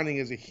he's whining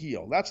as a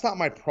heel. That's not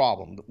my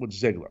problem with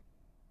Ziggler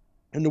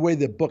and the way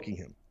they're booking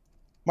him.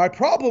 My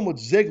problem with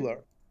Ziggler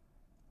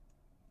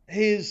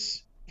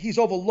is he's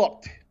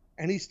overlooked,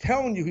 and he's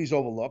telling you he's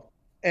overlooked,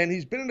 and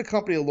he's been in the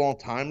company a long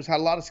time. He's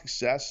had a lot of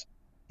success.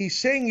 He's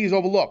saying he's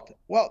overlooked.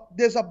 Well,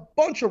 there's a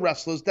bunch of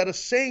wrestlers that are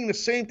saying the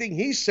same thing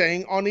he's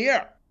saying on the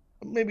air.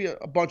 Maybe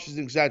a bunch is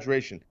an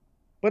exaggeration.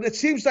 But it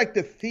seems like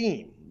the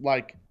theme,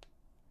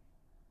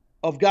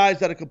 of guys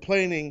that are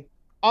complaining,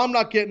 I'm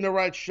not getting the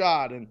right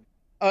shot, and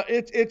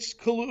it's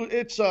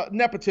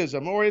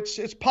nepotism, or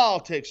it's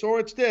politics,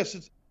 or it's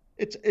this.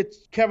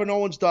 It's Kevin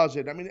Owens does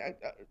it. I mean,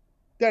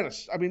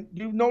 Dennis,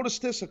 you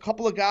noticed this? A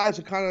couple of guys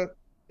are kind of,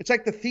 it's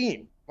like the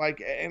theme.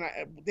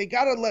 They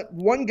got to let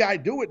one guy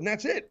do it, and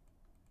that's it.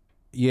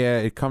 Yeah,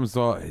 it comes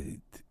off.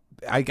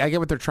 I get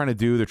what they're trying to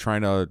do. They're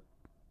trying to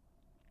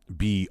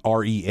be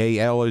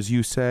REAL, as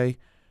you say,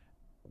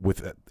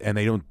 and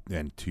they don't.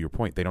 And to your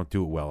point, they don't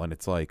do it well. And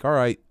it's like, all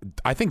right,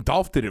 I think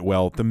Dolph did it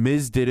well. The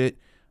Miz did it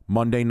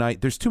Monday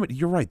night. There's too many.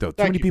 You're right, though.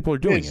 Too many people are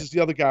doing it. Miz is the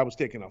other guy I was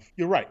thinking of.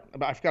 You're right.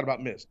 I forgot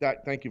about Miz.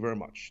 Thank you very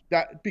much.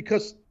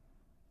 Because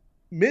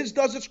Miz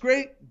does it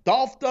great.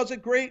 Dolph does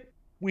it great.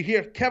 We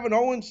hear Kevin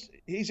Owens.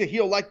 He's a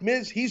heel like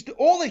Miz.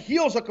 All the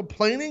heels are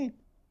complaining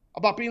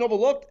about being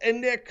overlooked,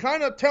 and they're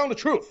kind of telling the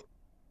truth.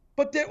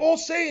 But they're all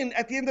saying,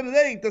 at the end of the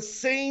day, the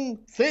same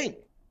thing.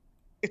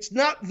 It's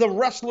not the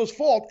wrestler's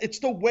fault. It's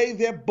the way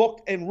they're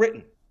booked and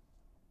written.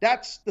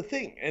 That's the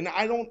thing, and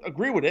I don't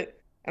agree with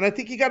it. And I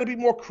think you got to be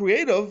more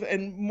creative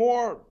and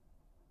more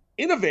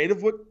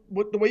innovative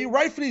with the way you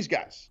write for these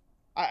guys.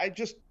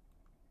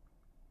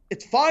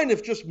 It's fine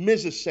if just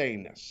Miz is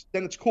saying this.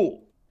 Then it's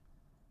cool.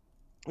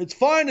 It's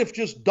fine if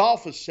just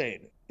Dolph is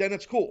saying it. Then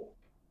it's cool.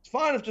 It's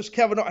fine if just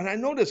Kevin, and I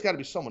know there's got to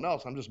be someone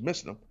else. I'm just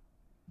missing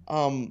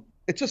them.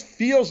 It just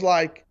feels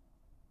like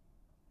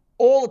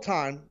all the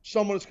time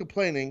someone is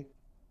complaining,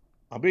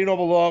 I'm being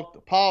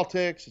overlooked,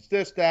 politics, it's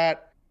this,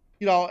 that.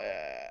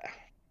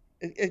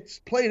 It's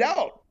played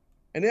out.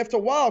 And after a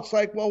while, it's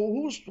like, well,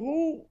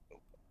 who?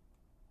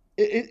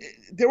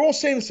 They're all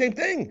saying the same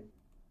thing.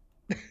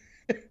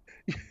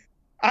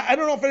 I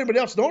don't know if anybody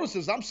else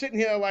notices. I'm sitting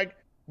here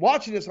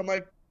watching this. I'm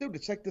like, dude,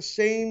 it's like the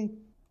same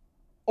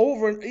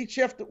over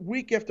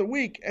week after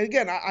week. And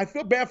again, I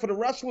feel bad for the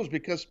wrestlers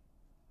because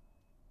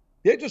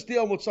they're just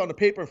dealing with what's on the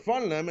paper in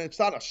front of them, and it's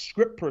not a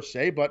script per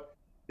se, but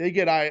they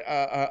get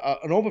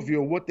an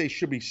overview of what they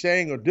should be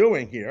saying or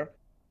doing here,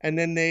 and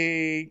then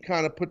they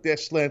kind of put their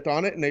slant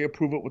on it, and they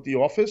approve it with the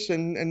office,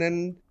 and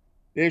then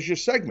there's your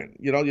segment,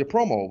 your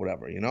promo or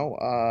whatever.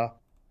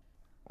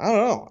 I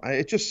don't know.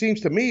 It just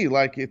seems to me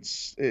like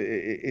it's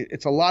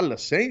a lot of the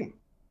same.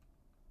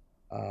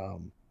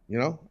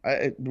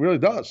 It really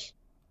does.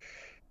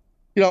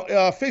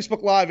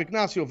 Facebook Live,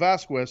 Ignacio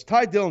Vasquez,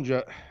 Ty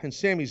Dillinger, and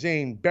Sami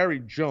Zayn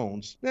buried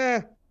Jones.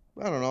 I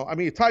don't know.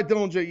 Ty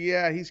Dillinger,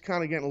 yeah, he's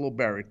kind of getting a little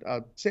buried.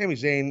 Sami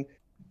Zayn,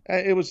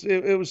 it was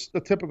the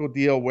typical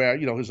deal where,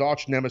 his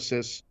arch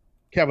nemesis,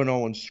 Kevin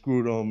Owens,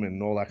 screwed him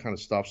and all that kind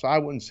of stuff. So I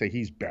wouldn't say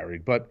he's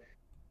buried, but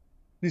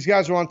these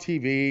guys are on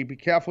TV. Be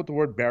careful with the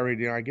word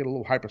buried. I get a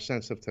little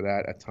hypersensitive to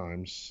that at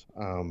times.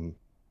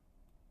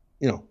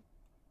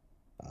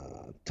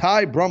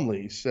 Ty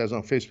Brumley says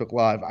on Facebook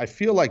Live, I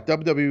feel like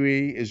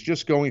WWE is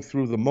just going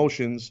through the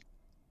motions,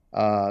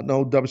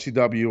 no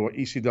WCW or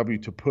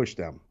ECW to push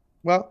them.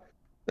 Well,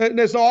 And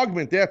there's no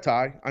argument there,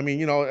 Ty. I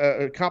mean,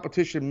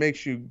 competition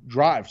makes you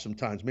drive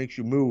sometimes, makes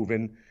you move.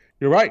 And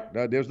you're right.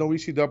 There's no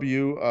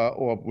ECW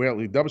or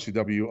rarely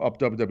WCW up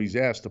WWE's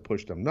ass to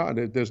push them. No,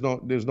 there's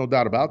no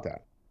doubt about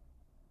that.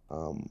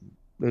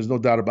 There's no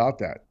doubt about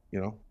that,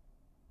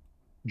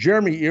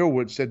 Jeremy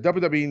Earwood said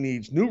WWE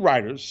needs new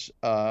writers.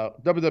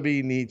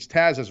 WWE needs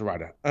Taz as a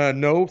writer.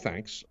 No,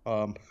 thanks.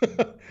 I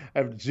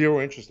have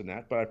zero interest in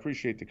that, but I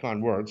appreciate the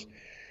kind words.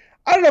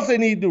 I don't know if they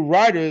need new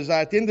writers.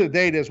 At the end of the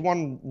day, there's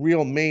one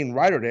real main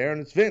writer there,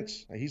 and it's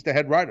Vince. He's the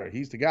head writer.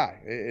 He's the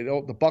guy.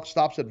 The buck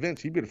stops at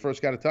Vince. He'd be the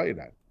first guy to tell you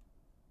that.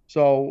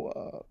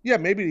 So,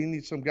 maybe he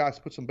needs some guys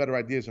to put some better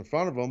ideas in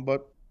front of him,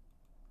 but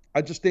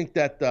I just think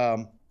that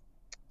to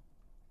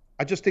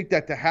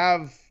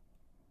have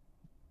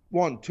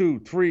 1, 2,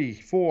 3,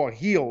 4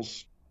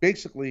 heels,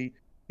 basically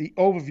the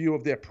overview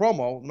of their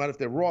promo, no matter if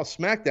they're Raw or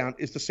SmackDown,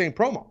 is the same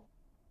promo.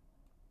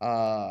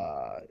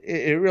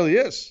 It really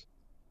is.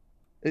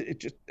 I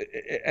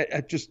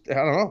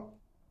don't know.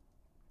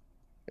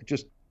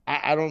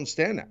 I don't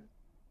understand that.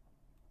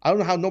 I don't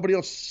know how nobody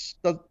else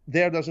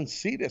doesn't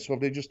see this, or if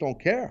they just don't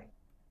care.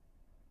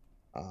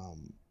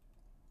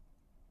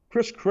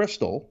 Chris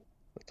Crystal,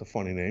 that's a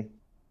funny name.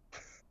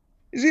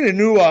 Is he the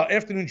new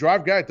afternoon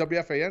drive guy at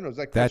WFAN? Or is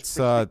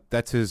that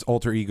that's his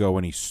alter ego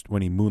when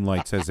he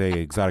moonlights as a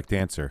exotic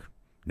dancer.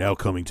 Now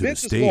coming to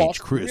Vince the stage,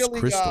 Chris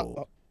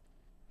Crystal.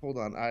 Hold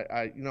on,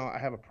 I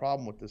have a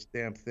problem with this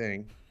damn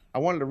thing. I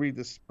wanted to read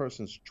this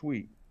person's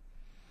tweet.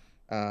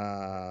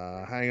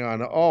 Hang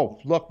on. Oh,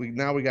 look,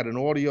 now we got an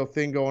audio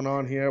thing going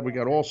on here. We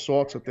got all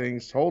sorts of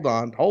things. Hold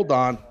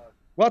on.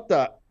 What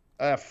the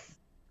F?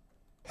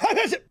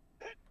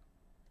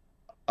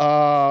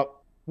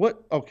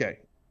 What? Okay.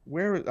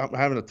 I'm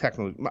having a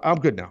technical. I'm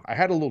good now. I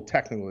had a little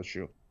technical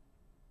issue.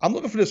 I'm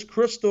looking for this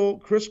Chris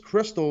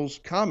Crystal's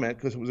comment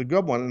because it was a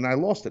good one, and I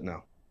lost it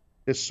now.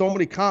 There's so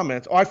many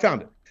comments. Oh, I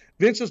found it.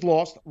 Vince is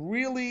lost.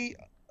 Really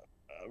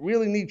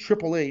need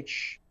Triple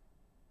H.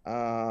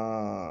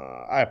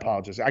 I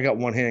apologize. I got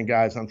one hand,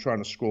 guys. I'm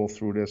trying to scroll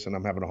through this, and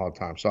I'm having a hard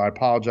time. So I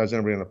apologize,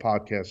 everybody on the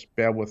podcast.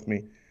 Bear with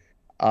me.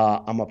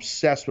 I'm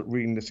obsessed with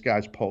reading this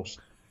guy's post.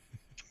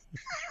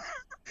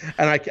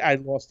 And I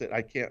lost it.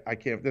 I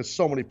can't. There's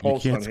so many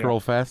posts on here. You can't scroll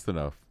fast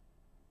enough.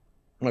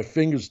 My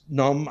finger's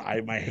numb.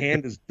 My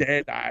hand is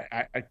dead.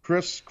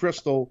 Chris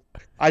Crystal,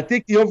 I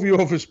think the overview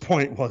of his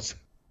point was,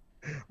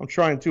 I'm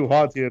trying too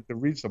hard here to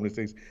read some of these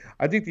things.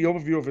 I think the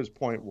overview of his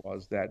point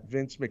was that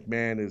Vince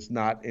McMahon is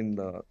not in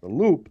the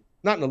loop.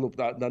 Not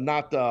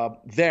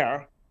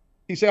there.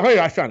 He said, hey,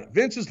 I found it.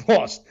 Vince is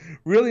lost.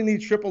 Really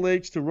need Triple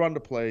H to run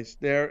the place.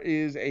 There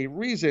is a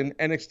reason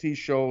NXT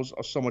shows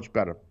are so much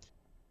better.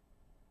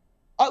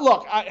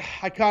 Look,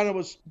 I kind of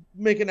was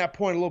making that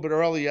point a little bit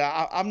earlier.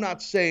 I'm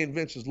not saying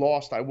Vince is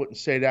lost. I wouldn't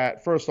say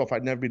that. First off,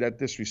 I'd never be that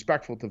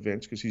disrespectful to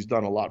Vince because he's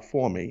done a lot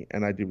for me,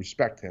 and I do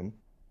respect him.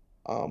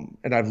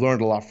 And I've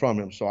learned a lot from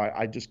him, so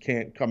I just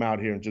can't come out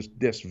here and just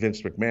diss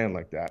Vince McMahon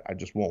like that. I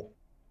just won't.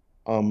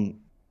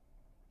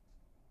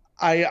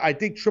 I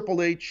think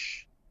Triple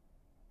H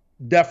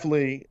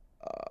definitely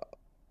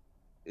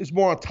is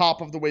more on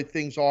top of the way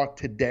things are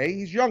today.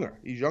 He's younger.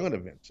 He's younger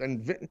than Vince.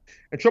 And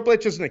Triple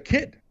H isn't a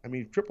kid. I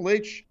mean, Triple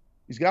H,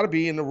 he's got to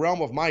be in the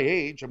realm of my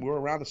age. And we're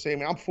around the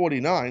same. I'm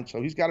 49,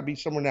 so he's got to be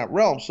somewhere in that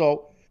realm.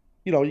 So,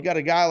 you got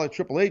a guy like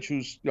Triple H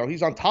who's,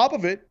 he's on top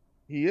of it.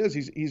 He is.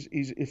 He's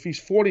if he's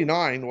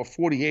 49 or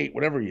 48,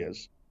 whatever he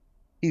is,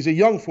 he's a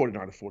young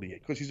 49 or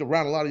 48 because he's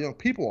around a lot of young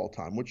people all the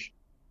time, which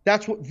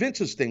that's what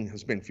Vince's thing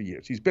has been for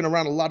years. He's been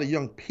around a lot of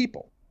young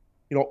people,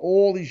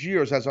 all these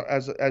years as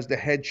the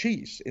head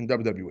cheese in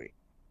WWE.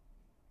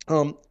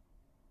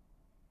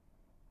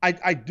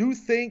 I do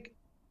think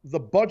the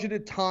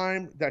budgeted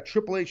time that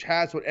Triple H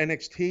has with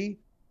NXT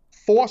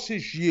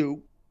forces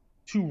you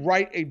to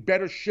write a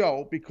better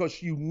show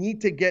because you need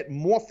to get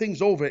more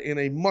things over in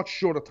a much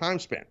shorter time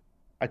span.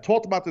 I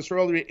talked about this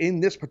earlier in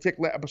this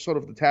particular episode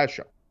of the Taz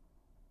Show.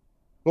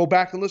 Go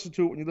back and listen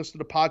to it when you listen to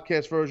the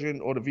podcast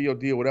version or the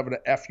VOD or whatever the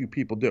F you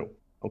people do,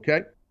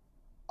 okay?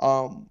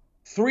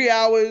 3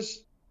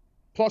 hours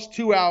plus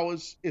 2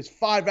 hours is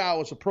 5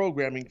 hours of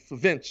programming for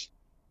Vince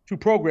to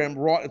program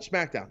Raw and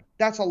SmackDown.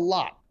 That's a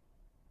lot.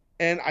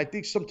 And I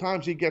think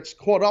sometimes he gets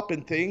caught up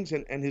in things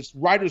and his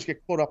writers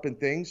get caught up in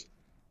things.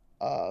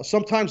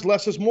 Sometimes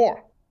less is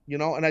more,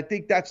 and I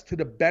think that's to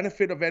the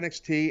benefit of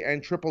NXT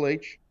and Triple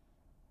H.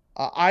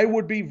 I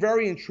would be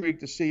very intrigued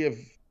to see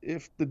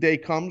if the day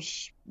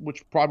comes,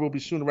 which probably will be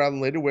sooner rather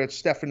than later, where it's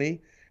Stephanie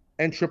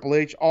and Triple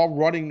H are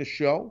running the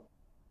show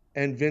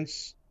and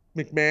Vince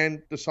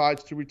McMahon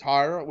decides to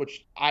retire,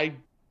 which I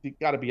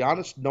got to be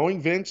honest,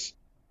 knowing Vince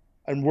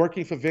and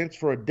working for Vince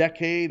for a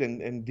decade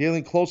and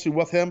dealing closely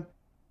with him,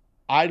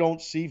 I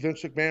don't see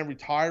Vince McMahon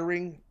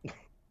retiring.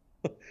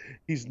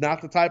 He's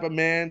not the type of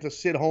man to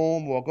sit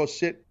home or go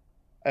sit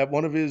at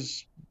one of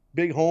his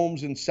big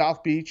homes in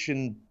South Beach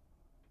and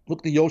look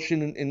at the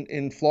ocean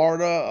in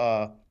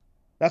Florida.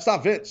 That's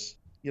not Vince.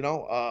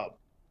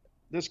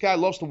 This guy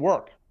loves to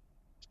work.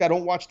 This guy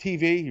don't watch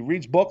TV. He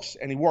reads books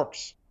and he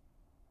works.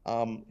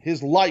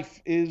 His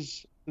life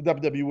is the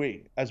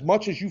WWE. As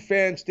much as you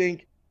fans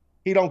think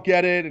he don't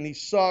get it and he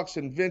sucks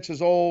and Vince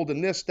is old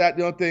and this, that,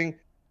 the other thing,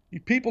 you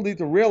people need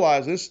to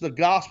realize this is the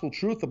gospel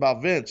truth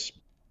about Vince.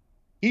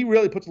 He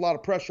really puts a lot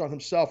of pressure on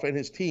himself and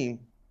his team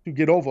to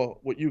get over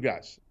with you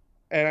guys.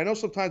 And I know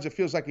sometimes it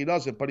feels like he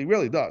doesn't, but he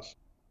really does.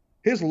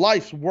 His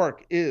life's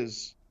work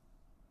is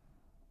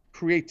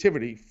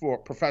creativity for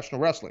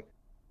professional wrestling.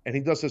 And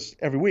he does this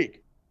every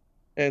week.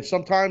 And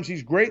sometimes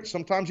he's great,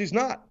 sometimes he's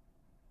not.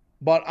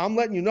 But I'm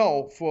letting you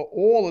know, for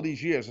all of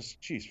these years,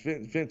 geez,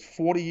 Vince,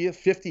 40 years,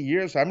 50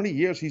 years, how many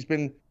years he's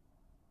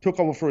took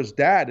over for his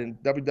dad in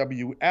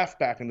WWF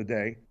back in the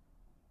day.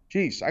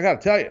 Geez, I got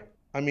to tell you,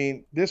 I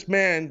mean, this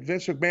man,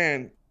 Vince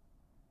McMahon,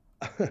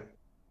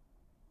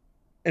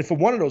 and for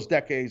one of those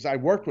decades, I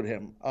worked with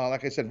him,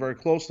 like I said, very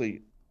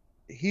closely.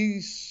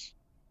 You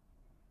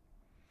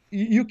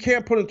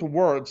can't put into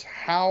words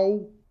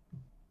how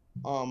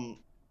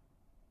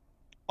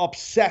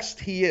obsessed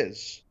he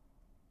is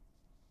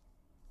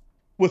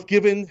with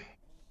giving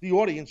the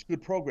audience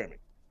good programming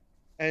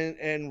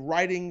and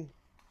writing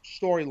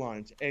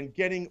storylines and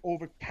getting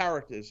over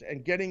characters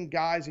and getting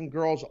guys and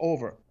girls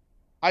over.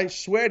 I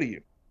swear to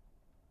you,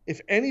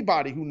 if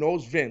anybody who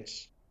knows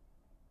Vince,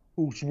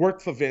 who's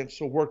worked for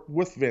Vince or worked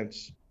with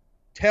Vince,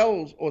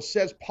 tells or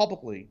says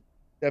publicly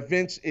that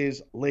Vince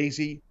is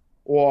lazy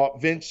or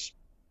Vince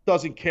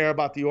doesn't care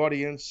about the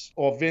audience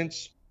or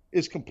Vince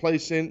is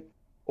complacent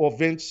or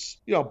Vince,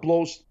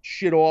 blows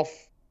shit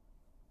off,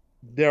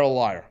 they're a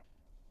liar.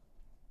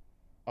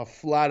 A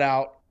flat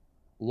out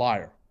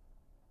liar.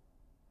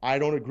 I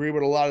don't agree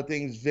with a lot of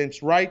things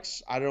Vince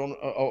writes.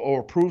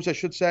 Or approves, I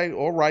should say,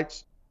 or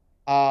writes.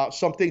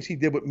 Some things he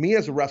did with me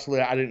as a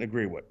wrestler, I didn't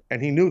agree with,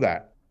 and he knew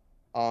that.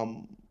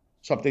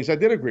 Some things I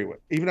did agree with.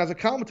 Even as a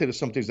commentator,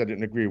 some things I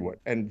didn't agree with,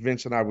 and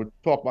Vince and I would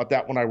talk about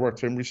that when I worked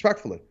for him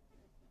respectfully.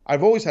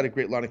 I've always had a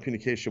great line of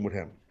communication with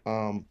him.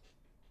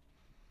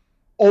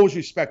 Always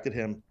respected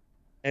him,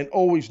 and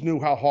always knew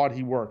how hard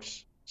he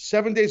works.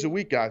 7 days a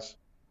week, guys.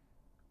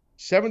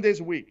 7 days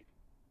a week,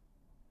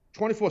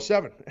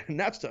 24/7, and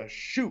that's to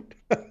shoot.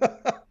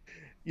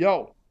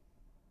 Yo,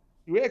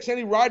 you ask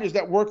any writers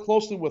that work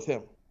closely with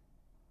him,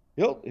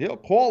 he'll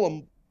call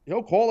him.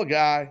 He'll call a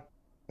guy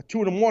at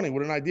 2 a.m.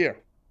 with an idea.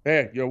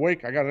 Hey, you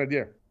awake? I got an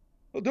idea.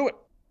 He'll do it.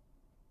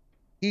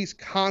 He's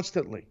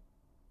constantly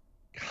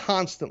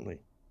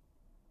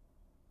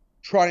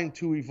trying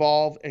to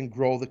evolve and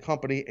grow the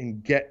company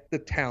and get the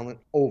talent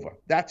over.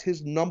 That's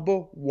his number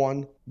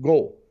one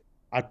goal.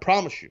 I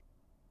promise you.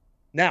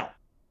 Now,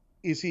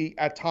 is he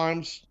at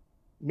times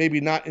maybe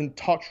not in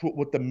touch with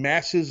what the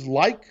masses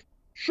like?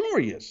 Sure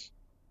he is.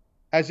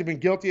 Has he been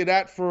guilty of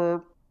that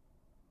for,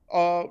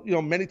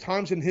 many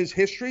times in his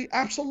history?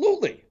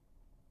 Absolutely.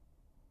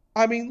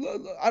 I mean,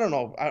 I don't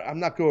know. I'm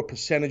not good with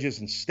percentages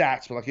and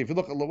stats, but like if you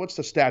look at what's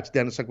the stats,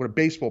 Dennis, like with a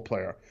baseball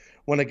player,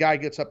 when a guy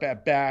gets up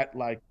at bat,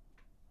 like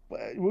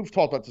we've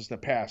talked about this in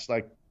the past,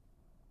 like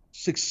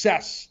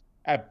success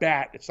at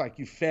bat, it's like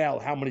you fail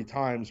how many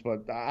times,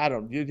 but I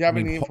don't. Do you have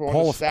any info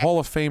on the stat? Hall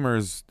of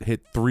Famers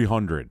hit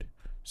 300,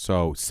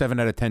 so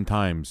 7 out of 10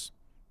 times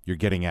you're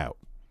getting out.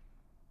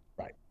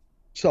 Right.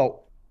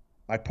 So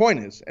my point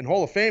is, and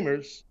Hall of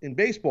Famers in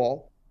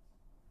baseball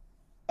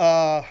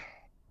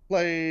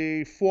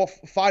play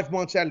 5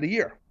 months out of the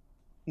year,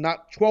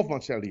 not 12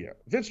 months out of the year.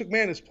 Vince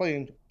McMahon is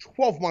playing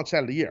 12 months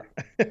out of the year.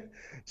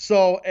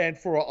 So, and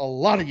for a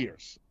lot of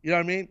years, you know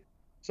what I mean?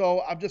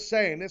 So I'm just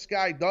saying, this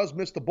guy does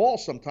miss the ball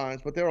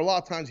sometimes, but there are a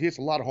lot of times he hits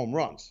a lot of home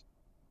runs.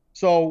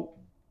 So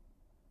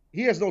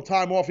he has no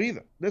time off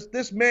either.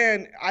 This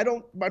man,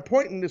 my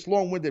point in this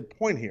long-winded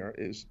point here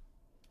is,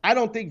 I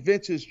don't think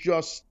Vince is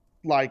just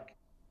like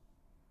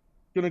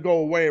going to go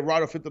away and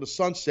ride off into the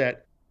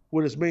sunset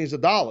with his millions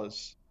of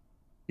dollars,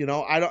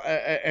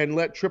 and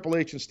let Triple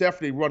H and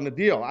Stephanie run the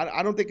deal.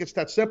 I don't think it's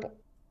that simple.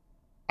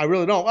 I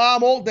really don't.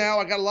 I'm old now.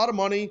 I got a lot of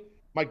money.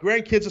 My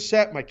grandkids are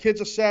set. My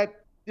kids are set.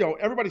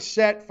 Everybody's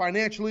set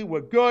financially.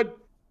 We're good.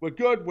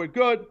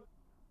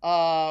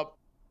 All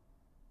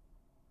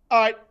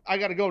right, I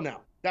got to go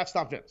now. That's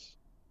not Vince.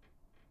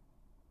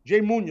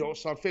 Jay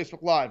Munoz on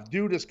Facebook Live.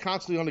 Dude is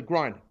constantly on the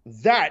grind.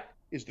 That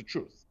is the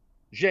truth.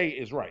 Jay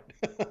is right.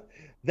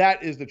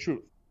 That is the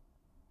truth.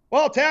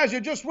 Well, Taz,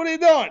 what are you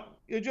doing?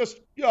 You're just,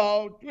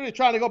 really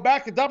trying to go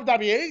back to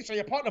WWE, so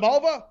you're putting them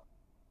over?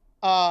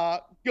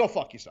 Go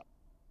fuck yourself.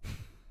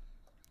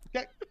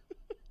 Okay?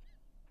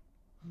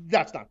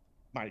 That's not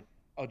my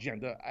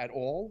agenda at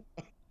all.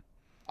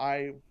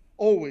 I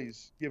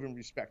always give him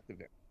respect to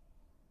Vince.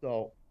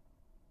 So,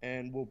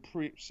 and will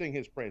sing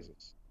his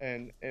praises.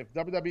 And if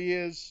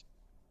WWE is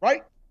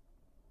right,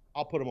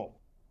 I'll put them over.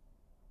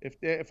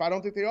 If I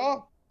don't think they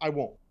are, I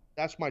won't.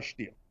 That's my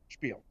spiel,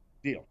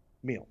 deal,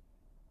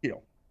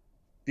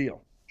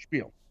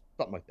 spiel,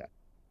 something like that.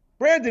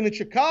 Brandon in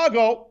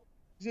Chicago.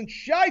 He's in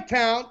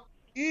Chi-Town.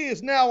 He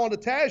is now on the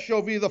Taz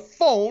Show via the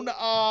phone.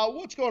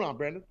 What's going on,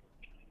 Brandon?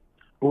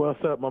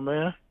 What's up, my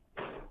man?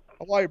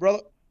 How are you,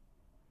 brother?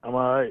 I'm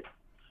all right.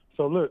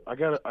 So look, I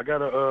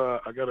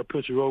gotta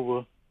put you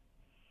over.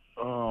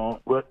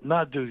 But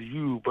not just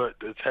you, but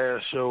the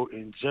Taz Show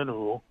in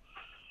general.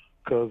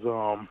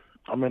 because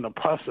I'm in the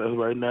process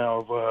right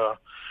now of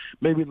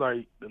maybe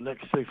like the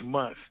next 6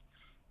 months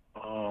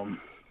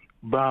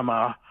buying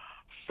my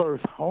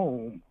first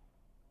home.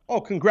 Oh,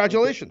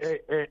 congratulations.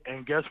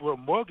 And guess what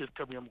mortgage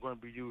company I'm going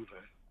to be using?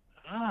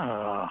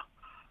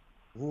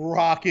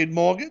 Rocket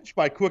Mortgage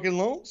by Quicken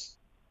Loans?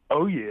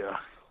 Oh, yeah.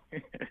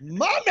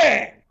 My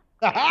man!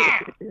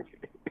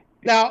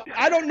 Now,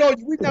 I don't know.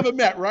 We've never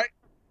met, right?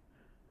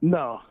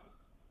 No.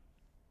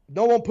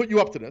 No one put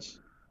you up to this?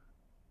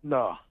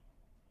 No.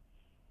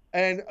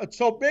 And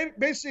so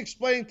basically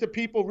explain to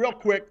people real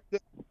quick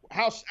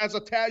how, as a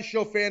Taz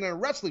Show fan and a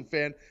wrestling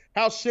fan,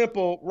 how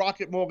simple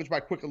Rocket Mortgage by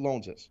Quicken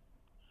Loans is.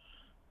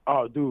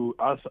 Oh, dude,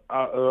 I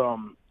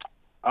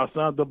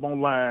signed up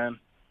online.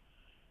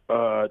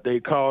 They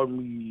called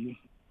me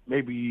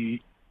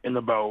maybe in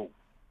about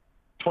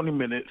 20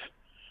 minutes,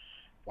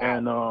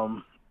 and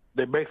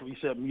they basically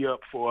set me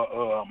up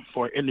for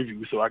an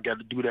interview. So I got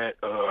to do that.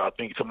 I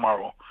think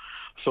tomorrow.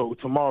 So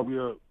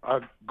tomorrow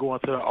I go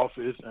into the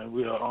office and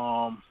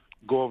we'll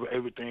go over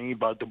everything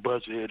about the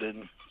budget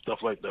and stuff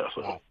like that.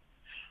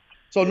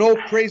 So no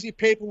crazy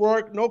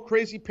paperwork, no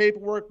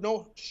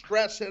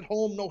stress at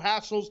home, no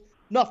hassles.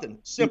 Nothing.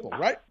 Simple,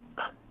 right?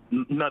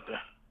 Nothing.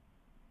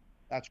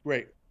 That's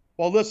great.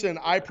 Well, listen,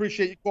 I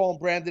appreciate you calling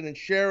Brandon and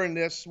sharing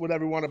this with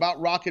everyone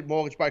about Rocket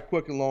Mortgage by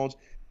Quicken Loans.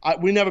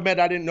 We never met.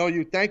 I didn't know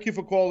you. Thank you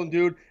for calling,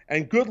 dude.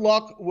 And good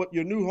luck with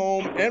your new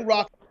home and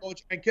Rocket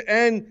Mortgage.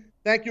 And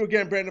thank you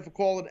again, Brandon, for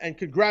calling. And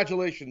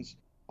congratulations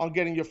on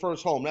getting your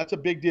first home. That's a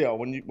big deal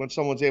when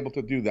someone's able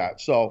to do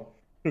that. So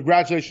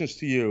congratulations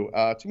to you.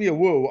 Tamia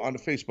Wu on the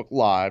Facebook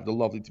Live, the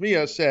lovely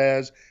Tamia,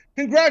 says,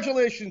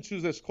 congratulations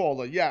to this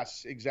caller.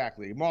 Yes,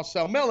 exactly.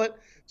 Marcel Millet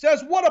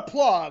says, what a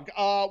plug.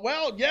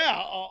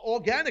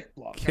 Organic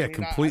plug. Yeah,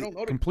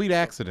 complete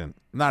accident.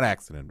 Not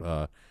accident.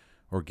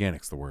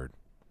 Organic's the word.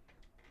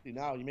 See,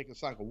 now you make it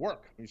sound like a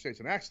work when you say it's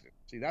an accident.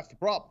 See, that's the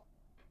problem.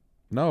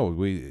 No,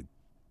 we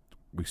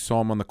saw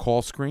him on the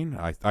call screen.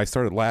 I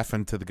started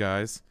laughing to the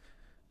guys.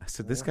 I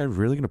said, this guy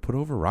really going to put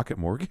over Rocket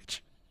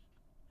Mortgage?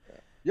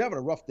 You're having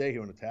a rough day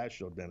here on the Taz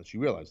Show, Dennis. You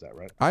realize that,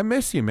 right? I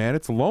miss you, man.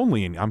 It's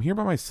lonely, and I'm here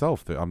by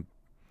myself. Yeah.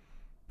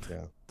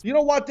 You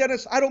know what,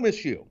 Dennis? I don't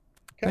miss you.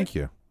 Okay? Thank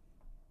you.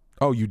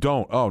 Oh, you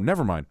don't? Oh,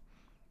 never mind.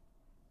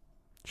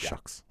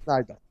 Shucks. No,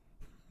 I don't.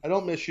 I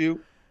don't miss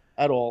you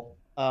at all.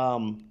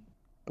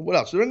 What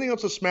else? Is there anything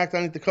else on SmackDown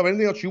I need to cover?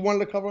 Anything else you wanted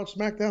to cover on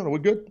SmackDown? Are we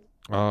good?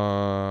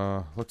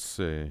 Let's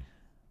see.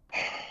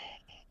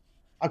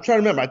 I'm trying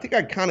to remember. I think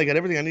I kind of got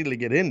everything I needed to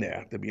get in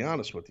there, to be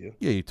honest with you.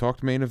 Yeah, you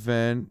talked main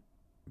event.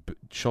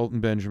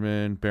 Shelton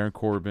Benjamin, Baron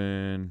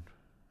Corbin,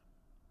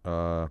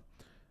 Shinsuke,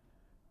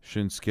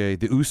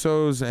 the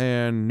Usos,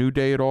 and New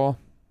Day at all?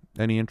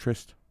 Any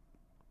interest?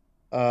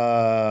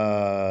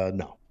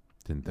 No.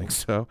 Didn't think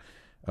so.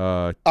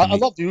 I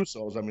love the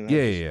Usos. I mean,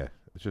 yeah.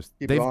 It's just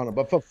keep it on them.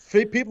 But for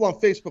people on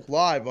Facebook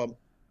Live,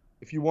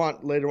 if you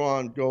want later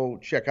on, go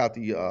check out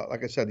the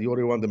like I said, the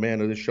audio on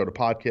demand of this show, the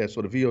podcast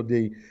or the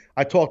VOD.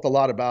 I talked a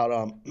lot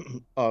about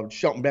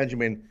Shelton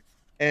Benjamin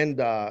and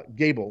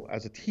Gable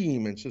as a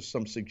team, and just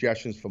some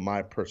suggestions from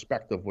my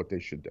perspective what they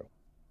should do.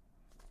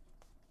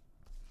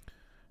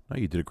 No,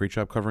 you did a great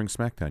job covering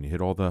SmackDown. You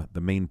hit all the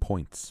main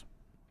points.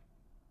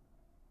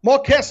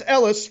 Marquez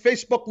Ellis,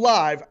 Facebook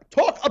Live.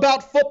 Talk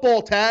about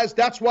football, Taz.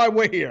 That's why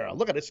we're here.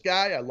 Look at this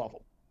guy. I love him.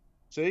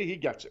 See, he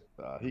gets it.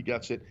 He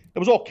gets it. It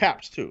was all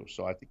caps, too,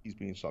 so I think he's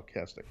being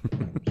sarcastic.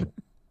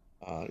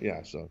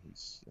 So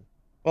he's...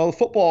 Well, the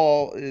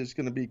football is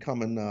going to be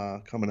coming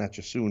at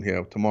you soon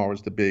here. Tomorrow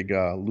is the big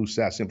Lou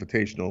Sass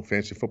Invitational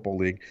Fantasy Football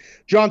League.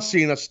 John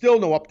Cena, still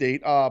no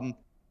update.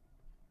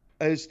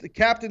 Is the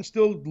captain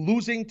still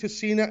losing to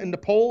Cena in the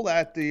poll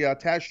at the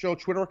Taz Show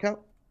Twitter account?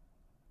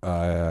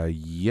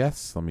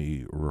 Yes. Let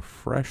me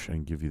refresh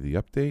and give you the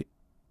update.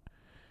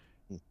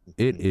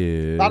 It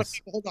is... A lot of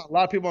people, hold on. A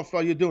lot of people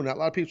on you're doing that. A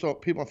lot of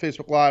people on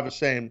Facebook Live are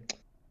saying,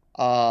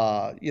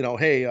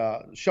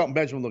 hey, Shelton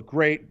Benjamin looked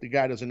great. The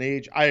guy doesn't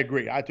age. I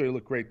agree. I thought he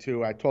looked great,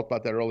 too. I talked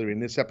about that earlier in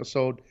this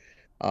episode.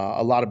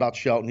 A lot about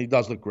Shelton. He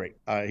does look great.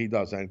 He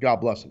does, and God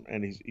bless him.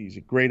 And he's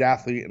a great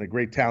athlete and a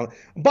great talent.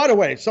 And by the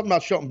way, something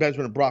about Shelton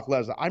Benjamin and Brock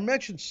Lesnar. I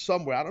mentioned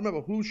somewhere, I don't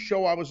remember whose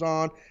show I was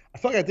on. I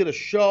felt like I did a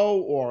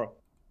show or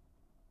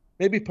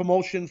maybe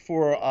promotion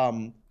for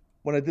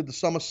when I did the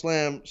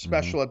SummerSlam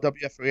special at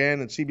WFAN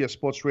and CBS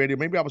Sports Radio.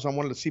 Maybe I was on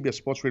one of the CBS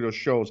Sports Radio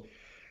shows.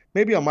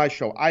 Maybe on my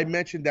show. I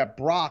mentioned that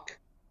Brock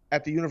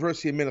at the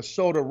University of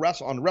Minnesota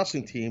on the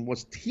wrestling team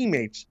was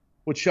teammates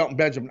with Shelton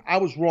Benjamin. I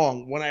was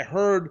wrong. When I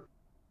heard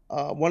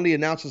one of the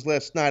announcers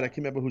last night, I can't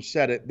remember who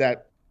said it,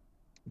 that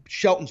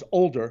Shelton's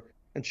older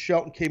and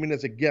Shelton came in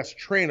as a guest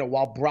trainer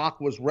while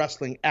Brock was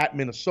wrestling at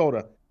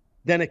Minnesota.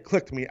 Then it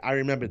clicked to me. I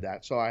remembered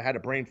that. So I had a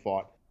brain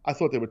fart. I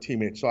thought they were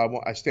teammates,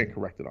 so I stand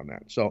corrected on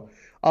that. So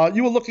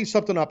you were looking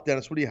something up,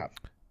 Dennis. What do you have?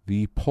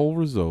 The poll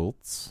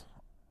results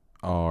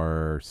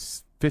are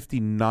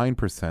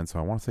 59%, so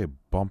I want to say it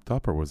bumped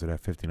up, or was it at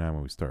 59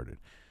 when we started?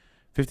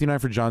 59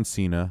 for John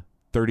Cena,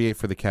 38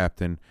 for the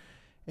captain,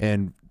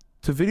 and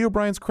to Video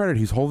Brian's credit,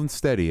 he's holding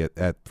steady at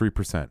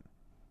 3%.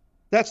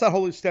 That's not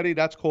holding steady.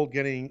 That's called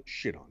getting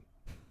shit on.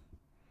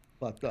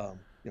 But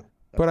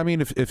But I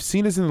mean, if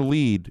Cena's in the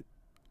lead,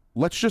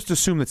 let's just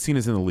assume that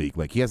Cena's in the league.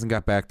 Like, he hasn't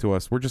got back to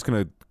us. We're just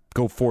gonna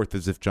go forth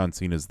as if John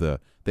Cena's the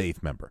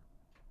 8th member.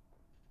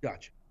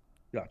 Gotcha.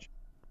 Gotcha.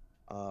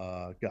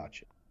 I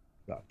got you.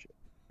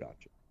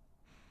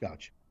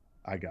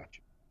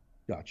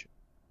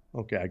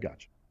 Okay, I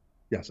got you.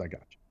 Yes, I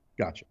got you.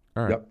 Gotcha.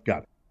 All right. Yep,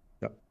 got it.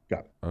 Yep, got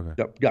it. Okay.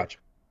 Yep, gotcha.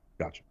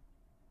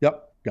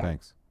 Yep, got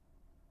Thanks. it.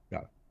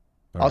 Got it.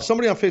 All right.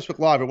 Somebody on Facebook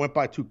Live, it went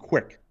by too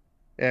quick.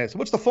 So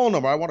what's the phone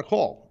number I want to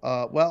call?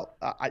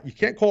 You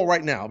can't call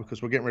right now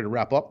because we're getting ready to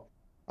wrap up.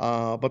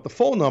 But the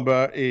phone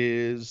number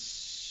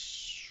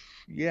is,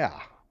 I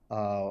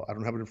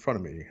don't have it in front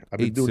of me. I've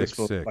been doing this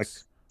for like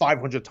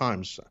 500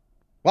 times.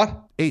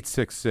 What?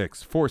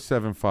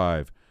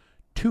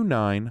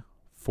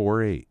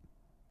 866-475-2948.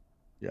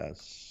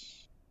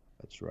 Yes,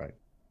 that's right.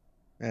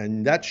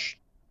 And that's,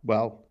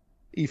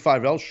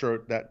 E5L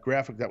shirt, that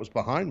graphic that was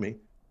behind me,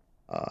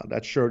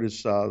 that shirt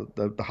is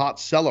the hot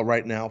seller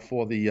right now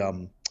for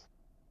the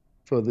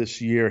for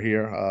this year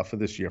here, for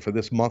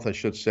this month, I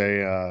should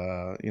say.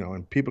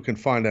 And people can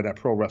find that at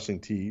Pro Wrestling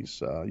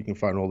Tees. You can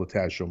find all the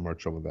Taz Show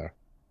merch over there.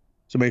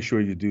 So make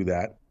sure you do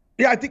that.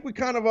 Yeah, I think we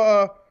kind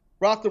of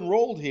rocked and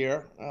rolled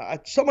here.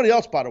 Somebody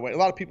else, by the way, a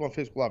lot of people on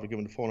Facebook Live are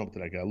giving the phone number to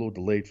that guy. A little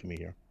delayed for me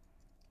here.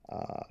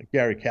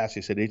 Gary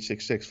Cassidy said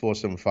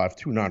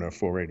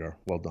 866-475-2948.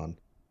 Well done.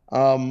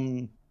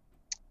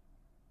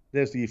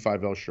 There's the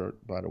E5L shirt,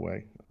 by the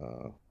way.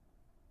 A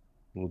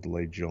little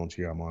delayed Jones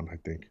here I'm on, I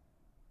think.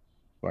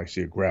 I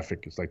see a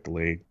graphic, it's like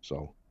delayed.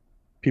 So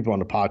people on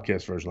the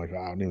podcast version are like,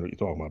 I don't know what you're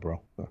talking about,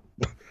 bro.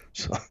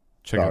 So,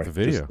 check out the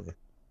video.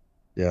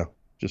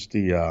 Just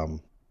the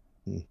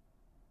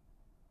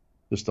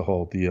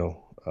whole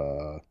deal.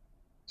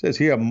 Says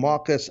here,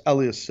 Marcus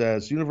Elias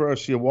says,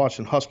 University of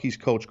Washington Huskies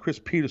coach Chris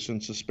Peterson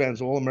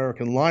suspends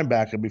All-American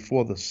linebacker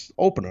before the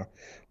opener.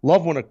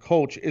 Love when a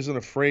coach isn't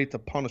afraid to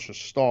punish a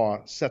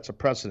star, sets a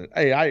precedent.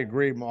 Hey, I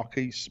agree,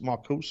 Marcus.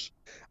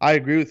 I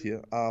agree with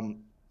you.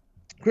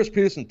 Chris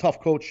Peterson, tough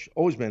coach,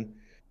 always been.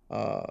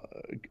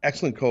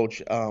 Excellent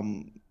coach.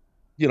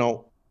 It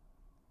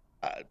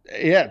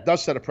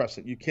does set a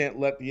precedent. You can't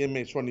let the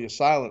inmates run the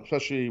asylum,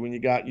 especially when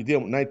you're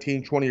dealing with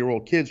 19,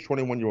 20-year-old kids,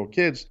 21-year-old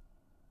kids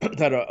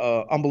that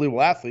are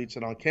unbelievable athletes,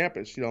 and on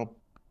campus, you're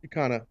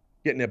kind of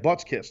getting their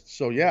butts kissed.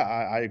 So,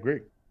 I agree.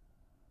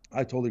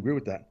 I totally agree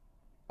with that.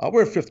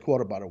 We're in fifth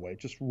quarter, by the way,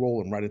 just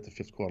rolling right into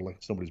fifth quarter like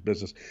it's nobody's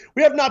business.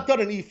 We have not done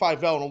an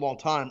E5L in a long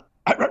time.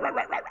 I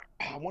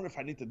wonder if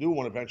I need to do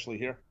one eventually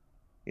here,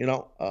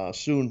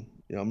 soon,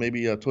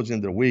 maybe towards the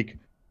end of the week.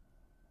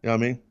 You know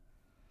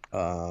what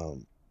I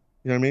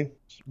mean?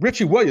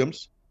 Richie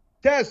Williams,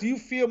 Taz, do you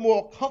feel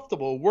more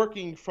comfortable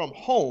working from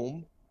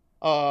home?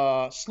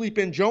 Sleep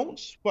in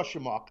Jones? ?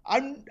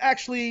 I'm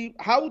actually,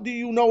 how do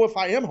you know if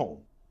I am home?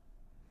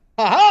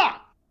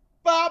 Ha-ha!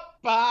 Ba,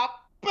 ba,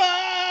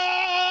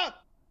 ba!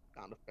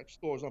 Sound effect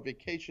stores on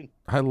vacation.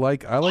 I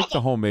like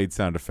the homemade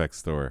sound effect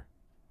store.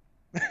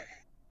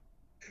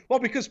 Well,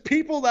 because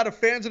people that are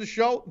fans of the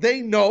show,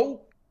 they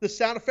know the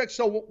sound effects.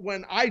 So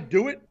when I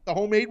do it, the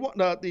homemade one,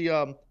 not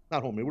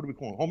homemade, what do we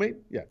call it? Homemade?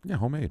 Yeah. Yeah,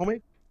 homemade.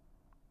 Homemade?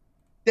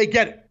 They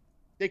get it.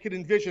 They can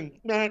envision,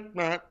 nah,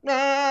 nah,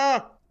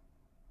 nah.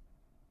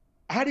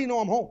 How do you know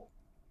I'm home?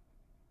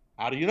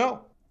 How do you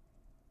know?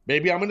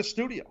 Maybe I'm in a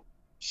studio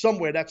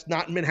somewhere that's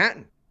not in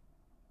Manhattan.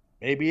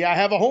 Maybe I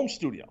have a home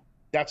studio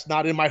that's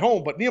not in my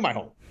home, but near my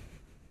home.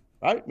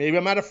 Right? Maybe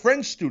I'm at a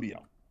friend's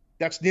studio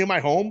that's near my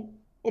home,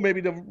 or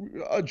maybe the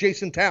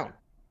adjacent town.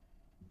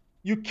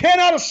 You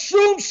cannot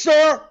assume,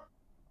 sir.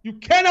 You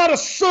cannot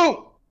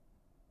assume.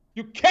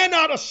 You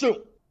cannot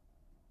assume.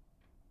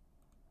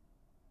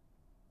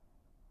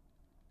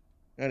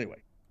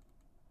 Anyway,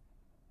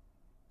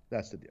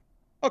 that's the deal.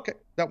 Okay,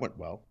 that went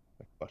well.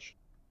 That question.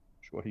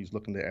 I'm sure he's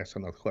looking to ask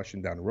another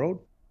question down the road.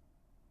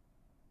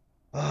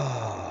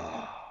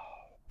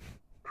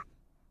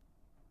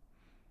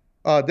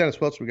 Dennis,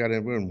 what else we got?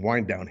 We're in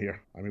wind down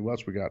here. I mean, what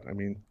else we got? I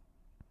mean,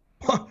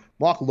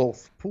 Mark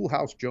Loaf, Pool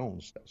House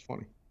Jones. That's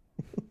funny.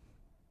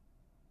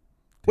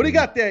 What do you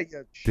got there?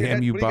 You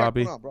damn you,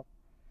 Bobby. On, bro?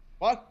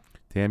 What?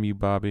 Damn you,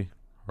 Bobby.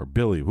 Or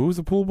Billy. Who was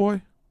the pool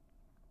boy?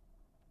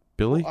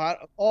 Billy? No.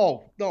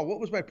 What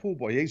was my pool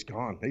boy? He's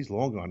gone. He's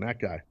long gone, that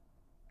guy.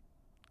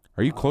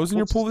 Are you closing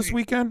your pool this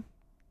weekend?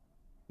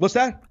 What's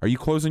that? Are you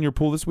closing your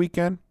pool this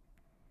weekend?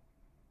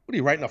 What are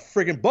you, writing a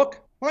friggin' book?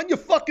 Mind your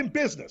fucking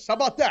business. How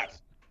about that?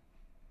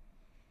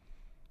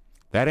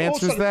 That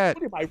answers that.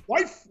 What are you, my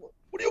wife?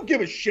 What do you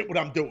give a shit what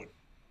I'm doing?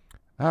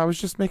 I was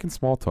just making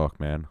small talk,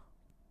 man.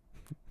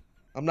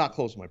 I'm not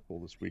closing my pool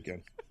this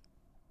weekend.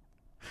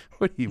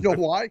 What do you know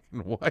why?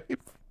 Wife?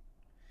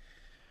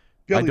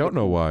 Billy I don't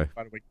know why.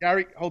 By the way,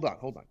 Gary, hold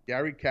on.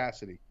 Gary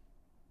Cassidy,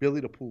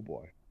 Billy the pool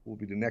boy, will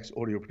be the next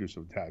audio producer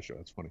of the Taz Show.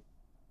 That's funny.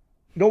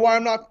 You know why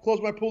I'm not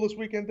closing my pool this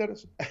weekend,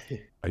 Dennis?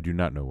 I do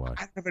not know why. I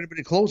don't have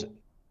anybody to close it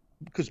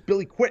because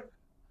Billy quit.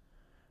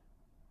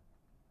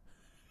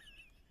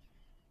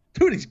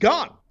 Dude, he's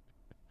gone.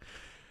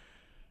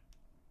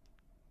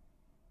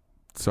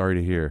 sorry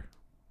to hear.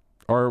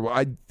 Or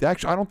I'm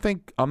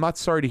not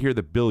sorry to hear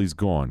that Billy's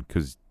gone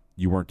because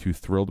you weren't too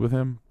thrilled with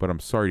him, but I'm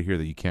sorry to hear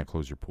that you can't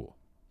close your pool.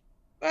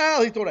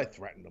 Well, he thought I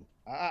threatened him.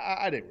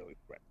 I didn't really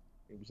threaten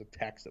him. It was a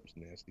text that was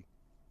nasty.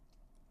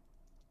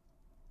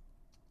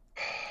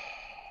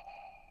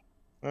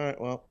 All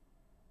right, well,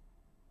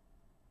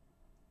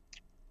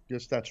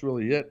 guess that's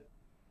really it.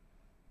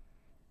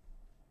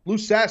 Lou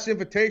Sass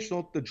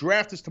Invitational. The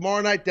draft is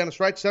tomorrow night, Dennis,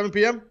 right? 7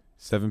 p.m.?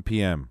 7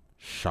 p.m.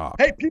 Shop.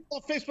 Hey, people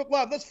on Facebook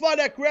Live, let's fly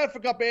that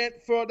graphic up, Ant,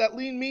 for that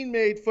Lean Mean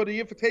made for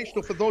the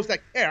Invitational for those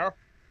that care.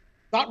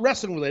 Not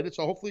wrestling related,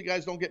 so hopefully you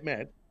guys don't get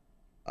mad.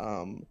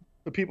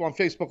 For people on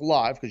Facebook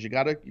Live, because you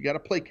gotta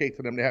placate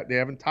to them. They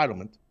have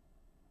entitlement.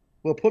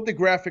 We'll put the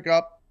graphic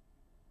up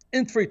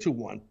in 3, 2,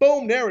 1.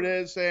 Boom, there it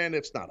is, and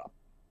it's not up.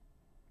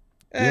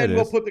 And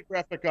we'll put the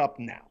graphic up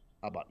now.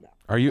 How about now?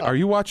 Are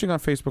you watching on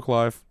Facebook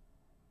Live?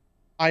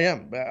 I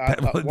am.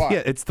 Why?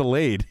 Yeah, it's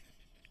delayed.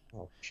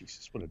 Oh,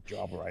 Jesus, what a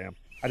jobber I am.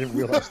 I didn't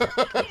realize that.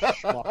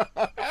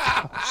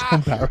 I'm so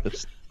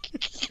embarrassed.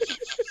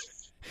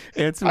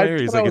 It's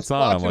hilarious. He's like, it's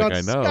on. I'm like,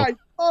 I know. Sky,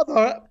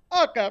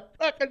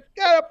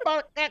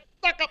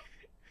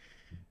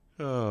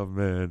 Oh,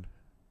 man.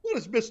 What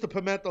is Mr.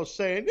 Pimento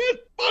saying? This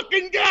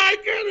fucking guy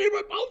can't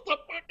even hold the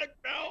fucking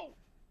bell.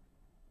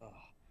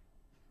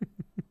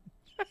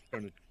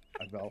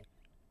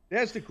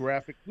 There's the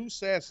graphic. Lou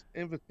Sass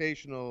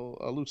Invitational,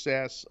 Lou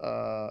Sass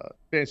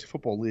Fantasy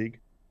Football League.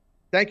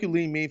 Thank you,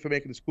 Lean Mean, for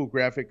making this cool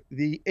graphic.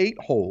 The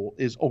 8-hole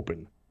is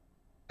open.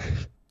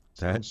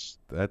 That's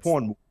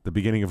the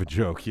beginning of a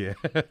joke, yeah.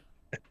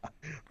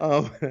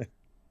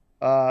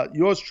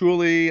 Yours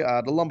truly,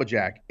 the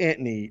Lumberjack,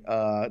 Anthony,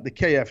 the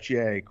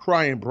KFJ,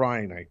 Crying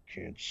Brian, I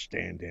can't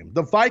stand him.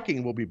 The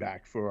Viking will be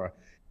back for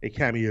a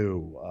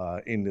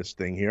cameo in this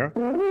thing here.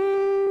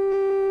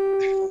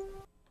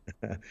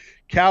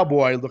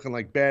 Cowboy looking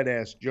like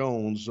Badass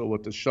Jones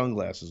with the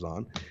sunglasses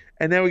on.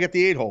 And then we got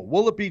the 8-hole.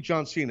 Will it be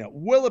John Cena?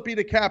 Will it be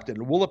the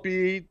captain? Will it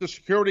be the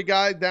security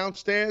guy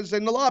downstairs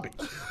in the lobby?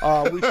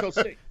 We shall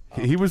see.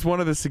 He was one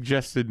of the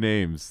suggested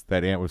names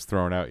that Ant was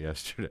throwing out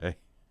yesterday.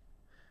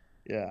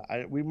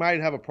 Yeah, we might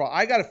have a problem.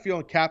 I got a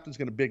feeling Captain's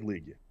going to big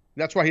league you.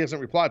 That's why he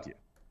hasn't replied to you.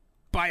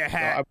 Buy a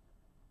hat.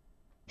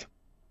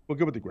 We're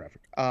good with the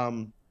graphic.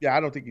 Yeah, I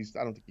don't think he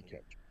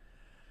cares.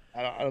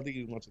 I don't think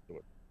he wants to do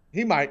it.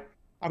 He might.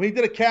 I mean, he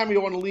did a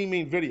cameo on the Lean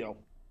Mean video,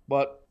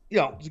 but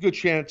there's a good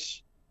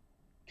chance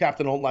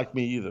Captain don't like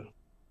me either.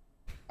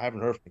 I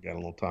haven't heard from the guy in a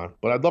long time,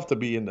 but I'd love to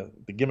be in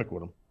the gimmick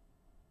with him.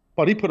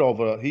 But he put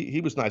over. He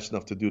was nice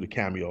enough to do the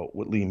cameo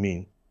with Lean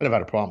Mean. I never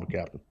had a problem with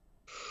Captain.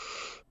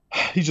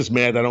 He's just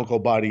mad I don't go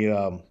buy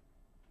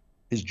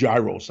his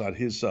gyros on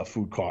his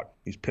food cart.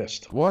 He's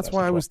pissed. Well, that's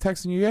why I was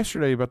texting you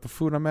yesterday about the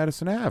food on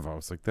Madison Ave. I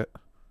was like,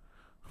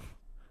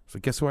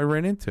 guess who I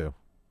ran into?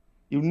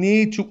 You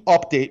need to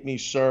update me,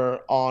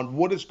 sir, on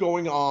what is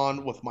going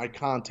on with my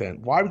content.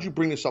 Why would you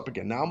bring this up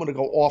again? Now I'm going to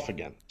go off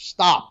again.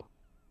 Stop.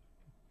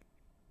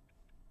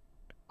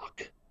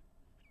 Fuck.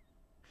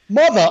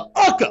 Mother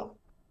ucker.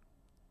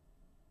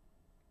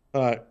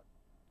 All right.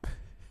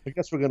 I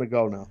guess we're going to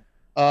go now.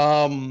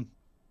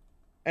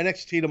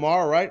 NXT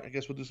tomorrow, right? I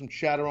guess we'll do some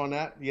chatter on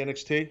that, the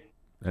NXT.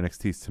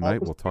 NXT's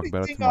tonight. We'll talk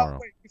about it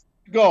tomorrow.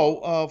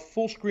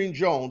 Full screen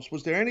Jones.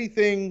 Was there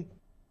anything...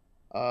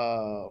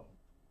 Are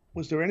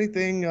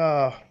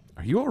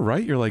you all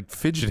right? You're like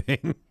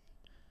fidgeting.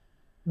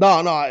 No,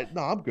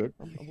 I'm good.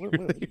 You're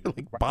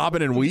like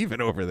bobbing and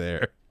weaving over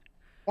there.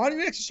 Why do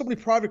you ask so many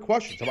private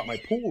questions about my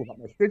pool, about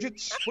my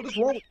fidgets? What is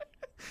wrong with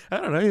you?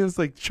 I don't know. He was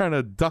like trying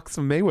to duck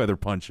some Mayweather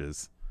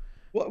punches.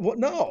 What?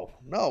 No,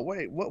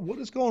 wait. What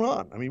is going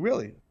on? I mean,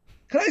 really?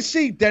 Can I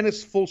see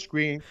Dennis full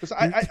screen? Because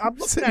I'm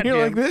looking at him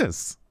here like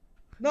this.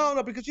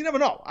 No, because you never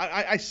know.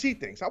 I see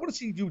things. I want to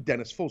see you,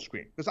 Dennis, full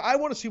screen. Because I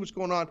want to see what's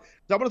going on. Because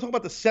I want to talk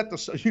about the set.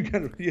 You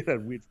got a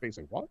weird face.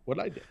 Like, what did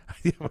I do?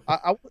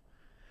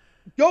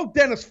 Go,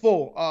 Dennis,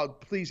 full,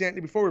 please,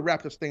 Anthony, before we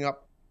wrap this thing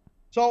up.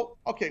 So,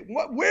 okay,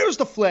 where's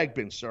the flag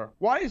been, sir?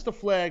 Why is the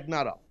flag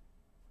not up?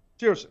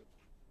 Seriously.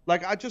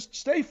 Like, I just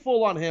stay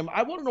full on him.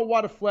 I want to know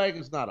why the flag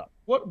is not up.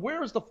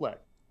 Where is the flag?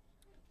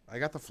 I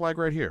got the flag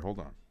right here. Hold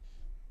on.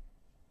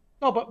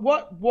 No, but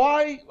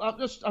why?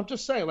 I'm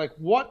just saying, like,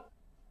 what?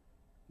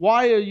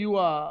 Why are you?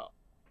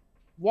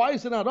 Why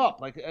is it not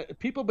up? Like,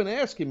 people have been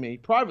asking me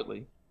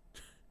privately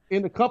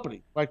in the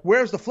company, like,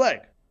 where's the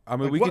flag? I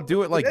mean, we could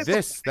do it like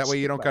this. That way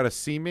you don't got to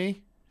see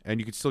me, and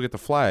you could still get the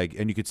flag,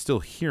 and you could still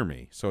hear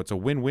me. So it's a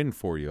win-win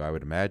for you, I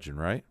would imagine,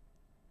 right?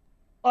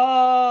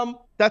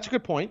 That's a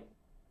good point.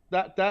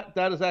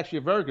 That is actually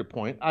a very good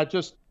point. I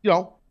just,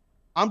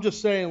 I'm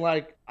just saying,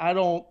 like, I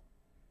don't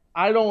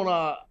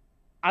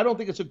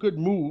think it's a good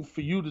move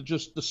for you to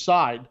just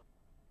decide,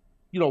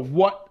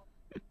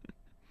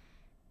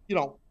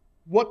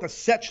 what the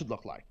set should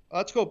look like.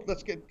 Let's go.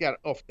 Let's get it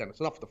off, Dennis.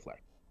 Enough of the flag.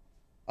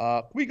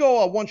 Can we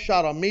go one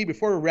shot on me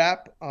before we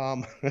wrap?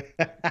 Look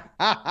at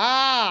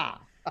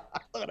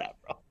that,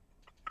 bro.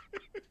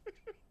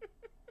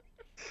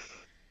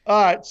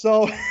 All right,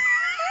 so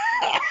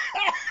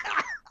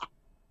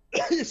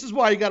this is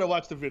why you got to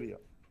watch the video.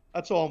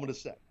 That's all I'm going to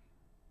say.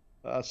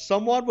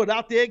 Someone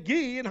without their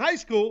gi in high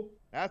school.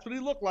 That's what he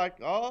looked like.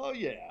 Oh,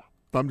 yeah.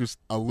 I'm just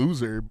a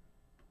loser.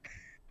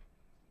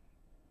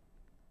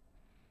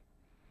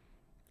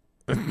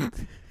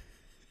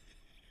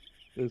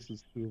 This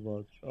is too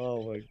much.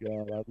 Oh, my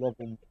God. I love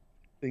when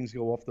things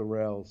go off the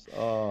rails.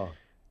 Oh,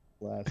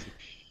 classic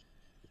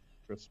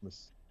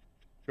Christmas.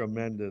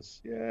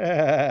 Tremendous.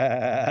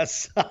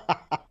 Yes.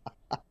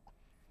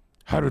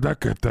 How did that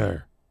get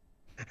there?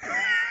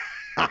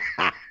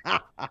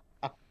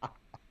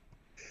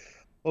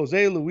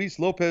 Jose Luis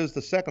Lopez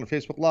II on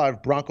Facebook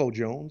Live. Bronco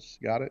Jones.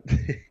 Got it.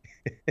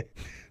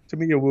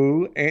 Tamia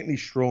Wu. Anthony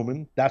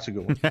Stroman. That's a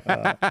good one.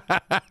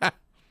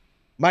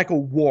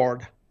 Michael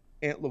Ward.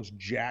 Ant looks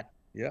jacked.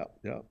 Yeah.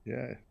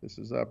 This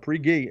is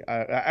pre-gi.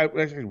 I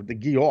actually with the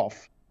gi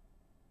off.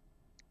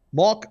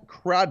 Mark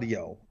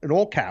Cradio in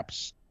all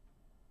caps.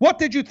 What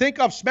did you think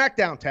of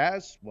SmackDown,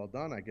 Taz? Well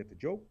done. I get the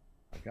joke.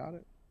 I got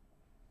it.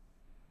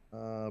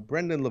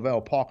 Brendan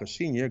Lavelle Parker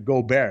Sr.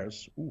 Go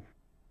Bears. Ooh,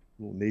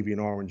 little Navy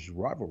and Orange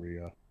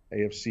rivalry.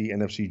 AFC,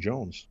 NFC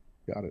Jones.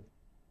 Got it.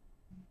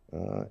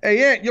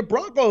 Hey, Ant, your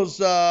Broncos,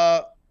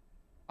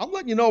 I'm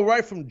letting you know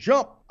right from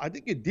jump, I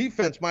think your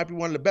defense might be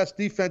one of the best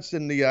defenses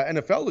in the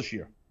NFL this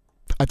year.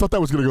 I thought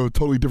that was going to go a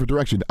totally different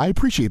direction. I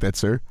appreciate that,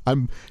 sir.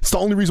 It's the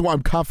only reason why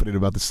I'm confident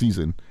about the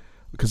season,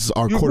 because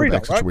our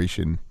quarterback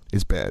situation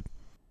is bad.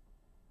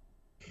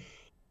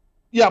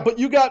 Yeah, but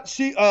you got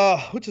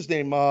what's his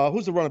name?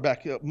 Who's the running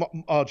back?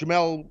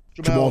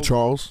 Jamal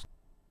Charles.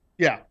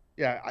 Yeah.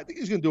 I think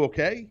he's gonna do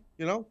okay.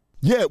 You know.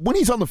 Yeah, when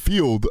he's on the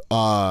field,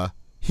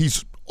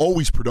 he's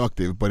always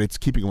productive, but it's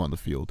keeping him on the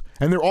field.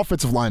 And their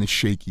offensive line is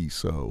shaky,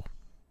 so.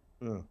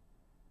 Yeah.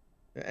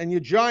 And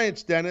your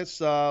Giants,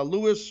 Dennis,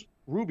 Louis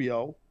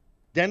Rubio,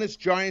 Dennis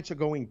Giants are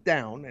going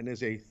down, and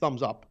there's a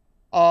thumbs up.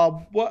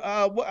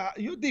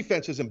 Your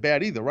defense isn't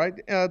bad either, right?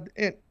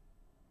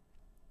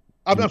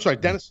 I'm sorry,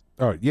 Dennis.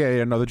 Oh,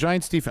 yeah. No, the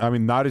Giants' defense, I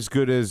mean, not as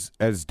good as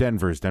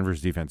Denver's.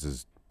 Denver's defense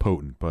is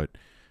potent, but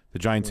the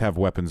Giants have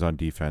weapons on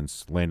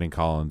defense. Landon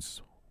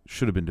Collins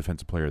should have been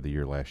Defensive Player of the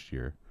Year last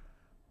year.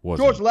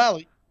 George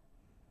Lally,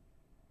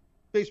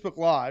 Facebook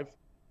Live.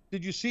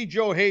 Did you see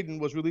Joe Hayden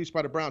was released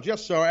by the Browns?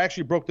 Yes, sir. I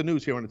actually broke the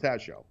news here on the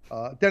Taz Show.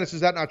 Dennis,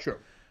 is that not true?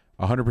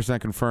 100%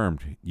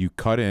 confirmed. You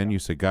cut in. You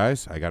said,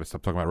 guys, I got to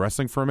stop talking about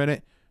wrestling for a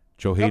minute.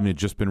 Joe Hayden had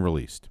just been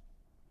released.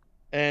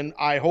 And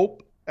I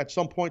hope at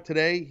some point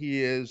today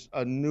he is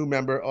a new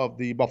member of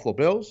the Buffalo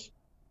Bills.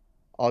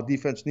 Our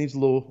defense needs a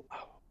little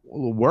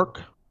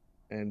work,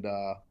 and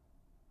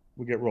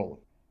we'll get rolling.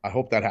 I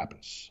hope that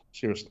happens.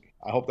 Seriously.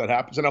 I hope that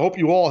happens. And I hope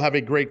you all have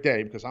a great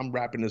day, because I'm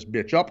wrapping this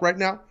bitch up right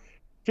now.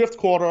 Fifth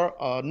quarter,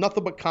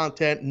 nothing but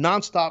content,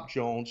 nonstop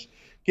Jones.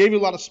 Gave you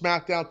a lot of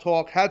SmackDown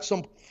talk. Had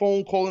some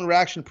phone call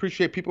interaction.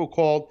 Appreciate people who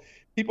called.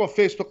 People on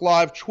Facebook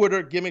Live,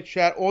 Twitter, Gimmick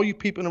Chat, all you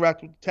people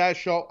interacting with the Taz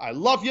Show. I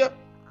love you.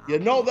 You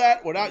know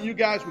that. Without you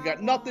guys, we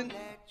got nothing.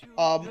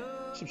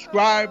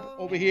 Subscribe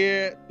over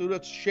here. Do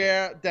the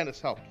share. Dennis,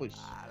 help, please.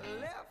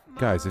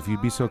 Guys, if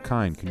you'd be so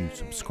kind, can you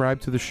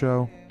subscribe to the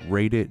show,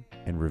 rate it,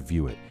 and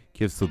review it?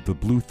 Give us the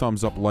blue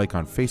thumbs up like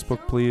on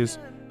Facebook, please.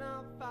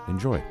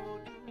 Enjoy.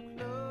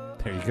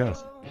 There you go.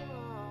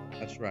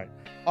 That's right.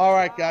 All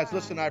right, guys.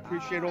 Listen, I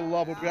appreciate all the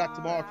love. We'll be back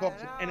tomorrow. Talk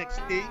to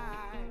NXT.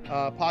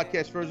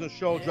 Podcast version of the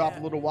show drop a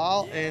little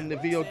while, and the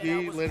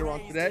VOD later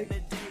on today.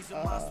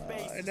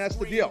 And that's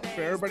the deal.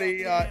 For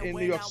everybody in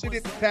New York City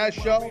at the Taz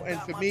Show, and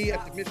for me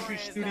at the Mystery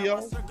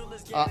Studio,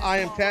 I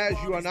am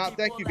Taz. You are not.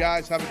 Thank you,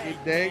 guys. Have a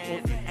good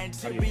day. And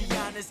to be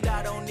honest,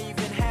 I don't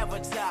even have a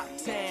top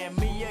 10.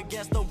 Me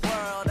against the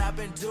world. I've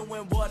been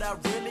doing what I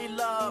really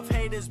love.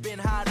 Haters been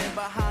hiding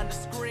behind the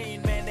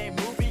screen. Man, they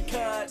movie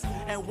cuts.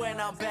 And when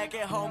I'm back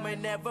at home, it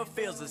never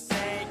feels the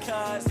same.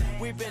 Cause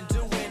we've been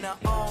doing our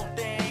own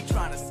thing,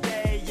 trying to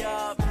stay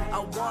up. I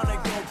wanna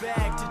go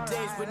back to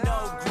days with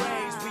no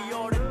grades. We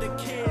ordered the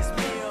kids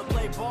meal,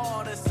 play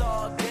ball, that's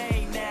all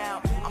day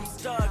now. I'm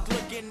stuck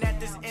looking at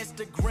this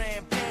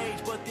Instagram page,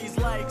 but these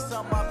likes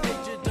on my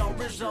picture don't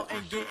result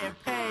in getting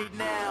paid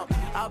now.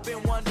 I've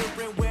been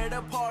wondering where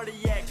the party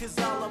at, cause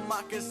all of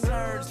my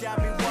concerns got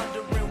me